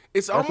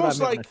 It's almost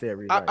like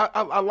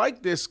I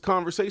like this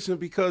conversation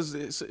because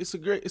it's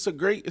a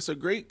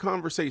great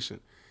conversation,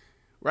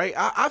 right?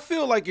 I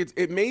feel like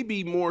it may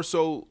be more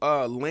so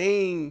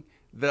laying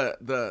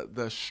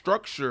the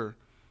structure,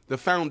 the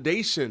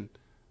foundation,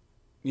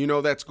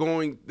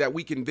 that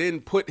we can then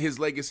put his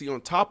legacy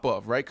on top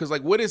of, right? Because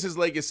like, what is his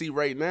legacy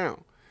right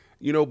now?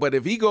 But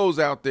if he goes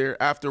out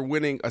there after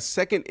winning a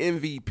second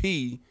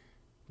MVP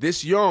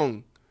this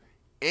young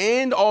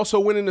and also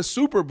winning the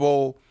Super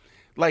Bowl,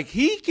 like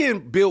he can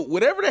build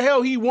whatever the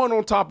hell he won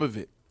on top of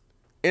it.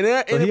 And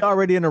he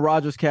already in the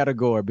Rodgers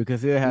category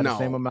because he'll have the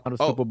same amount of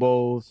Super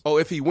Bowls. Oh,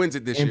 if he wins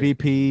it this year.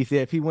 MVPs,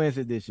 yeah, if he wins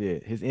it this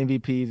year. His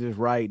MVPs is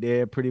right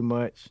there pretty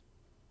much.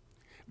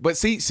 But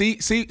see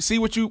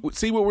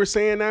what we're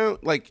saying now?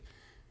 Like,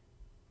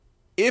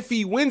 if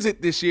he wins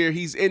it this year,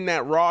 he's in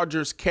that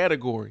Rodgers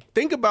category.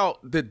 Think about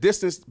the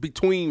distance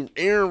between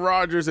Aaron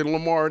Rodgers and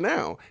Lamar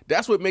now.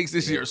 That's what makes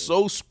this year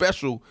so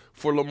special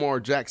for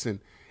Lamar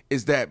Jackson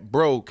is that,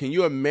 bro, can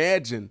you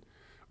imagine,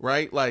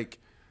 right, like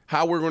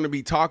how we're going to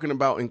be talking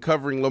about and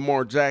covering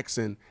Lamar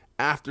Jackson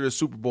after the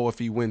Super Bowl if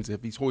he wins it,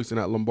 if he's hoisting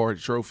that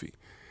Lombardi trophy.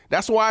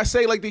 That's why I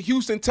say, like, the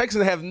Houston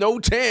Texans have no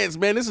chance,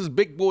 man. This is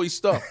big boy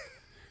stuff.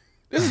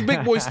 This is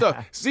big boy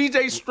stuff.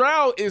 C.J.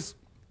 Stroud is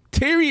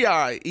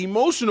teary-eyed,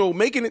 emotional,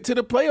 making it to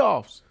the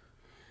playoffs.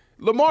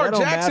 Lamar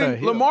Jackson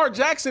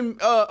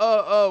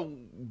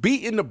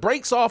beating the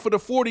brakes off of the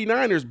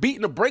 49ers,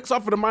 beating the brakes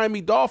off of the Miami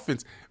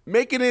Dolphins,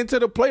 making it into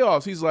the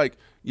playoffs. He's like,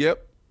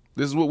 yep,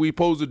 this is what we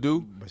supposed to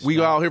do. We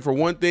go out here for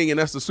one thing, and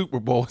that's the Super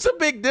Bowl. It's a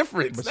big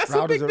difference. That's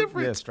a big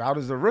difference. Yeah, Stroud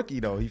is a rookie,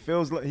 though. He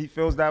feels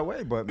that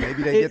way, but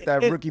maybe they get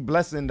that rookie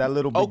blessing, that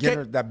little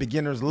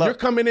beginner's luck.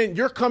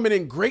 You're coming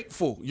in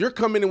grateful. You're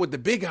coming in with the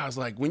big eyes.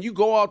 Like, when you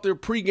go out there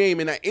pregame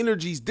and that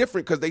energy's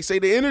different, because they say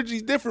the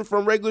energy's different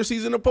from regular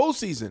season to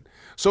postseason.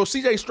 So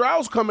C.J.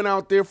 Stroud's coming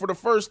out there for the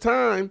first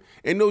time,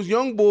 and those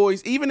young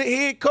boys, even the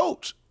head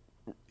coach,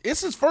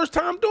 it's his first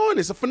time doing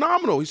this. It's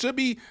phenomenal. He should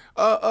be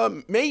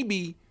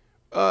maybe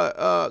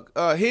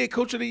head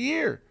coach of the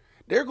year.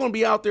 They're going to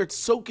be out there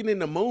soaking in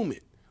the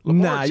moment.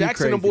 Lamar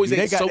Jackson and boys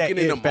ain't soaking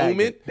in the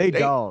moment. They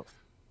dogs.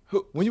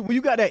 When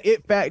you got that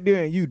it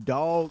factor and you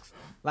dogs,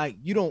 like,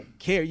 you don't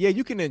care. Yeah,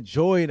 you can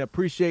enjoy and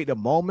appreciate the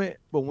moment,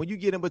 but when you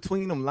get in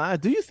between them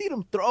lines, do you see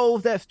them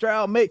throws that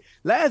Stroud made?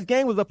 Last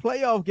game was a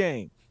playoff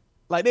game.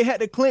 Like, they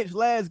had to clinch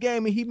last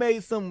game, and he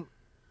made some.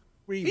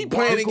 He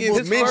playing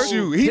against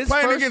Minshew. He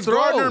playing against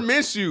Gardner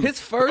Minshew. His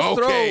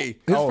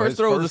first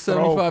throw was a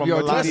 75-yard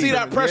touchdown. Let's see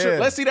that pressure.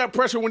 Let's see that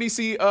pressure when he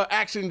see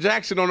Action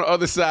Jackson on the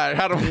other side.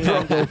 How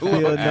Keep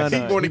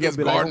going against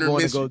Gardner Minshew. I'm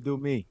going to go do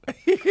me.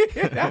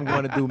 I'm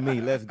going to do me.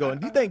 Let's go. And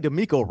do you think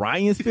DeMeco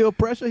Ryans feel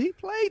pressure? He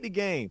played the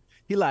game.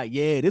 He like,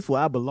 yeah, this is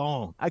where I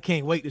belong. I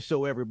can't wait to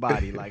show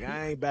everybody. Like,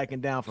 I ain't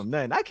backing down from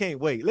nothing. I can't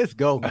wait. Let's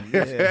go.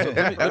 Yeah. So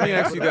let me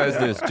ask you guys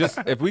this. Just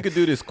if we could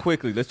do this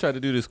quickly, let's try to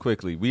do this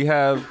quickly. We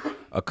have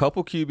a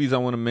couple QBs I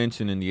want to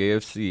mention in the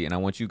AFC, and I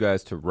want you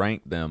guys to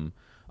rank them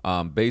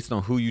based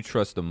on who you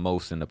trust the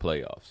most in the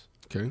playoffs.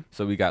 Okay.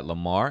 So we got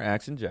Lamar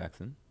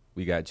Jackson.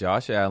 We got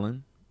Josh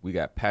Allen. We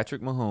got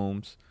Patrick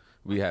Mahomes.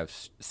 We have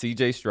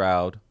C.J.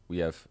 Stroud. We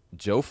have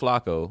Joe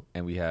Flacco.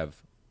 And we have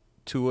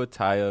Tua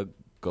Tagovailoa.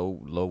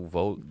 Go low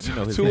vote. You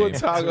know his Tua name.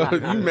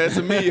 Tagovailoa. You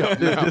messing me up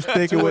now. Just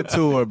sticking with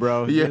Tua,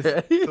 bro. Yeah.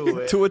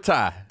 Tua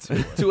tie.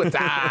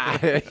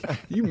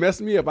 You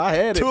messed me up. I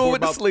had it Tua for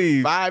with the about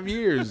sleeve. 5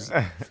 years.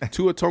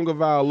 Tua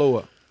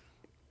Tagovailoa.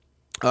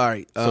 All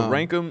right. So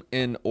rank them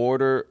in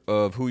order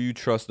of who you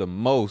trust the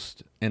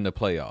most in the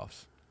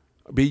playoffs.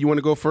 B, you want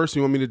to go first or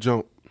you want me to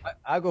jump?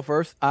 I go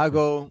first. I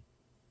go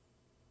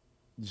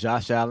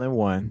Josh Allen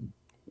 1.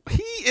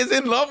 He is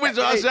in love with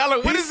Josh Allen.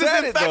 What is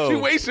this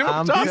infatuation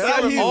with Josh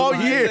Allen all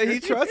year?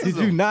 He trusts him.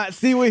 Did you not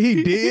see what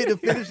he did to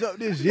finish up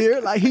this year?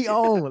 Like, he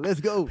on.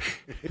 Let's go.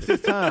 It's his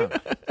time.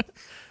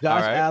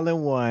 Josh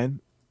Allen 1,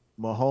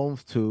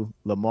 Mahomes 2,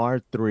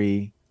 Lamar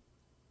 3,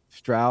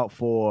 Stroud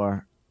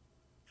 4,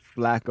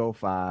 Flacco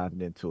 5,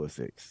 and then Tua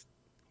 6.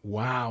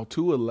 Wow,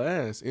 Tua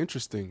last.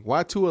 Interesting.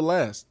 Why Tua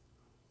last?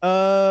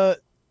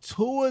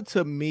 Tua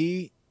to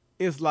me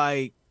is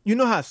like, you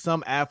know how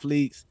some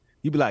athletes,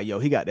 you be like, yo,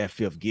 he got that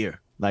fifth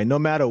gear. Like, no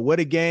matter what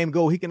a game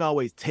go, he can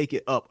always take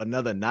it up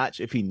another notch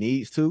if he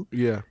needs to.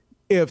 Yeah.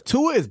 If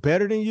Tua is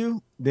better than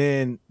you,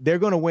 then they're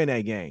going to win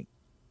that game.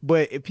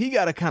 But if he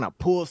got to kind of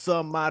pull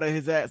something out of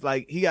his ass,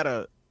 like, we got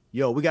to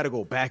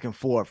go back and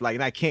forth. Like,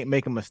 and I can't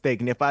make a mistake.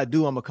 And if I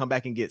do, I'm going to come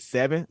back and get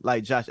 7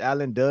 like Josh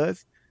Allen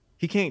does.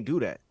 He can't do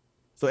that.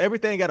 So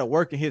everything got to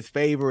work in his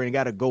favor and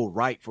got to go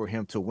right for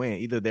him to win.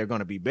 Either they're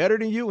going to be better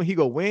than you and he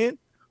go win,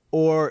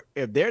 or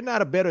if they're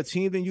not a better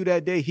team than you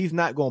that day, he's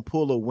not going to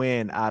pull a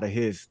win out of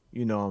his,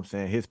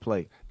 his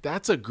play.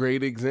 That's a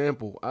great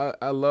example.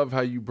 I love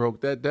how you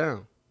broke that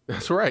down.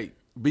 That's right.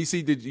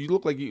 BC, did you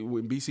look like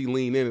when BC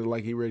leaned in and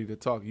like he ready to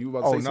talk? You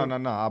about to say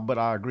something? No. But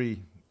I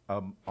agree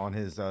on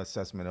his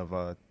assessment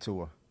of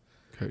Tua.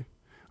 Okay.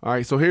 All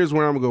right, so here's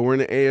where I'm going to go. We're in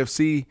the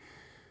AFC.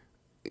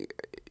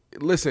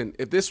 Listen,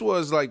 if this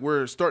was like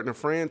we're starting a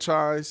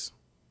franchise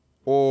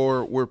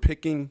or we're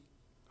picking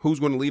who's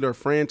going to lead our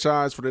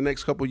franchise for the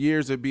next couple of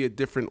years, it'd be a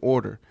different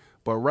order.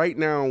 But right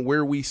now,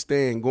 where we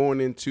stand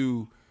going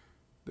into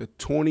the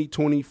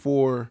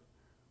 2024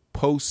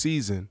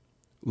 postseason,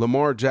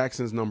 Lamar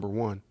Jackson's number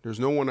one. There's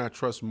no one I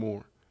trust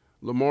more.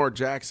 Lamar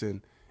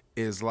Jackson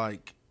is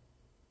like,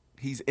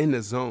 he's in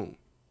the zone.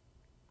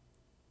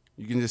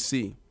 You can just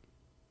see.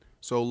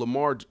 So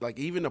Lamar, like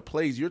even the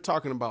plays, you're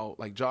talking about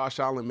like Josh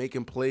Allen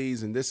making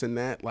plays and this and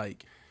that.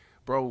 Like,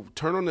 bro,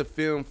 turn on the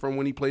film from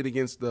when he played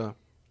against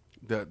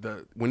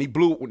when he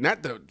blew,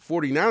 not the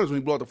 49ers, when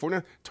he blew out the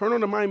 49ers, turn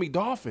on the Miami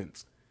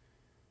Dolphins.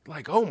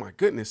 Like, oh my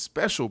goodness,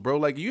 special, bro.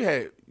 Like you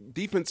had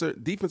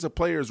defensive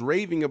players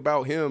raving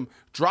about him,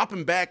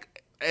 dropping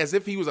back as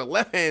if he was a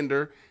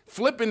left-hander,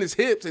 flipping his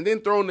hips and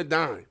then throwing the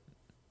dime.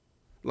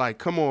 Like,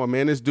 come on,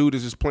 man. This dude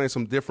is just playing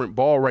some different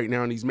ball right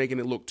now, and he's making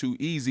it look too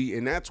easy,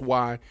 and that's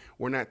why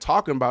we're not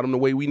talking about him the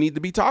way we need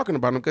to be talking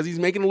about him, because he's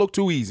making it look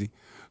too easy.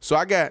 So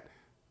I got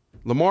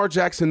Lamar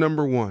Jackson,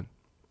 number one.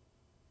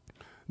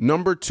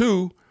 Number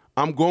two,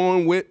 I'm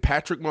going with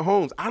Patrick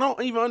Mahomes. I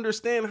don't even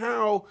understand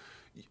how.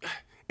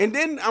 And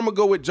then I'm going to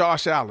go with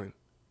Josh Allen.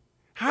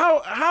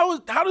 How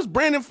does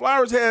Brandon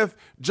Flowers have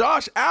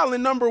Josh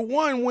Allen number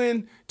one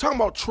when talking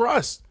about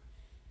trust?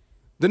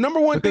 The number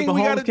one thing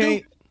we got to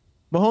do.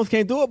 Mahomes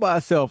can't do it by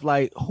himself.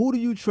 Like, who do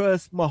you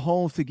trust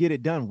Mahomes to get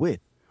it done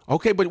with?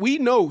 Okay, but we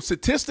know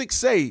statistics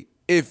say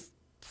if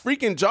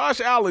freaking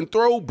Josh Allen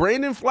throw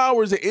Brandon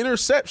Flowers an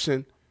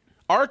interception,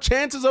 our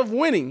chances of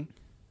winning,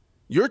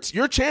 your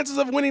chances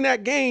of winning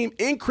that game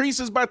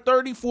increases by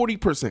 30,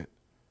 40%.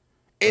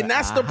 And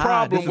that's the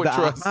problem with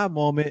trust. My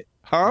moment,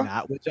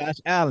 not with Josh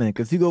Allen,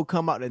 because he gonna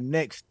come out the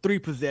next 3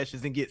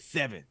 possessions and get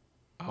 7.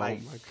 Like,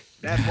 oh my God.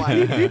 That's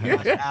why he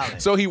Josh Allen.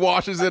 So he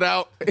washes it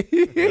out.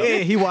 Yeah,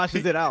 he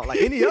washes it out. Like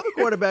any other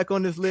quarterback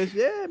on this list,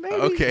 yeah, maybe.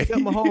 Okay.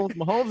 Except Mahomes.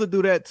 Mahomes will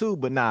do that too,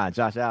 but nah,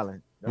 Josh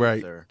Allen. No,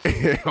 right. Sir.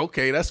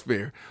 Okay, that's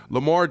fair.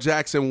 Lamar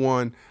Jackson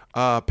 1,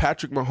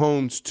 Patrick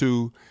Mahomes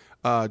 2,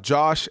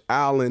 Josh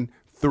Allen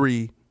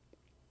 3,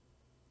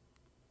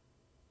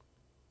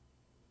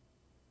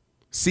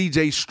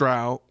 CJ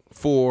Stroud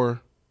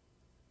 4.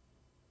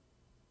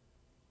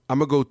 I'm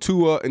going to go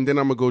Tua, and then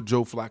I'm going to go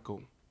Joe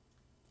Flacco.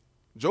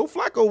 Joe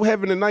Flacco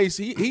having a nice,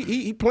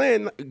 he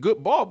playing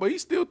good ball, but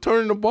he's still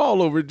turning the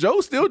ball over.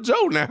 Joe's still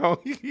Joe now.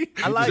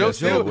 I like Joe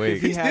still.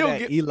 He had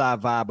that Eli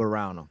vibe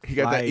around him. He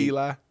got that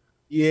Eli?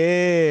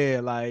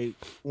 Yeah, like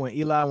when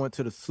Eli went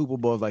to the Super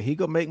Bowl, it's like he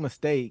gonna make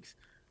mistakes,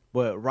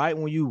 but right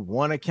when you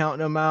want to count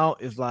them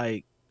out, it's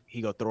like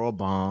he gonna throw a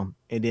bomb,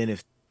 and then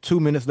it's 2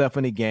 minutes left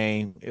in the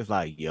game. It's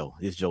like, yo,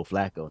 it's Joe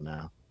Flacco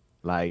now.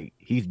 Like,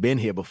 he's been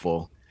here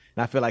before.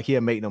 And I feel like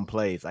he'll make them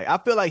plays. Like, I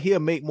feel like he'll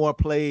make more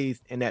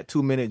plays in that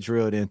 2-minute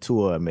drill than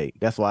Tua make.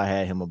 That's why I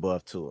had him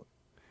above Tua.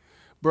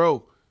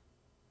 Bro,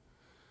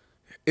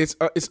 it's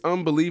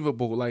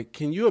unbelievable. Like,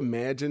 can you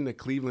imagine the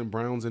Cleveland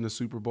Browns in the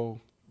Super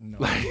Bowl? No.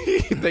 Like,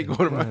 they go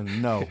to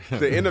no.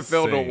 The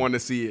NFL don't want to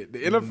see it. The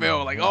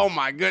NFL, like, oh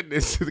my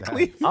goodness. The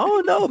Cleveland. I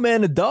don't know,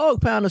 man. The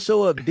dog pounders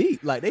show up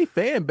deep. Like, they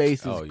fan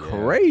base is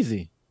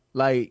crazy.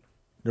 Like,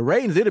 the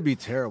ratings, it'll be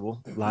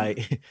terrible,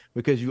 like,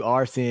 because you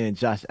are seeing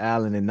Josh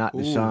Allen and not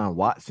Deshaun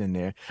Watson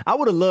there. I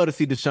would have loved to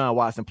see Deshaun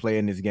Watson play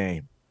in this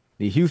game.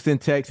 The Houston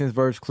Texans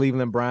versus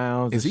Cleveland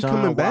Browns. Is Deshaun he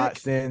coming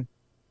Watson back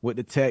with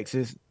the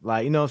Texans?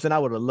 Like, you know what I'm saying? I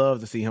would have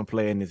loved to see him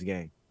play in this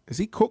game. Is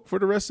he cooked for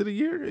the rest of the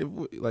year?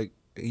 Like,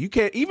 you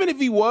can't, even if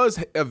he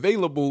was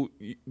available,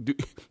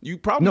 you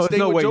probably stay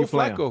with Joe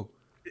Flacco.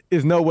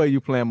 There's no way you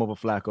play him over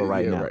Flacco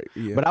right now. Right,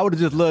 yeah. But I would have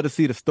just loved to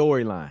see the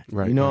storyline.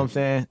 Right, you know what I'm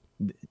saying?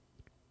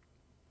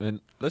 And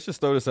let's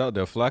just throw this out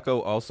there.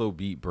 Flacco also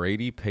beat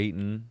Brady,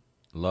 Peyton,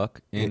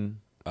 Luck, and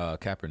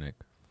Kaepernick.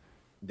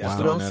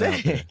 That's what I'm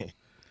saying.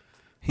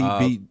 He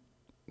beat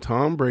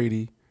Tom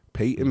Brady,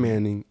 Peyton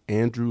Manning,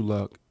 Andrew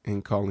Luck,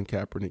 and Colin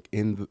Kaepernick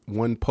in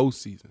one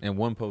postseason.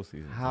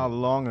 How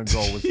long ago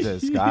was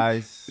this,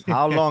 guys?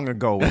 How long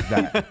ago was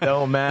that?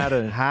 Don't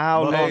matter.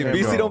 How long ago?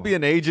 BC, don't be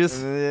an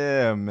ageist.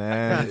 Yeah,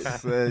 man.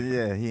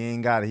 Yeah, he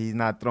ain't got it. He's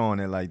not throwing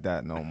it like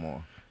that no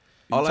more.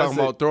 You talking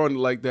about throwing it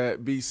like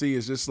that, BC,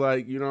 is just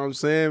like, you know what I'm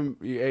saying?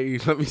 Hey,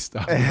 let me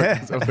stop.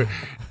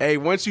 Hey,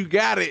 once you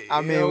got it, I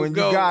mean, when you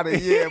got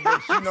it, yeah,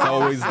 but you know, it's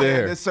always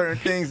there. There's certain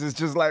things, it's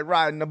just like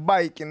riding a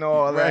bike and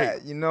all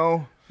that, you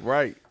know?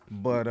 Right.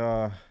 But,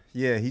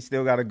 yeah, he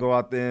still got to go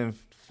out there and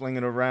fling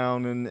it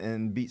around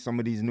and beat some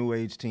of these new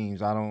age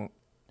teams.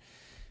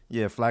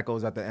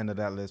 Flacco's at the end of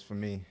that list for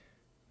me.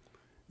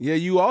 Yeah,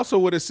 you also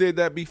would have said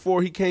that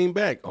before he came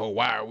back. Oh,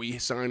 why are we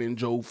signing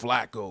Joe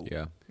Flacco?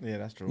 Yeah. Yeah,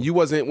 that's true. You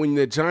wasn't when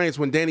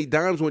Danny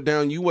Dimes went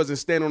down. You wasn't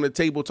standing on the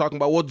table talking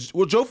about well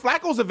Joe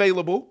Flacco's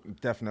available.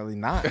 Definitely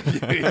not.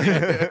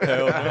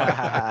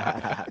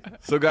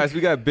 So guys, we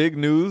got big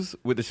news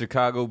with the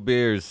Chicago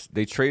Bears.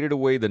 They traded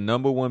away the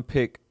number 1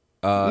 pick.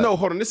 No,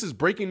 hold on. This is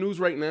breaking news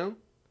right now.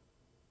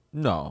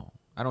 No,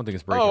 I don't think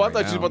it's breaking. Oh, I right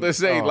thought now. you were about to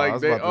say Oh, I like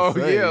was that. about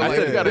to Oh say, yeah, like, I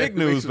said you gotta big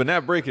news, but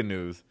not breaking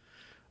news.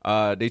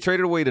 They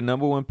traded away the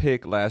number 1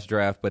 pick last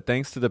draft, but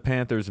thanks to the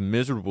Panthers'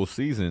 miserable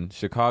season,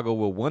 Chicago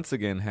will once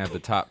again have the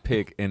top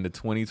pick in the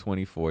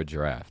 2024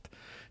 draft.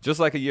 Just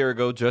like a year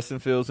ago, Justin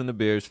Fields and the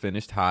Bears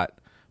finished hot,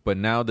 but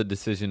now the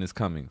decision is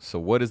coming. So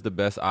what is the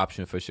best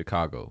option for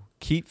Chicago?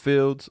 Keep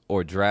Fields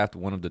or draft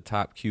one of the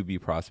top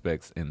QB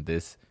prospects in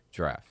this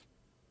draft?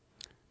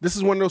 This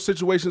is one of those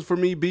situations for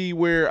me, B,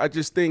 where I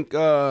just think,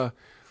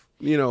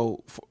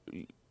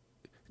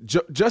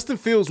 Justin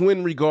Fields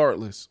win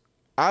regardless.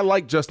 I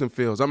like Justin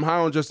Fields. I'm high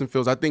on Justin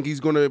Fields. I think he's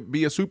going to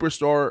be a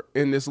superstar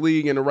in this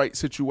league in the right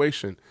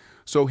situation.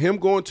 So him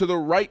going to the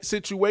right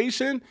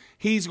situation,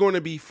 he's going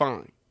to be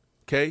fine.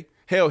 Okay?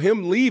 Hell,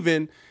 him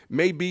leaving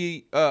may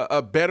be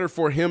better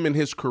for him in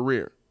his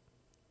career.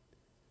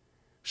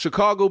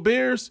 Chicago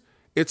Bears,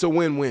 it's a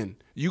win-win.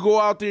 You go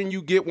out there and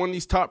you get one of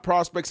these top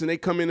prospects and they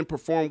come in and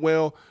perform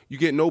well. You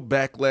get no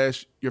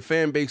backlash. Your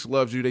fan base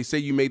loves you. They say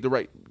you made the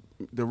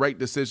right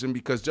decision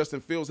because Justin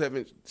Fields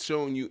haven't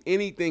shown you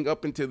anything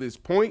up until this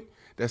point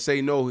that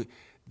say no,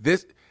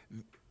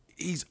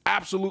 he's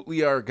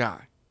absolutely our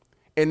guy.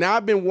 And now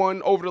I've been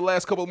one over the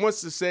last couple of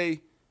months to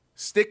say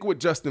stick with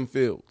Justin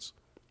Fields.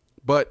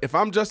 But if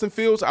I'm Justin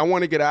Fields, I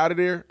want to get out of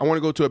there. I want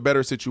to go to a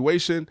better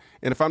situation.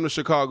 And if I'm the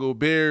Chicago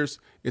Bears,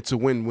 it's a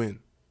win-win.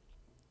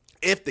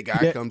 If the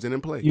guy comes in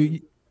and plays.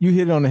 You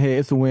hit it on the head.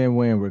 It's a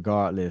win-win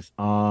regardless.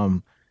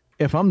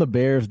 If I'm the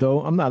Bears,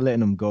 though, I'm not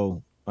letting him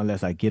go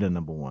unless I get a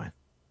number 1,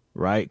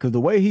 right? Because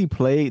the way he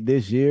played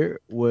this year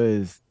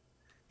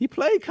he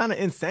played kind of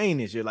insane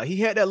this year. Like, he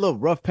had that little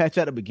rough patch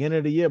at the beginning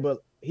of the year, but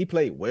he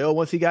played well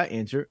once he got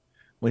injured.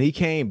 When he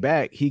came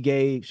back, he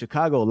gave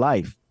Chicago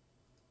life.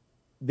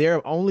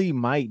 There only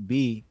might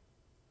be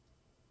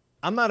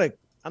 – I'm not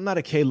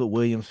a Caleb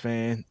Williams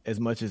fan as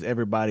much as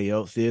everybody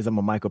else is. I'm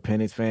a Michael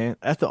Penix fan.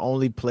 That's the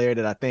only player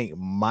that I think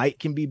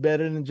can be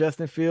better than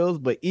Justin Fields.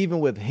 But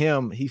even with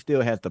him, he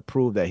still has to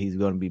prove that he's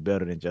going to be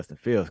better than Justin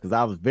Fields because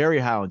I was very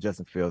high on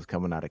Justin Fields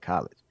coming out of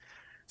college.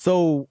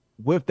 So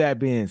with that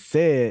being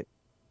said,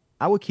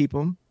 I would keep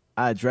him.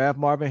 I'd draft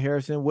Marvin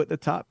Harrison with the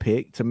top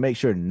pick to make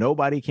sure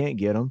nobody can't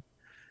get him.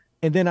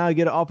 And then I'll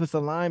get an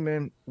offensive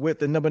lineman with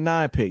the number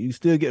 9 pick. You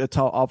still get a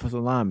tall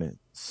offensive lineman.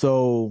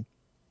 So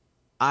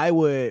I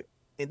would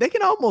 – they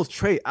can almost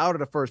trade out of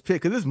the first pick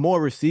because there's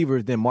more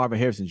receivers than Marvin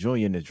Harrison Jr.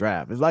 in this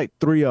draft. It's like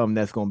 3 of them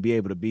that's going to be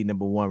able to be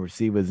number 1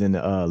 receivers in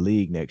the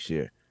league next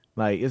year.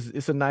 Like,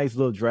 it's a nice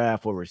little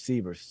draft for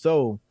receivers.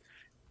 So,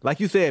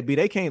 like you said, B,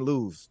 they can't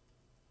lose.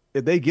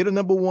 If they get a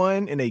number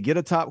 1 and they get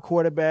a top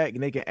quarterback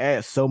and they can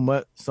add some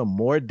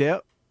more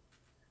depth,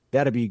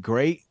 that'd be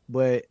great.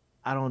 But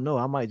I don't know.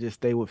 I might just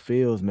stay with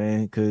Fields,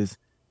 man, because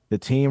the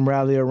team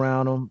rally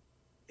around him.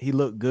 He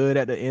looked good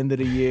at the end of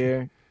the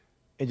year.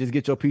 And just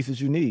get your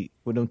pieces you need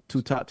with them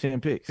 2 top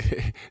 10 picks.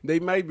 They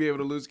might be able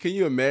to lose. Can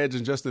you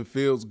imagine Justin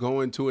Fields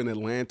going to an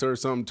Atlanta or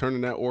something, turning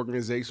that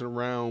organization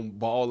around,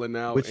 balling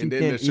out, and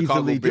then the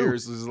Chicago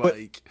Bears is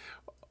like.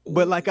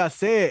 But like I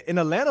said, in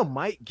Atlanta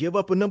might give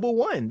up a number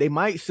 1. They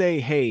might say,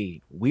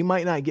 hey, we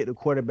might not get the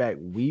quarterback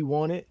we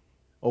wanted,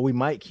 or we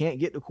can't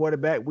get the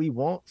quarterback we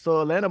want. So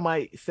Atlanta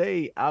might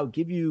say, I'll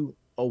give you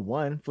a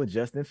 1 for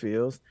Justin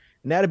Fields.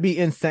 And that'd be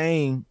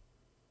insane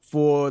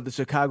for the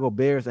Chicago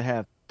Bears to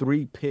have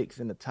 3 picks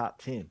in the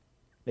top 10.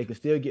 They can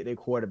still get their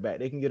quarterback.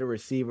 They can get a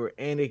receiver,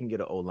 and they can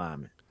get an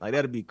O-lineman. Like,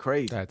 that'd be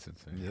crazy. That's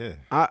insane.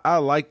 Yeah. I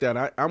like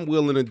that. I'm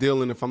willing to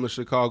deal, and if I'm the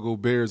Chicago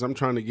Bears, I'm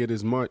trying to get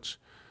as much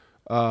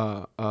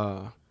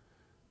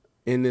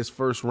in this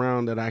first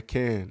round that I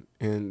can.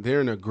 And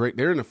they're in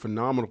a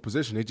phenomenal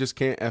position. They just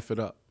can't F it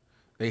up.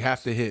 They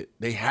have to hit.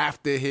 They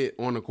have to hit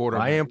on the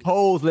quarterback. I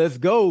impose. Let's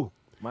go.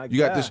 You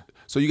got this.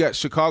 So you got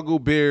Chicago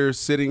Bears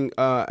sitting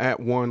at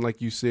 1,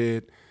 like you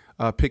said,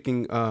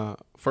 picking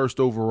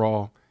first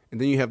overall. And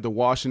then you have the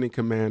Washington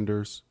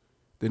Commanders,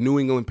 the New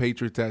England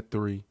Patriots at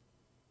 3,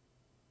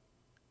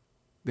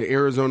 the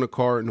Arizona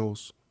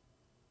Cardinals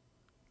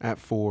at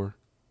 4,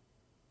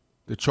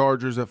 the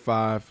Chargers at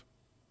 5,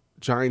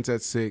 Giants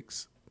at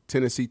 6,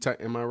 Tennessee,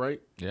 am I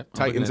right? Yeah.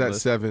 Titans at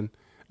 7,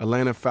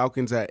 Atlanta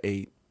Falcons at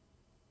 8,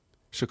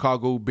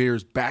 Chicago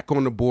Bears back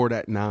on the board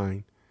at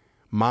 9,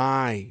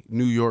 my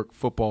New York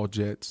Football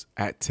Jets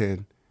at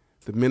 10,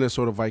 the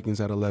Minnesota Vikings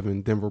at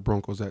 11, Denver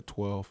Broncos at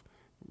 12,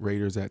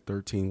 Raiders at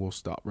 13. We'll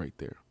stop right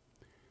there.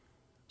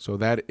 So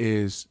that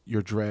is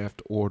your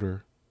draft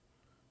order.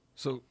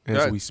 So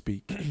as we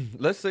speak,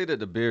 let's say that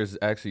the Bears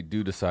actually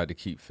do decide to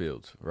keep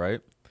Fields,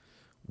 right?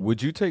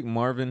 Would you take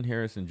Marvin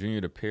Harrison Jr.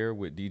 to pair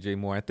with DJ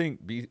Moore? I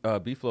think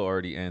B-Flow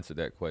already answered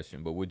that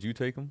question, but would you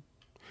take him?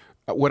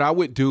 What I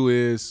would do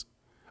is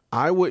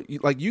I would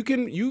you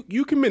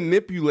can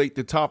manipulate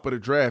the top of the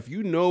draft.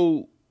 You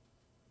know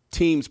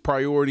team's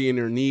priority and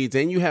their needs,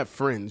 and you have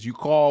friends. You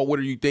call, what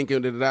are you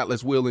thinking?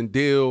 Let's wheel and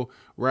deal,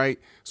 right?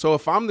 So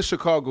if I'm the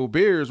Chicago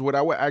Bears, what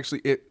I would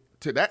actually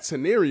to that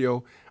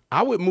scenario,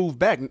 I would move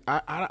back.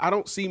 I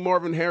don't see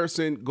Marvin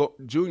Harrison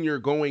Jr.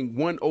 going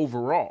 1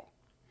 overall.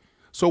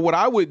 So what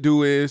I would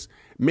do is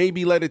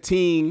maybe let a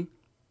team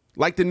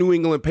like the New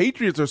England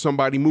Patriots or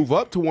somebody move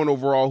up to 1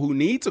 overall who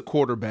needs a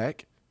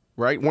quarterback,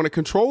 right? Want to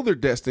control their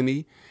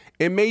destiny,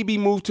 and maybe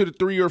move to the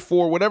 3 or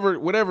 4,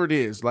 whatever it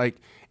is, like,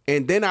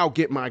 and then I'll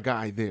get my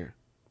guy there.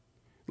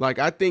 Like,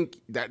 I think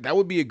that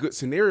would be a good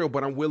scenario,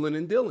 but I'm willing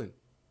and dealing.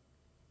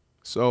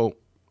 So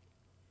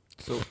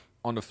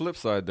on the flip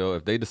side, though,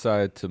 if they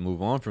decide to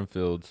move on from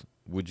Fields,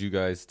 would you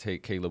guys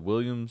take Caleb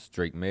Williams,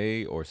 Drake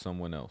May, or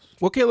someone else?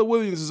 Well, Caleb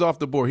Williams is off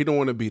the board. He don't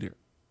want to be there.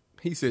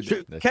 He said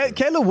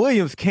Caleb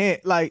Williams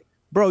can't, like,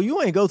 bro,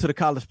 you ain't go to the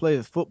college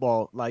players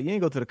football. Like, you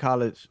ain't go to the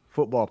college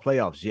football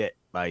playoffs yet.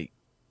 Like,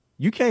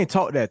 you can't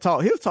talk that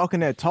talk. He was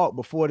talking that talk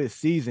before this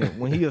season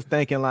when he was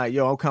thinking, like,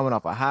 yo, I'm coming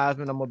off a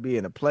Heisman. I'm going to be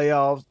in the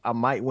playoffs. I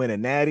might win a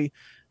natty.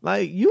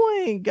 Like, you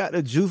ain't got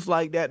the juice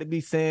like that to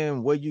be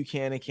saying where you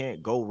can and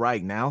can't go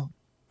right now.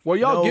 Well,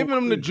 y'all giving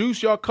him the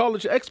juice, y'all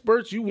college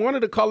experts. You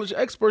wanted the college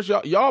experts.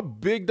 Y'all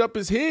bigged up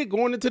his head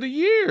going into the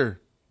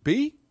year,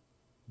 B.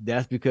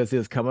 That's because he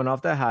was coming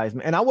off that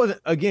Heisman. And I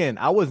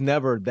was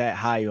never that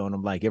high on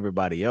him like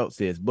everybody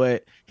else is.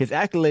 But his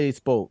accolades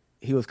spoke.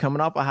 He was coming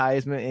off a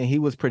Heisman, and he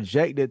was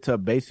projected to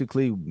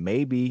basically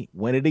maybe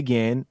win it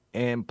again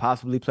and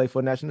possibly play for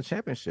a national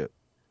championship.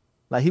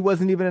 Like, he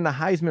wasn't even in the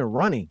Heisman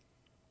running.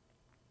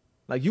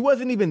 Like, you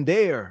wasn't even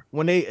there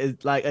when they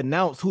like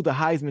announced who the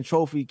Heisman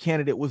Trophy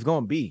candidate was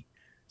going to be.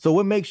 So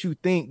what makes you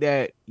think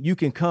that you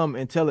can come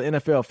and tell an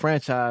NFL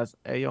franchise,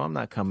 hey, yo, I'm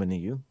not coming to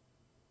you?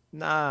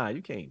 Nah,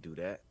 you can't do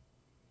that.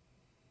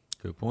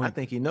 Good point. I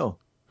think you know.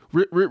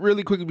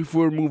 Really quickly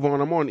before we move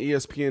on, I'm on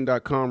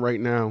ESPN.com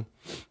right now,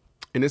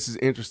 and this is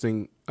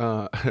interesting.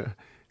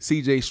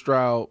 C.J.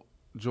 Stroud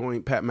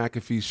joined Pat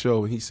McAfee's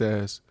show, and he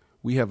says,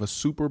 we have a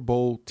Super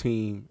Bowl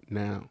team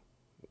now.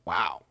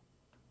 Wow.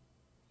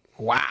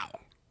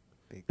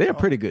 They're a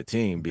pretty good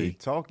team, B.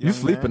 You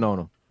sleeping on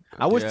them.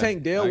 I wish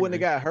Tank Dell wouldn't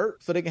have got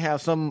hurt so they can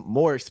have some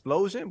more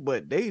explosion,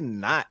 but they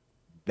not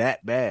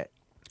that bad.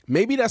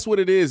 Maybe that's what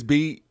it is,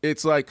 B.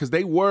 It's like, because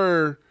they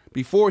were,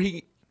 before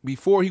he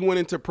went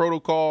into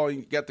protocol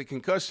and got the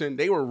concussion,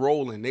 they were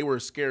rolling. They were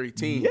a scary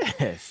team.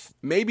 Yes.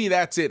 Maybe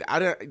that's it. I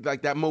don't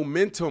like that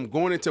momentum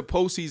going into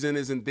postseason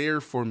isn't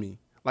there for me.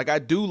 Like, I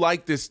do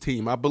like this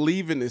team. I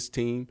believe in this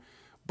team,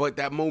 but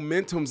that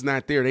momentum's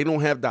not there. They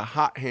don't have the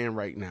hot hand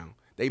right now.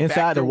 They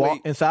inside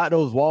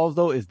those walls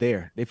though is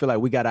there. They feel like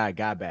we got our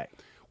guy back.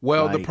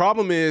 Well, the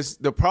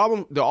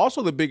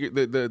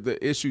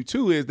issue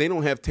too is they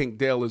don't have Tank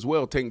Dell as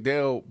well. Tank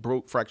Dell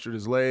fractured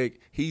his leg.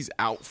 He's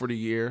out for the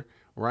year,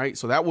 right?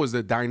 So that was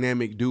a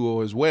dynamic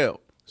duo as well.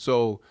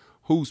 So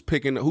who's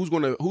going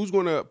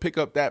to pick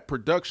up that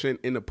production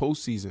in the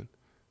postseason?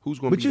 Who's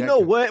going to But you know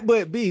what?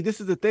 But B,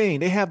 this is the thing.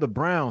 They have the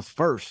Browns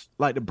first.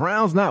 Like, the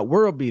Browns not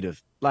world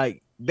beaters.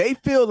 Like, they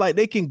feel like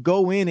they can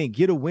go in and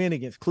get a win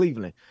against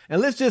Cleveland.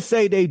 And let's just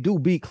say they do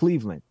beat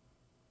Cleveland.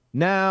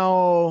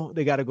 Now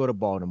they got to go to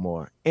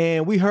Baltimore.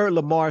 And we heard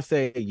Lamar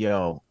say,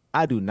 yo,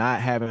 I do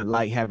not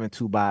like having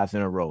 2 byes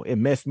in a row. It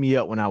messed me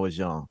up when I was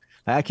young.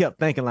 Like, I kept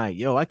thinking like,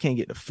 yo, I can't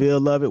get the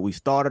feel of it. We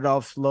started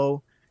off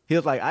slow. He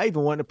was like, I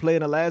even wanted to play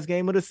in the last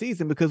game of the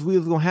season because we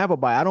was going to have a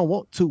bye. I don't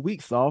want 2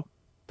 weeks off.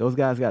 Those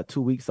guys got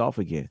 2 weeks off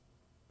again.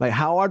 Like,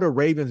 how are the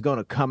Ravens going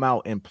to come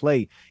out and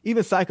play?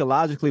 Even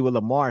psychologically with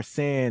Lamar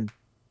saying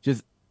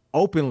just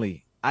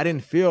openly, I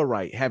didn't feel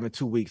right having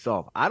 2 weeks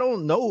off. I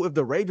don't know if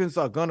the Ravens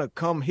are going to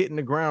come hitting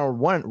the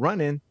ground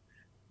running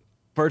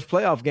first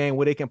playoff game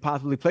where they can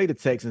possibly play the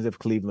Texans if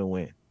Cleveland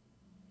win.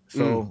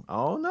 So, I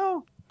don't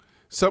know.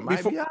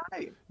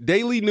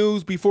 Daily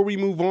news before we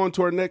move on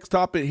to our next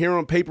topic here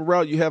on Paper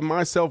Route. You have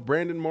myself,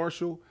 Brandon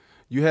Marshall.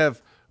 You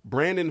have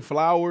Brandon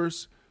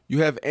Flowers.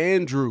 You have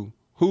Andrew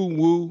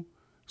Woo,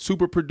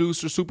 super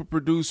producer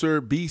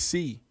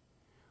BC.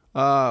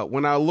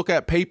 When I look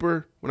at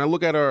paper, when I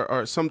look at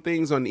our some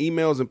things on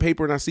emails and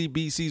paper and I see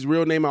BC's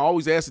real name, I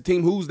always ask the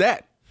team, who's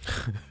that?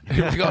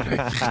 Here we go.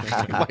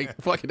 Like,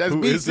 fuck it, that's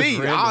Who BC.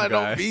 I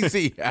know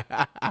BC.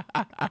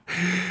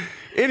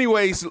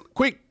 Anyways,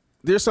 quick,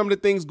 there's some of the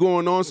things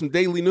going on, some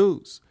daily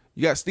news.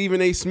 You got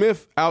Stephen A.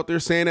 Smith out there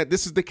saying that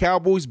this is the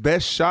Cowboys'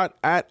 best shot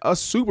at a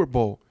Super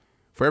Bowl.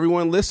 For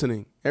everyone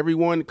listening,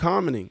 everyone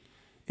commenting,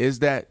 is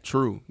that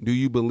true? Do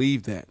you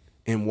believe that?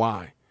 And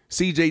why?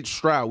 C.J.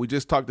 Stroud, we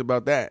just talked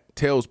about that,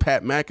 tells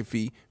Pat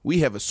McAfee, we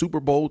have a Super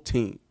Bowl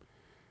team.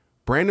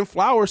 Brandon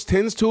Flowers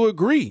tends to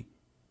agree.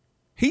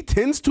 He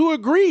tends to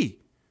agree.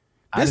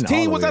 This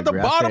team was at the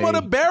bottom of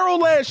the barrel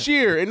last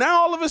year, and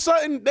now all of a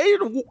sudden they're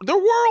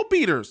world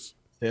beaters.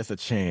 There's a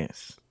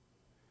chance.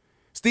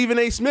 Stephen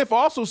A. Smith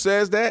also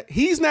says that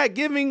he's not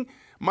giving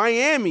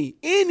Miami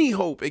any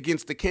hope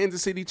against the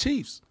Kansas City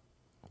Chiefs.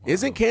 Wow.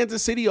 Isn't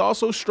Kansas City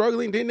also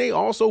struggling? Didn't they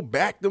also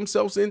back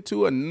themselves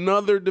into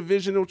another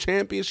divisional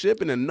championship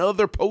and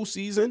another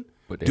postseason?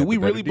 Do we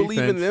really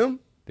believe in them?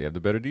 They have the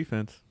better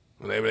defense.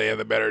 They have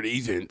the better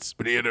defense,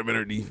 but they have the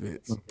better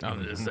defense.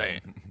 I'm just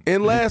saying.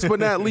 And last but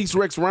not least,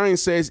 Rex Ryan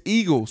says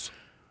Eagles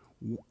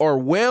are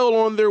well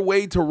on their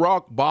way to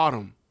rock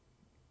bottom.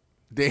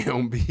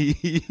 Damn,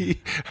 B.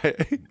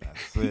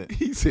 That's it.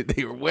 He said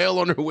they were well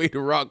on their way to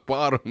rock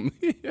bottom.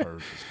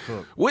 Birds is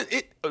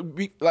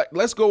cooked.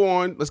 Let's go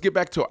on. Let's get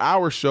back to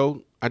our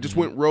show. I just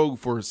went rogue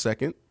for a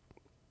second.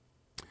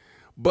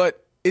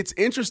 But it's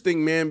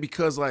interesting, man,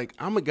 because, like,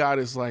 I'm a guy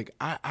that's like,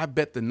 I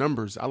bet the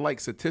numbers. I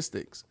like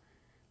statistics.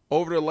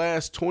 Over the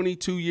last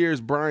 22 years,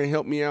 Brian,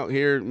 help me out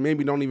here.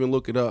 Maybe don't even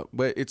look it up.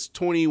 But it's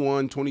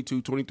 21,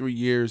 22, 23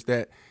 years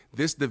that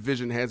this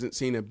division hasn't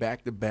seen a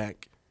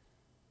back-to-back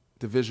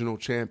divisional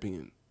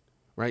champion,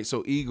 right?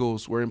 So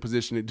Eagles were in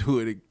position to do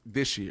it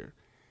this year.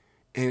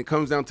 And it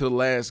comes down to the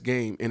last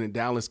game, and the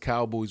Dallas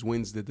Cowboys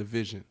wins the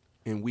division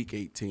in Week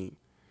 18.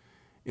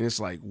 And it's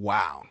like,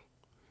 wow.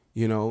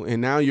 You know, and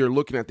now you're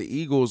looking at the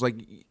Eagles. Like,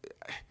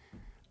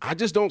 I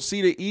just don't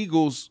see the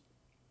Eagles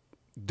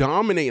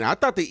dominating. I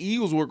thought the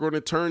Eagles were going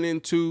to turn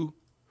into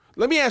 –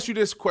 let me ask you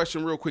this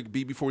question real quick,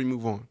 B, before we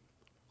move on.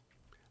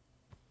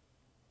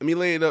 Let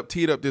me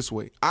tee it up this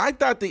way. I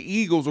thought the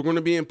Eagles were going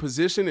to be in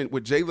position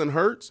with Jalen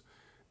Hurts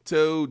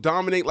to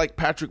dominate like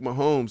Patrick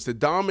Mahomes, to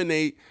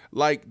dominate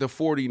like the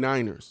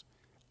 49ers.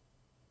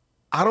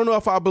 I don't know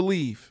if I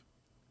believe.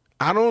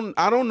 I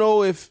don't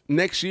know if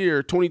next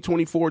year,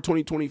 2024,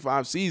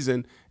 2025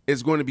 season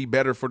is going to be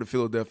better for the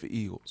Philadelphia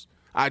Eagles.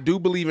 I do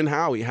believe in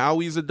Howie.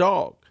 Howie's a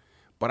dog.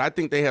 But I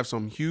think they have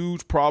some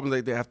huge problems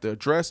that they have to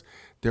address.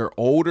 They're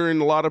older in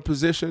a lot of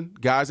position,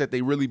 guys that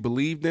they really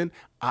believed in.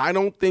 I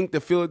don't think the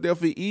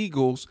Philadelphia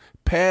Eagles'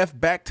 path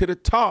back to the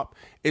top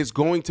is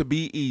going to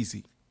be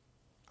easy.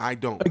 I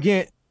don't.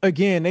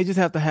 Again, they just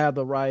have to have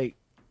the right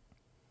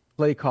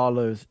play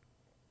callers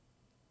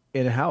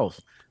in the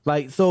house.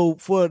 Like, so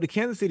for the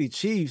Kansas City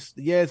Chiefs,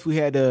 yes, we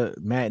had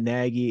Matt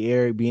Nagy,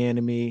 Eric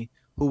Bieniemy,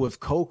 who was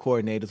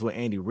co-coordinators with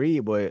Andy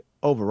Reid, but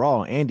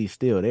overall, Andy's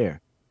still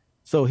there.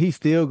 So he's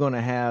still going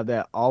to have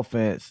that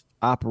offense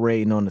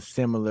operating on a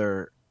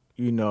similar,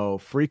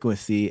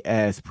 frequency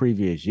as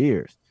previous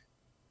years.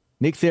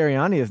 Nick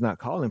Sirianni is not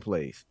calling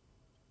plays.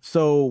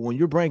 So when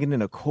you're bringing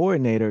in a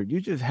coordinator, you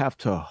just have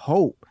to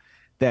hope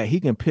that he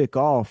can pick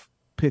up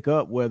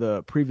where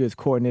the previous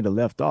coordinator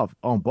left off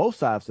on both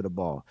sides of the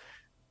ball.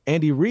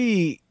 Andy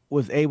Reid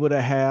was able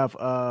to have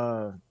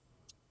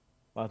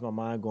lost my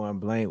mind going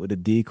blank with the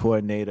D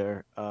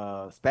coordinator,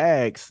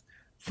 Spags,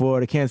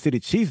 for the Kansas City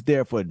Chiefs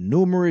there for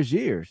numerous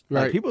years.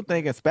 Right. Like, people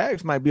thinking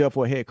Spags might be up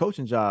for a head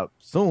coaching job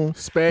soon.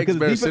 Spags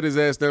better sit his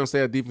ass down and stay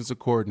a defensive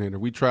coordinator.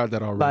 We tried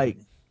that already. Like,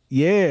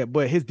 yeah,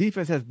 but his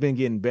defense has been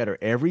getting better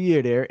every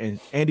year there, and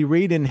Andy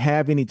Reid didn't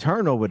have any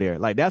turnover there.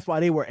 Like, that's why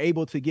they were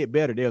able to get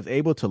better. They was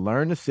able to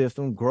learn the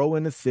system, grow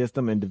in the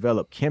system, and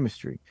develop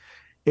chemistry.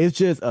 It's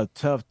just a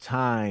tough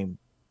time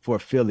for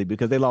Philly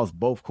because they lost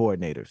both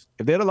coordinators.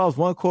 If they'd have lost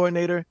one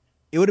coordinator,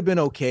 it would have been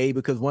okay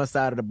because one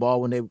side of the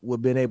ball when they would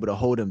have been able to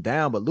hold him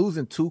down, but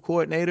losing two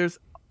coordinators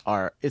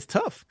it's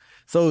tough.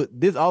 So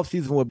this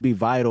offseason would be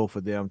vital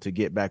for them to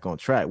get back on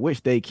track,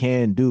 which they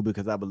can do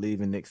because I believe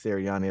in Nick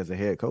Sirianni as a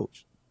head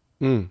coach.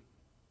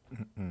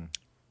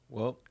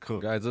 Well,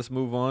 guys, let's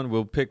move on.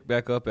 We'll pick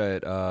back up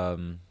at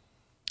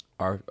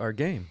our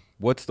game.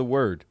 What's the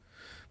word?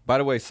 By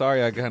the way,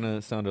 sorry, I kind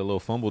of sounded a little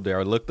fumbled there.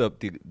 I looked up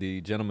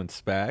the gentleman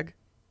Spag,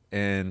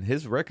 and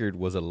his record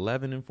was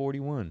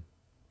 11-41.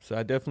 So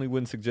I definitely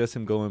wouldn't suggest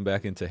him going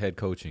back into head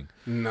coaching.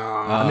 No.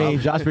 I mean,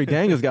 Josh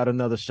McDaniels got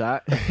another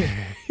shot.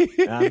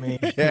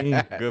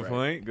 Good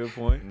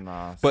point.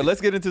 Nah, but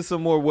let's get into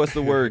some more what's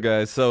the word,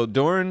 guys. So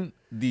during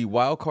the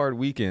wild card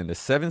weekend, the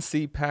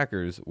 7-seed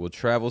Packers will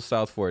travel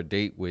south for a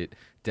date with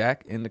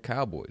Dak and the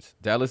Cowboys.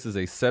 Dallas is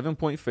a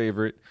 7-point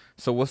favorite.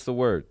 So what's the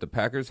word? The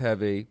Packers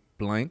have a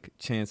blank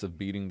chance of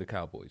beating the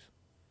Cowboys.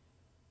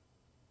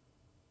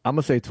 I'm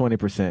going to say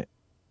 20%.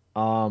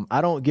 I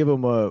don't give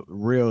them a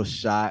real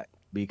shot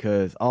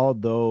because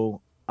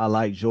although I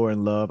like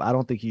Jordan Love, I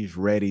don't think he's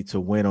ready to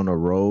win on the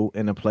road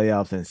in the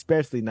playoffs, and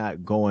especially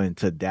not going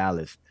to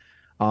Dallas.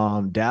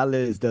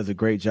 Dallas does a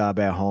great job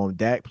at home.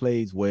 Dak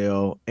plays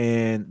well,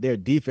 and their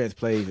defense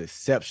plays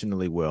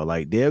exceptionally well.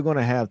 Like, they're going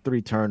to have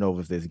 3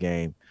 turnovers this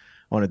game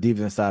on the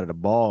defense side of the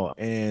ball.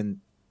 And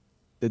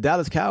the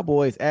Dallas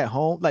Cowboys at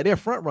home, like, they're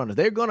front runners.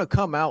 They're going to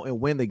come out and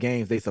win the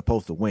games they're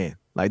supposed to win.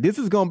 Like, this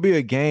is going to be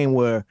a game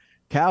where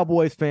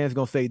Cowboys fans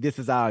going to say this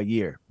is our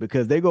year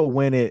because they go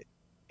win it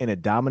in a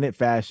dominant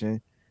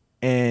fashion.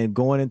 And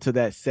going into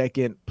that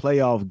second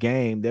playoff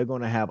game, they're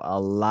going to have a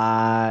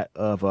lot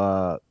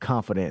of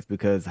confidence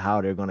because how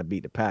they're going to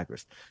beat the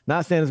Packers.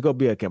 Not saying it's going to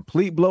be a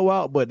complete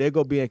blowout, but they're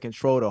going to be in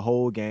control the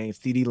whole game.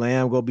 CeeDee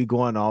Lamb going to be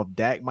going off.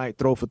 Dak might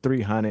throw for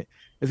 300.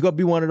 It's going to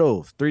be one of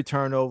those 3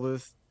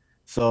 turnovers.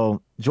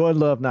 So Jordan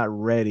Love not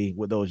ready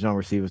with those young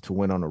receivers to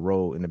win on the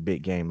road in a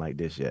big game like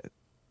this yet.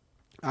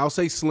 I'll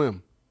say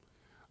slim.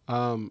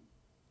 I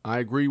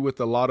agree with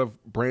a lot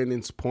of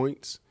Brandon's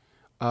points,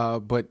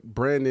 but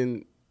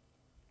Brandon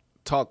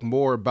talked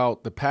more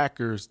about the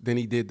Packers than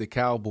he did the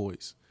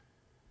Cowboys.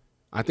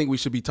 I think we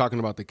should be talking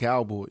about the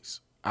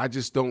Cowboys. I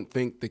just don't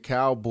think the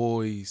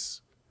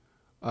Cowboys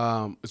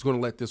is going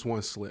to let this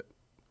one slip.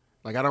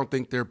 Like, I don't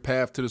think their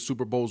path to the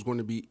Super Bowl is going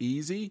to be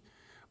easy,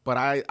 but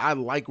I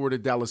like where the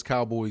Dallas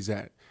Cowboys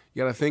at.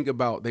 You got to think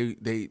about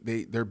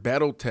they're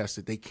battle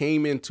tested. They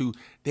came into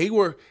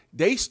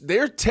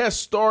their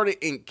test started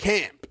in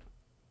camp.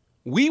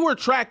 We were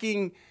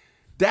tracking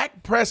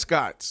Dak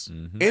Prescott's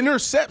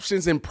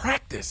interceptions in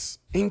practice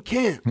in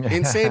camp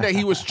and saying that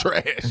he was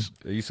trash.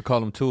 They used to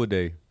call him 2 a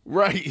day.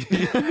 Right.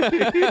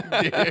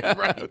 Yeah,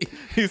 right.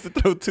 He used to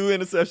throw 2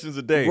 interceptions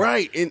a day.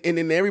 Right. And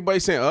then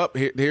everybody's saying,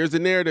 here's the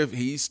narrative.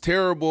 He's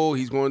terrible.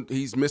 He's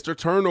Mr.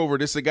 Turnover.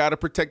 This is a guy that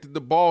protected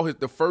the ball.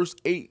 The first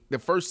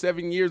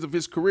 7 years of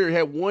his career, he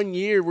had 1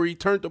 year where he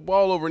turned the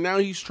ball over. Now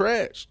he's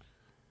trash.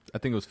 I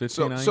think it was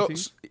 15, 19.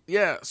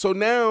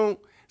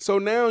 So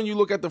now you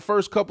look at the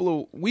first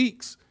couple of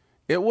weeks,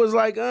 it was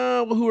like,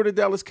 who are the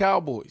Dallas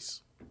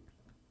Cowboys?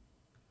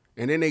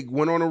 And then they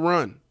went on a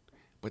run.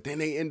 But then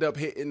they end up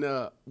hitting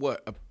a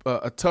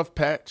tough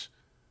patch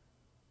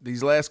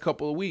these last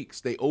couple of weeks.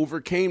 They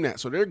overcame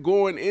that. So they're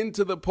going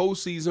into the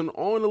postseason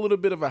on a little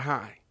bit of a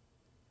high.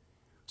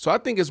 So I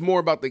think it's more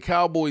about the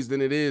Cowboys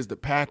than it is the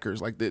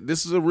Packers. Like,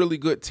 this is a really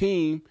good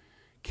team.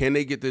 Can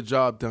they get the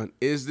job done?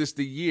 Is this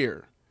the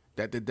year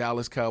that the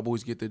Dallas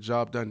Cowboys get the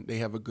job done? They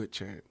have a good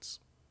chance.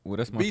 Well,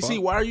 that's my BC,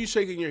 fault. why are you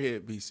shaking your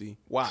head, BC?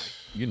 Why?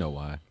 You know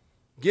why.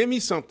 Give me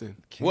something.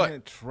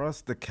 Can't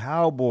trust the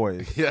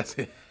Cowboys. Yes.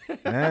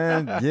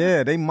 And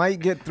yeah, they might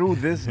get through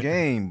this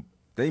game.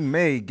 They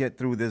may get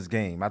through this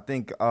game. I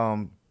think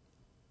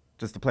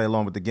just to play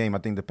along with the game, I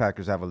think the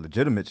Packers have a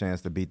legitimate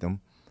chance to beat them.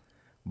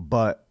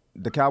 But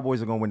the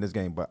Cowboys are going to win this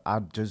game. But I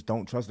just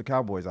don't trust the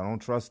Cowboys. I don't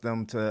trust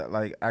them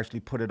to actually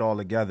put it all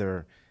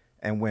together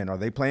and win. Are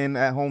they playing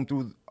at home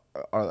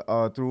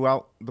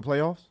throughout the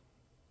playoffs?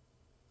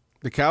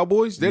 The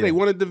Cowboys? They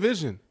won a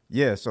division.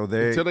 Yeah, so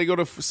until they go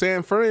to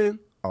San Fran.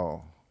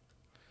 Oh.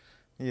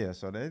 Yeah,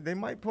 so they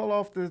might pull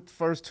off the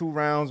first 2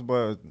 rounds,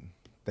 but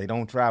they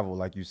don't travel,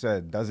 like you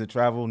said. Does it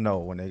travel? No.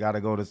 When they got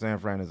to go to San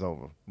Fran, it's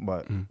over.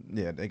 But,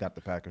 yeah, they got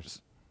the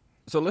Packers.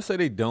 So let's say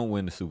they don't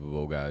win the Super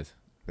Bowl, guys.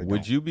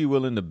 Would you be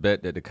willing to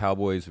bet that the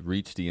Cowboys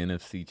reach the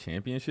NFC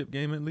Championship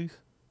game at least?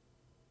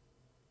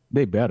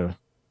 They better.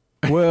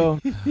 Well,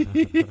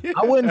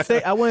 I wouldn't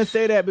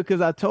say that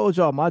because I told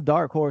y'all my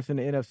dark horse in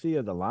the NFC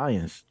are the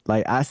Lions.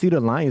 Like, I see the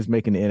Lions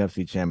making the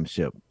NFC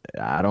Championship.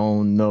 I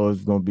don't know if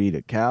it's going to be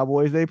the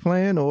Cowboys they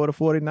playing or the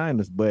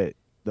 49ers, but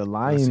the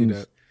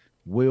Lions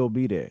will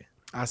be there.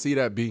 I see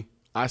that, B.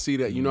 I see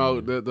that. You know,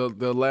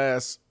 the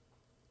last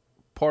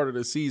part of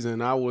the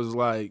season, I was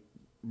like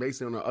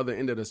basically on the other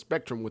end of the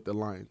spectrum with the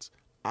Lions.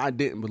 I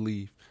didn't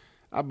believe.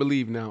 I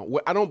believe now.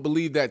 I don't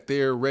believe that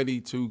they're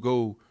ready to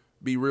go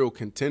be real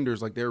contenders,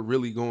 like they're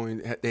really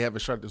they have a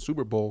shot at the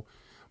Super Bowl.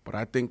 But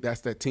I think that's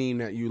that team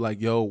that you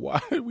like, yo,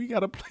 why we got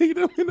to play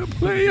them in the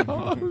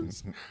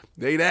playoffs?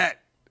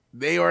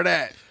 They are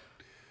that.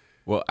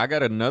 Well, I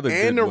got another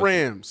and the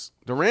Rams.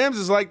 The Rams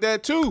is like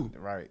that too.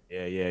 Right.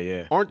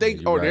 Yeah. Aren't they?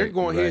 They're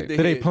going head to head.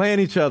 So they playing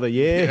each other,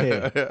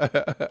 yeah.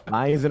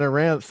 Lions and the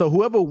Rams. So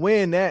whoever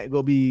win that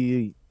will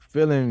be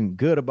feeling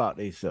good about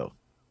themselves.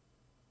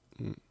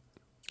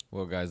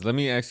 Well, guys, let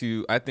me ask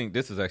you. I think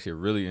this is actually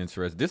really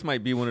interesting. This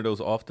might be one of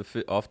those off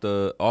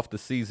the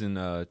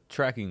season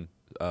tracking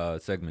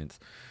segments.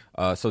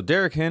 So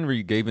Derrick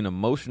Henry gave an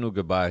emotional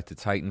goodbye to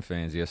Titan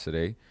fans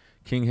yesterday.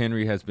 King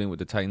Henry has been with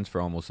the Titans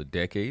for almost a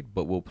decade,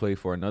 but will play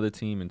for another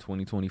team in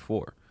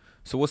 2024.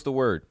 So what's the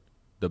word?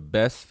 The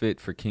best fit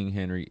for King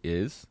Henry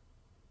is?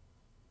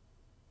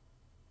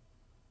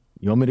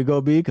 You want me to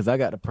go, B? Because I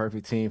got the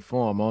perfect team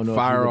for him. I don't know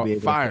if you'll be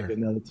able to pick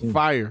another team.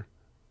 Fire.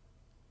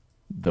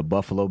 The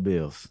Buffalo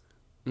Bills.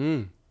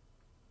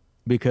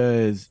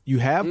 Because you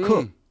have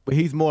Cook, but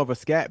he's more of a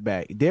scat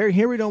back. Derrick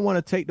Henry don't want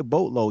to take the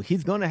boatload.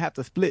 He's going to have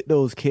to split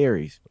those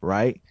carries,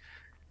 right?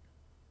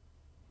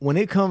 When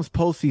it comes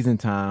postseason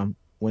time,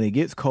 when it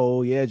gets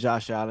cold, yeah,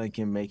 Josh Allen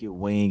can make it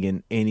wing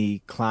in any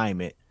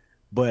climate.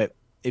 But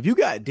if you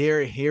got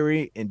Derrick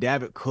Henry and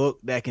David Cook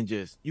that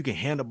you can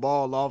hand the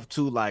ball off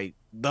to like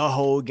the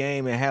whole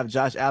game and have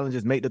Josh Allen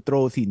just make the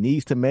throws he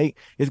needs to make,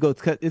 it's going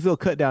to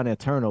cut down their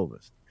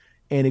turnovers.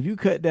 And if you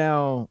cut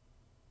down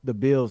the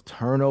Bills'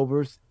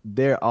 turnovers,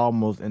 they're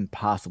almost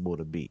impossible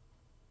to beat.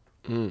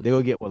 They're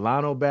going to get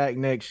Milano back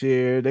next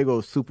year. They're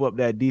going to soup up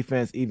that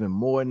defense even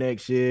more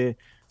next year.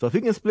 So if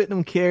he can split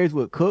them carries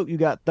with Cook, you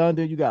got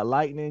Thunder, you got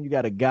Lightning, you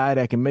got a guy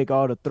that can make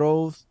all the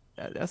throws,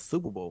 that's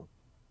Super Bowl.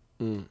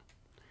 I'm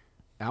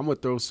going to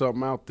throw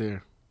something out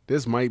there.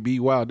 This might be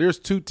wild. There's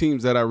 2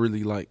 teams that I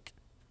really like.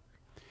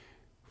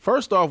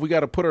 First off, we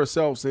got to put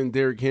ourselves in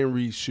Derrick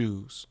Henry's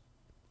shoes.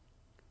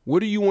 What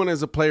do you want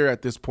as a player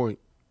at this point?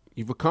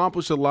 You've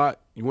accomplished a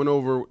lot. You went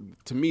over,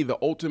 to me, the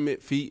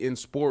ultimate feat in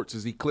sports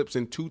is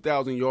eclipsing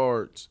 2,000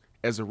 yards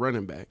as a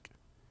running back.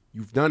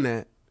 You've done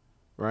that,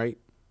 right?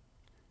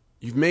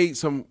 You've made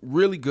some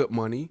really good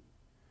money,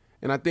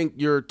 and I think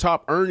your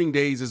top earning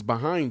days is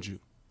behind you.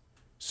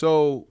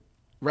 So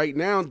right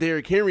now,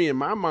 Derrick Henry, in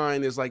my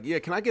mind, is like, yeah,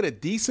 can I get a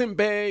decent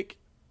bag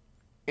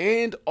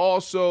and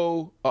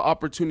also an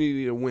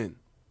opportunity to win?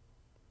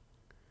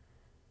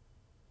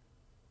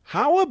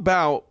 How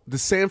about the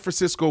San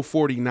Francisco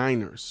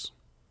 49ers?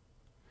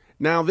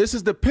 Now, this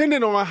is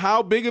dependent on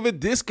how big of a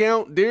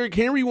discount Derrick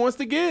Henry wants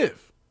to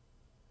give.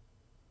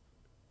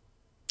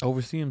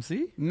 Over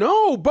CMC?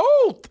 No,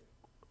 both.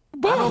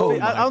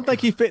 I don't think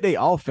he fit their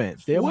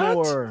offense. They're What?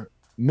 more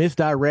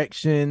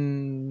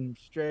misdirection,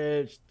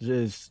 stretch,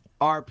 just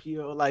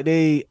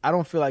RPO. I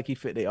don't feel like he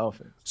fit their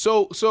offense.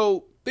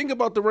 So think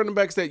about the running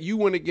backs that you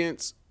went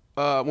against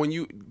when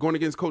you going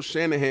against Coach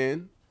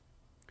Shanahan.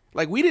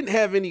 Like, we didn't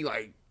have any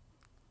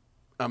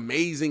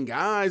amazing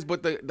guys,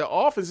 but the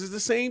offense is the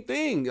same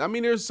thing. I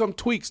mean, there's some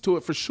tweaks to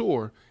it for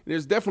sure.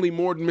 There's definitely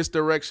more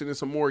misdirection and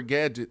some more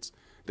gadgets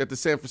that the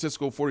San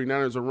Francisco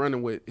 49ers are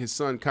running with his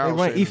son Kyle They run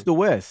Shanahan. east to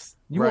west.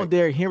 You Right. want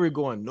Derrick Henry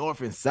going north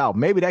and south.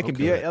 Maybe that can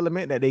be an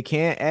element that they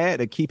can add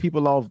to keep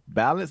people off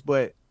balance,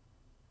 but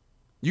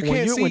You when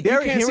can't you- see when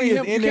Derrick you can't Henry see is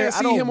him. in You there, can't I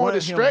see don't him on want the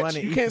him stretch.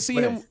 running You east can't to see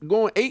him west.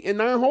 going 8 and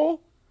 9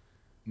 hole.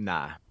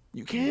 nah.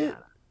 You can't.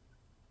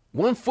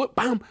 1 foot,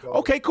 bam.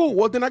 Okay, cool.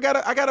 Well, then I got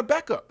a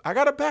backup. I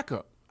got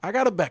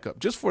a backup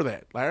just for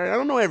that. Like, I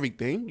don't know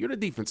everything. You're the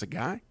defensive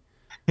guy.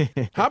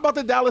 How about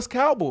the Dallas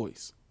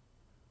Cowboys?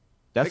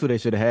 That's what they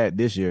should have had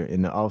this year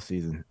in the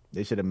offseason.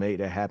 They should have made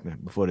that happen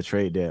before the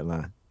trade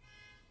deadline.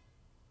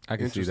 I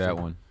can see that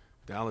one.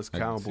 Dallas I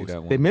can Cowboys. see that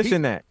one. They're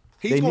missing that.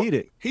 They need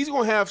it. He's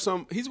going to have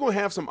some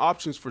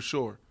options for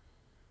sure.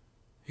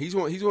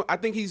 I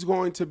think he's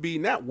going to be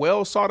not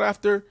well sought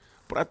after,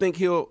 but I think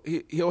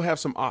he'll have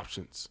some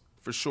options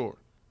for sure.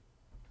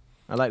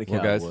 I like the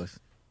Well, Cowboys. guys,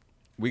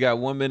 we got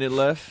 1 minute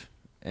left.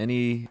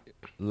 Any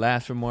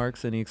last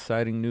remarks, any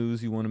exciting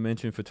news you want to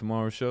mention for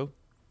tomorrow's show?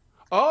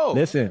 Oh,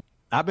 Listen,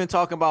 I've been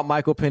talking about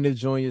Michael Penix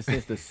Jr.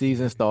 since the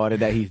season started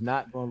that he's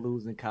not going to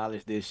lose in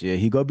college this year.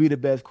 He's going to be the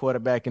best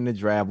quarterback in the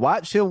draft.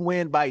 Watch him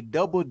win by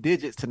double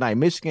digits tonight.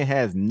 Michigan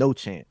has no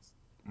chance.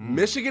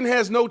 Michigan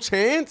has no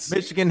chance?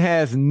 Michigan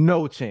has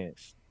no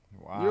chance.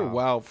 Wow. You're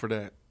wild for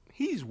that.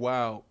 He's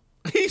wild.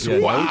 He's Yeah,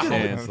 no wild.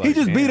 chance. He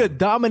just beat damn. a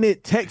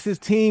dominant Texas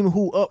team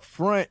who up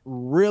front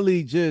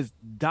really just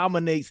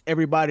dominates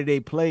everybody they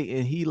play,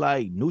 and he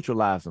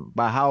neutralized them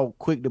by how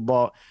quick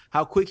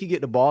he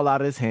get the ball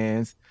out of his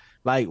hands.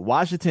 Like,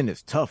 Washington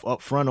is tough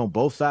up front on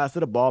both sides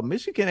of the ball.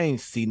 Michigan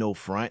ain't see no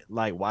front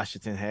like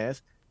Washington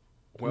has.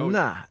 Well,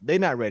 Nah, they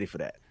not ready for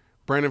that.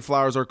 Brandon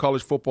Flowers, our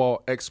college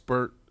football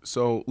expert.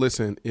 So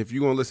listen, if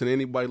you're gonna listen to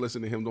anybody,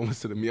 listen to him. Don't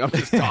listen to me. I'm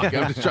just talking.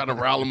 I'm just trying to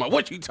rile him up.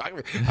 What you talking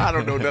about? I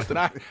don't know nothing.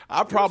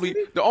 I probably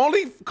the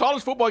only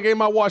college football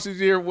game I watched this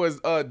year was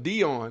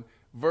Dion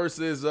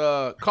versus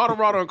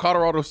Colorado and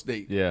Colorado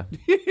State. Yeah.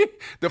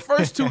 The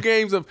first 2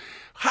 games of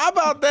how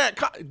about that?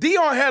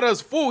 Dion had us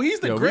fool.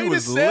 He's the Yo, we greatest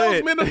was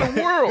lit. salesman in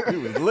the world.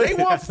 They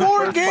won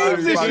 4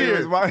 games this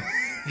year.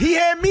 He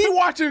had me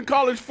watching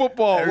college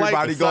football.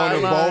 Everybody like going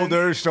to sidelines.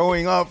 Boulder,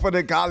 showing up for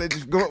the college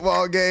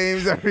football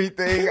games,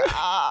 everything.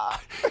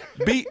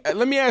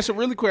 Let me ask you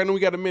really quick. I know we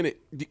got a minute.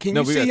 Can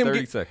No, you we see got him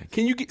 30 seconds.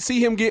 Can you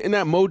see him getting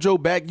that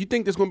mojo back? You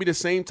think there's going to be the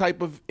same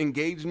type of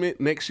engagement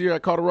next year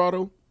at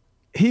Colorado?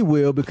 He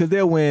will, because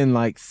they'll win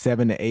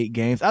 7 to 8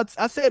 games.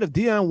 I said if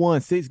Dion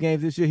won 6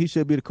 games this year, he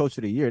should be the coach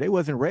of the year. They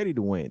wasn't ready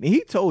to win. And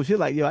he told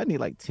you, yo, I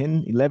need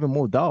 10, 11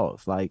 more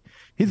dogs.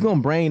 He's going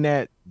to bring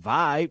that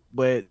vibe,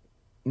 but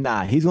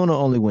nah, he's going to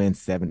only win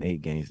 7,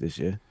 8 games this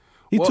year.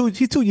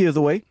 He's 2 years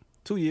away.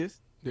 2 years.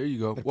 There you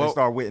go. If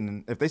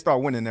they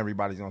start winning,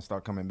 everybody's gonna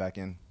start coming back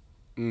in.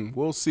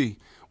 We'll see.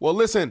 Well,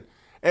 listen,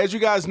 as you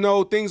guys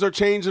know, things are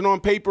changing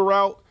on Paper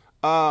Route.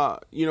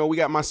 We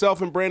got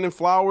myself and Brandon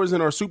Flowers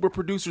and our super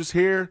producers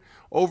here.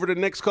 Over the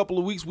next couple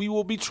of weeks, we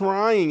will be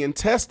trying and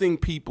testing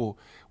people.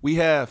 We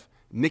have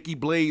Nikki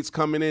Blades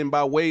coming in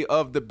by way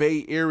of the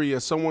Bay Area.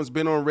 Someone's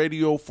been on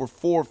radio for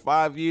 4 or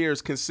 5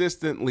 years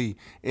consistently,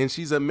 and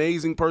she's an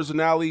amazing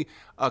personality,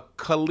 a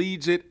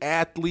collegiate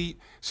athlete.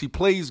 She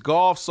plays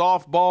golf,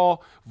 softball,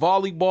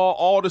 volleyball,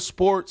 all the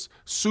sports.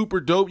 Super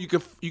dope. You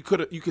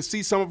could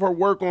see some of her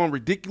work on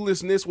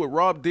Ridiculousness with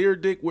Rob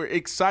Dyrdek. We're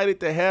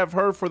excited to have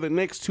her for the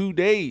next 2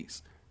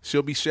 days.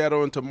 She'll be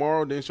shadowing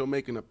tomorrow, then she'll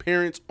make an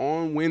appearance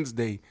on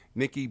Wednesday.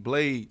 Nikki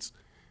Blades.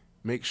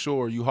 Make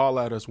sure you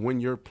holler at us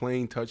when you're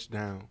playing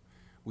touchdown.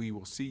 We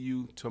will see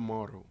you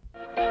tomorrow.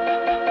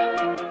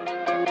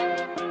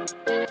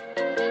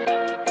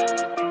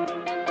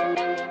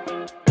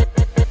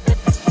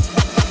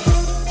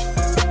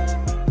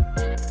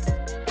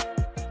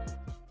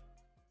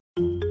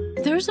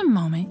 There's a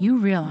moment you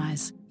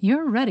realize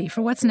you're ready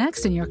for what's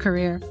next in your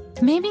career.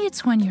 Maybe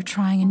it's when you're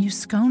trying a new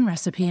scone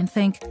recipe and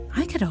think,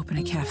 I could open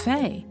a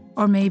cafe.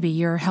 Or maybe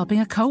you're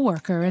helping a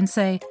coworker and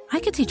say, I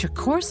could teach a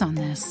course on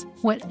this.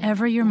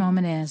 Whatever your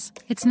moment is,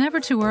 it's never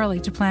too early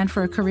to plan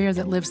for a career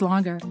that lives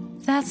longer.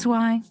 That's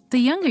why, the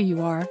younger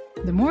you are,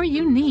 the more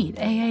you need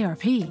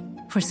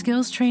AARP. For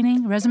skills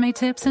training, resume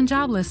tips, and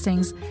job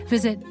listings,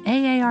 visit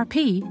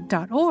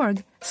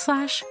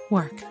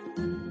aarp.org/work.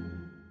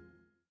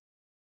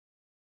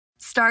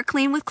 Start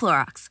clean with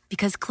Clorox,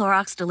 because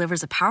Clorox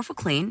delivers a powerful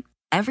clean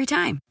every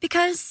time.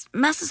 Because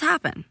messes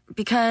happen.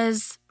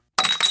 Because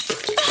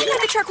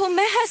The charcoal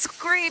mask,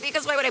 great,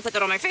 because why would I put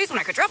that on my face when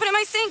I could drop it in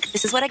my sink?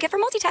 This is what I get for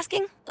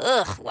multitasking.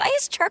 Ugh, why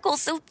is charcoal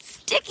so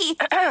sticky?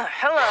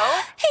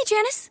 Hello? Hey,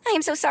 Janice, I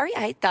am so sorry.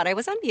 I thought I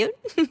was on mute.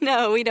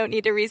 No, we don't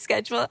need to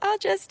reschedule. I'll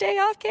just stay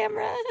off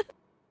camera.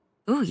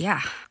 Ooh,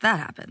 yeah, that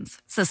happens.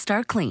 So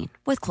start clean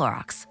with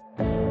Clorox.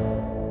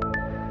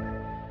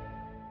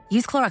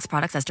 Use Clorox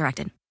products as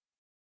directed.